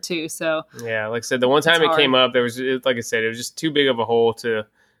exact shirt too. So yeah, like I said, the one time it came up, there was, like I said, it was just too big of a hole to.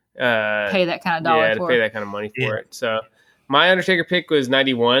 Pay that kind of dollar to pay that kind of money for it. So my Undertaker pick was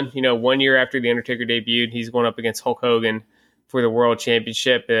 91. 1 year after the Undertaker debuted, he's going up against Hulk Hogan for the World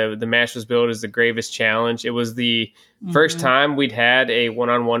Championship. The match was billed as the gravest challenge. It was the first time we'd had a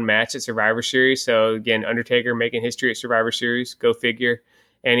one-on-one match at Survivor Series. So again, Undertaker making history at Survivor Series. Go figure.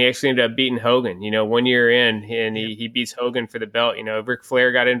 and he actually ended up beating Hogan, 1 year in, and he beats Hogan for the belt. Ric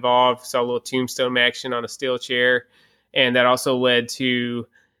Flair got involved, saw a little tombstone action on a steel chair, and that also led to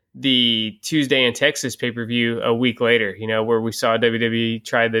the Tuesday in Texas pay-per-view a week later, where we saw WWE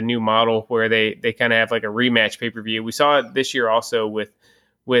try the new model where they kind of have like a rematch pay-per-view. We saw it this year also with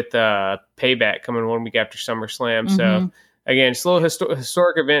Payback coming 1 week after SummerSlam. Mm-hmm. So again, it's a little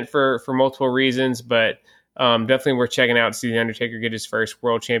historic event for multiple reasons, but definitely worth checking out to see The Undertaker get his first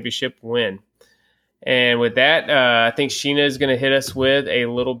World Championship win. And with that, I think Sheena is going to hit us with a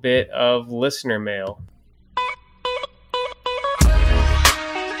little bit of listener mail.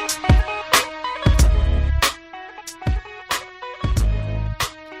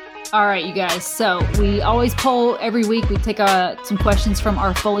 All right, you guys. So we always poll every week. We take some questions from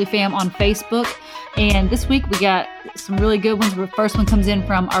our Foley fam on Facebook. And this week we got some really good ones. The first one comes in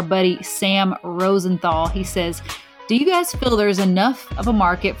from our buddy Sam Rosenthal. He says, do you guys feel there's enough of a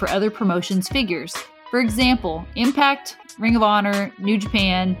market for other promotions figures? For example, Impact, Ring of Honor, New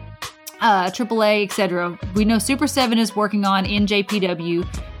Japan, AAA, etc. We know Super 7 is working on NJPW.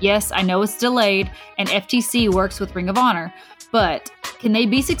 Yes, I know it's delayed, and FTC works with Ring of Honor. But can they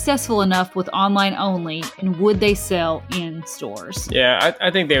be successful enough with online only, and would they sell in stores? Yeah,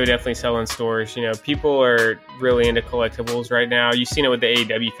 I think they would definitely sell in stores. People are really into collectibles right now. You've seen it with the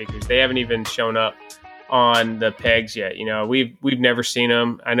AEW figures. They haven't even shown up on the pegs yet. We've never seen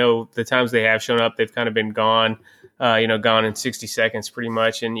them. I know the times they have shown up, they've kind of been gone, gone in 60 seconds pretty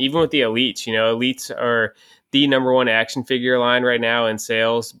much. And even with the Elites, Elites are the number one action figure line right now in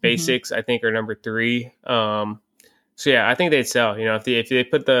sales. Basics, I think, are number 3. So yeah, I think they'd sell. If they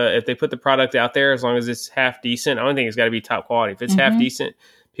put the product out there, as long as it's half decent, I don't think it's got to be top quality. If it's half decent,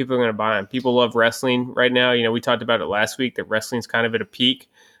 people are going to buy them. People love wrestling right now. We talked about it last week that wrestling's kind of at a peak.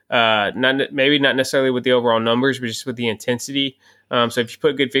 Maybe not necessarily with the overall numbers, but just with the intensity. So if you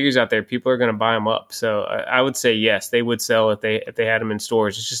put good figures out there, people are going to buy them up. So I would say yes, they would sell if they had them in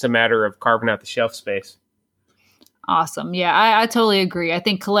stores. It's just a matter of carving out the shelf space. Awesome. Yeah, I totally agree. I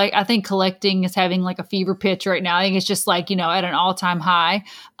think collecting is having like a fever pitch right now. I think it's just like, at an all-time high.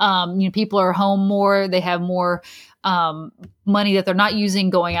 People are home more. They have more money that they're not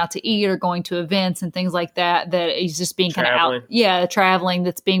using going out to eat or going to events and things like that. That is just being kind of out. Yeah, traveling.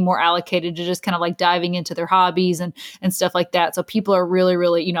 That's being more allocated to just kind of like diving into their hobbies and stuff like that. So people are really,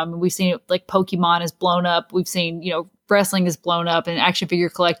 really, we've seen it like Pokemon is blown up. We've seen, wrestling is blown up, and action figure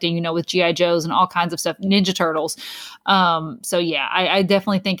collecting, with G.I. Joes and all kinds of stuff, Ninja Turtles. So yeah, I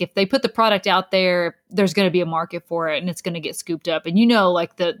definitely think if they put the product out there, there's going to be a market for it, and it's going to get scooped up. And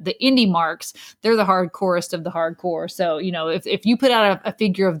like the indie marks, they're the hardcorest of the hardcore. So if you put out a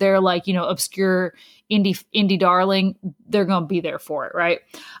figure of their obscure indie darling, they're going to be there for it, right?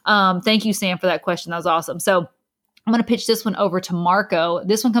 Thank you, Sam, for that question. That was awesome. So I'm going to pitch this one over to Marco.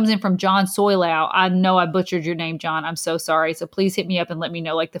 This one comes in from John Soilau. I know I butchered your name, John. I'm so sorry. So please hit me up and let me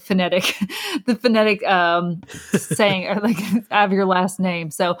know like the phonetic saying or like of your last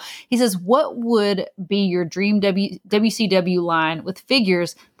name. So he says, what would be your dream WCW line with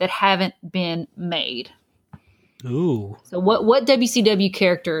figures that haven't been made? Ooh. So what WCW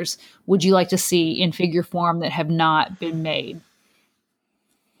characters would you like to see in figure form that have not been made?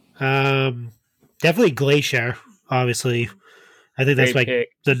 Definitely Glacier. Obviously, I think that's Great pick.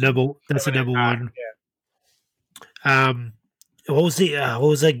 the number one. Yeah. What was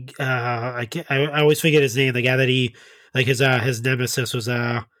I always forget his name. The guy that he his nemesis was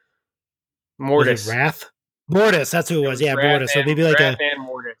Mortis. Was it Wrath? Mortis, that's who it was. Yeah, Mortis. So maybe like Wrath and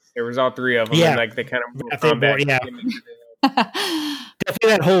Mortis. There was all 3 of them. Yeah, and like the kind of Wrath combat. Yeah. Definitely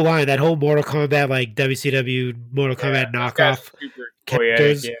that whole line, that whole Mortal Kombat, like WCW Mortal Kombat knockoff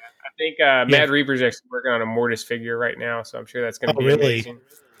characters. Yeah. I think Mad Reaper's actually working on a Mortis figure right now, so I'm sure that's going to be amazing.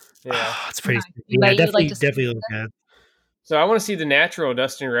 Yeah, it's pretty. Yeah, definitely look good. So I want to see the natural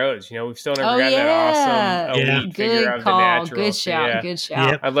Dustin Rhodes. We've still never got that awesome elite figure out of the natural. Good shout. Good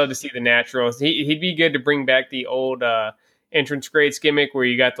shout. Yep. I'd love to see the naturals. He'd be good to bring back the old entrance grades gimmick where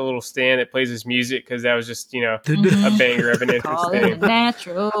you got the little stand that plays his music, because that was just a banger of an entrance thing.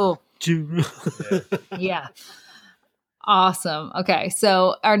 Natural. Yeah. Awesome. Okay,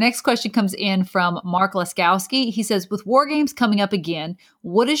 so our next question comes in from Mark Laskowski. He says, with War Games coming up again,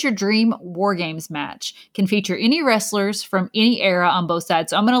 what is your dream War Games match? Can feature any wrestlers from any era on both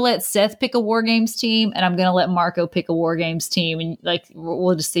sides. So I'm going to let Seth pick a War Games team, and I'm going to let Marco pick a War Games team, and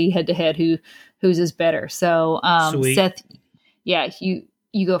we'll just see head to head whose is better. So Seth, yeah, you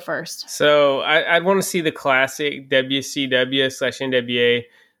go first. So I'd want to see the classic WCW/NWA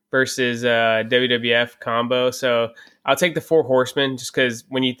versus WWF combo. So I'll take the Four Horsemen just because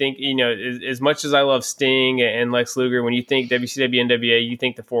when you think, as much as I love Sting and Lex Luger, when you think WCW NWA, you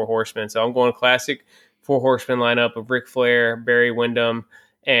think the Four Horsemen. So I'm going classic Four Horsemen lineup of Ric Flair, Barry Windham,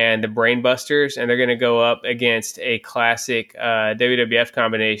 and the Brainbusters, and they're going to go up against a classic WWF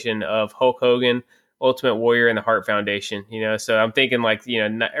combination of Hulk Hogan, Ultimate Warrior, and the Hart Foundation. So I'm thinking like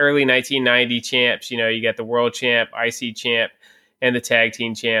early 1990 champs. You got the World Champ, IC Champ, and the Tag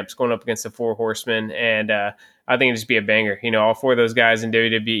Team Champs going up against the Four Horsemen, and I think it'd just be a banger. All four of those guys in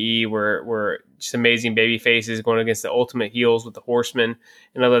WWE were just amazing baby faces going against the Ultimate Heels with the Horsemen,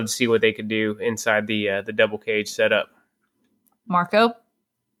 and I'd love to see what they could do inside the double cage setup. Marco.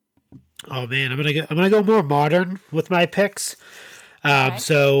 Oh man, I'm gonna go more modern with my picks. Okay.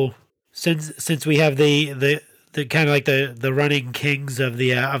 So since we have the kind of like the running kings of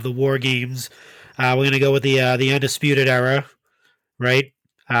the war games, we're gonna go with the Undisputed Era, right?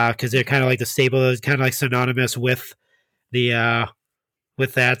 Because they're kind of like the staple, is kind of like synonymous with the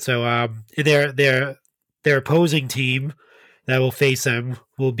with that. So their opposing team that will face them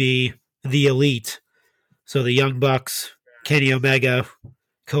will be the Elite. So the Young Bucks, Kenny Omega,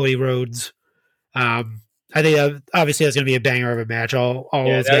 Cody Rhodes. I think obviously that's going to be a banger of a match. All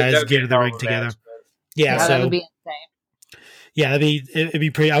those guys get in the ring together. Match, yeah, so that would be insane. yeah, it'd be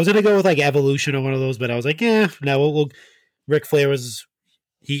pretty. I was going to go with like Evolution or one of those, but I was like, yeah, no, we'll Ric Flair was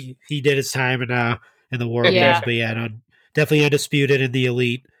he did his time in the War Games, but yeah, no, definitely Undisputed and the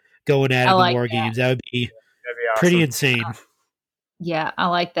Elite going at it in the War Games. That would be awesome. Pretty insane. Yeah, I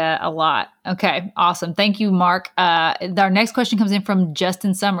like that a lot. Okay, awesome. Thank you, Mark. Our next question comes in from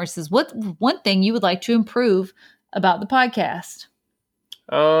Justin Summers. Says, "What's one thing you would like to improve about the podcast?"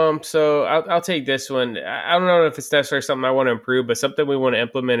 So I'll take this one. I don't know if it's necessarily something I want to improve, but something we want to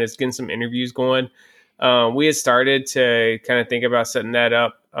implement is getting some interviews going. We had started to kind of think about setting that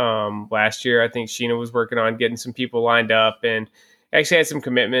up last year. I think Sheena was working on getting some people lined up and actually had some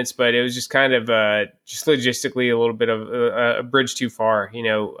commitments, but it was just kind of just logistically a little bit of a bridge too far,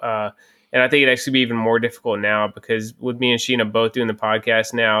 and I think it'd actually be even more difficult now because with me and Sheena both doing the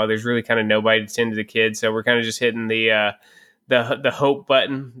podcast now, there's really kind of nobody to tend to the kids. So we're kind of just hitting the hope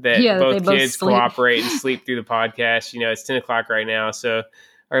button that both kids cooperate and sleep through the podcast. It's 10 o'clock right now. So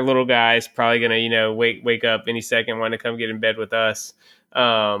our little guy's probably going to, wake up any second, want to come get in bed with us.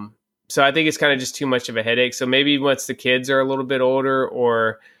 So I think it's kind of just too much of a headache. So maybe once the kids are a little bit older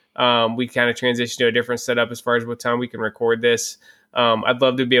or we kind of transition to a different setup as far as what time we can record this, I'd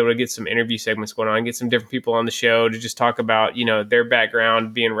love to be able to get some interview segments going on, get some different people on the show to just talk about, their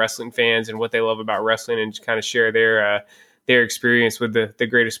background being wrestling fans and what they love about wrestling and just kind of share their experience with the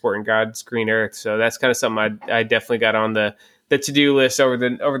greatest sport in God's green earth. So that's kind of something I definitely got on the to-do list over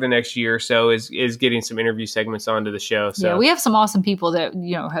the next year or so is getting some interview segments onto the show. So yeah, we have some awesome people that,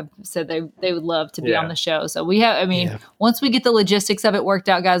 have said they would love to be on the show. So we have, once we get the logistics of it worked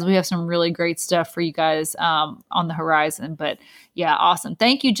out, guys, we have some really great stuff for you guys on the horizon. But yeah, awesome.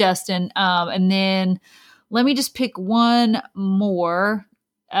 Thank you, Justin. And then let me just pick one more.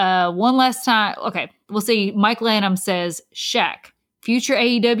 One last time. Okay, we'll see. Mike Lanham says, Shaq, future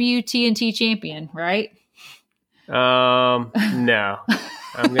AEW TNT champion, right? No,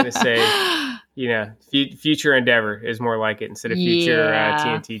 I'm going to say, future endeavor is more like it instead of future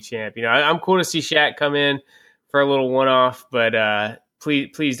TNT champ. I'm cool to see Shaq come in for a little one-off, but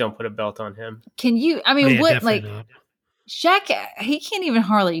please don't put a belt on him. Can you, not. Shaq, he can't even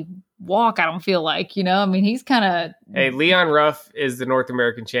hardly walk, I don't feel like, he's kind of... Hey, Leon Ruff is the North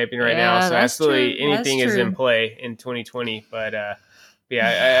American champion right now, so absolutely true. Anything is in play in 2020, but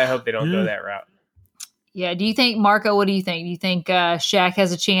I hope they don't go that route. Yeah. Do you think, Marco, what do you think? Do you think Shaq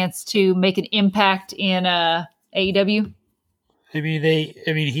has a chance to make an impact in AEW?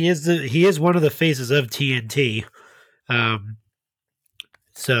 He is one of the faces of TNT.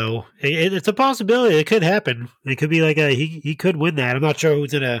 So it's a possibility. It could happen. It could be like he could win that. I'm not sure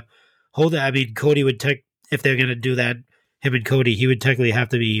who's gonna hold it. Cody would if they're gonna do that, him and Cody, he would technically have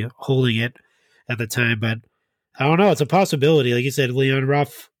to be holding it at the time. But I don't know. It's a possibility. Like you said, Leon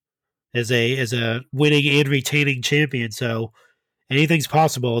Ruff is a winning and retaining champion, so anything's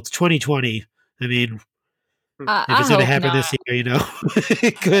possible. It's 2020. If it's going to happen this year,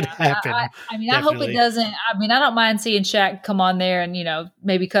 it could happen. I hope it doesn't. I don't mind seeing Shaq come on there and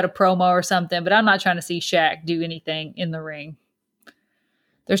maybe cut a promo or something, but I'm not trying to see Shaq do anything in the ring.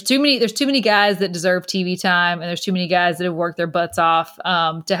 There's too many guys that deserve TV time, and there's too many guys that have worked their butts off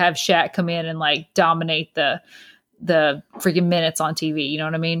to have Shaq come in and dominate the freaking minutes on TV. You know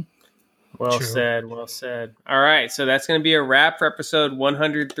what I mean? Well said. All right. So that's going to be a wrap for episode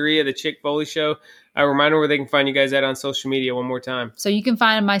 103 of the Chick Foley Show. Reminder where they can find you guys at on social media one more time. So you can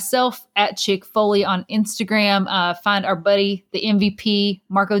find myself at Chick Foley on Instagram. Find our buddy, the MVP,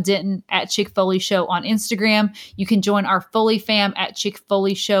 Marco Denton, at Chick Foley Show on Instagram. You can join our Foley fam at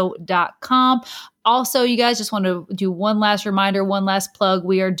chickfoleyshow.com. Also, you guys, just want to do one last reminder, one last plug.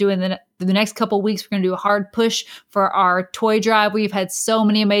 We are doing the next couple of weeks, we're going to do a hard push for our toy drive. We've had so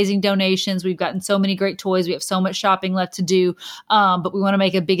many amazing donations. We've gotten so many great toys. We have so much shopping left to do, but we want to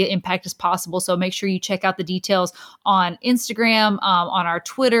make a big impact as possible. So make sure you check out the details on Instagram, on our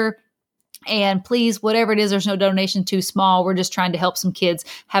Twitter. And please, whatever it is, there's no donation too small. We're just trying to help some kids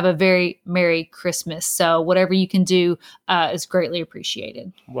have a very Merry Christmas. So whatever you can do is greatly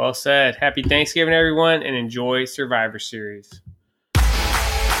appreciated. Well said. Happy Thanksgiving, everyone, and enjoy Survivor Series.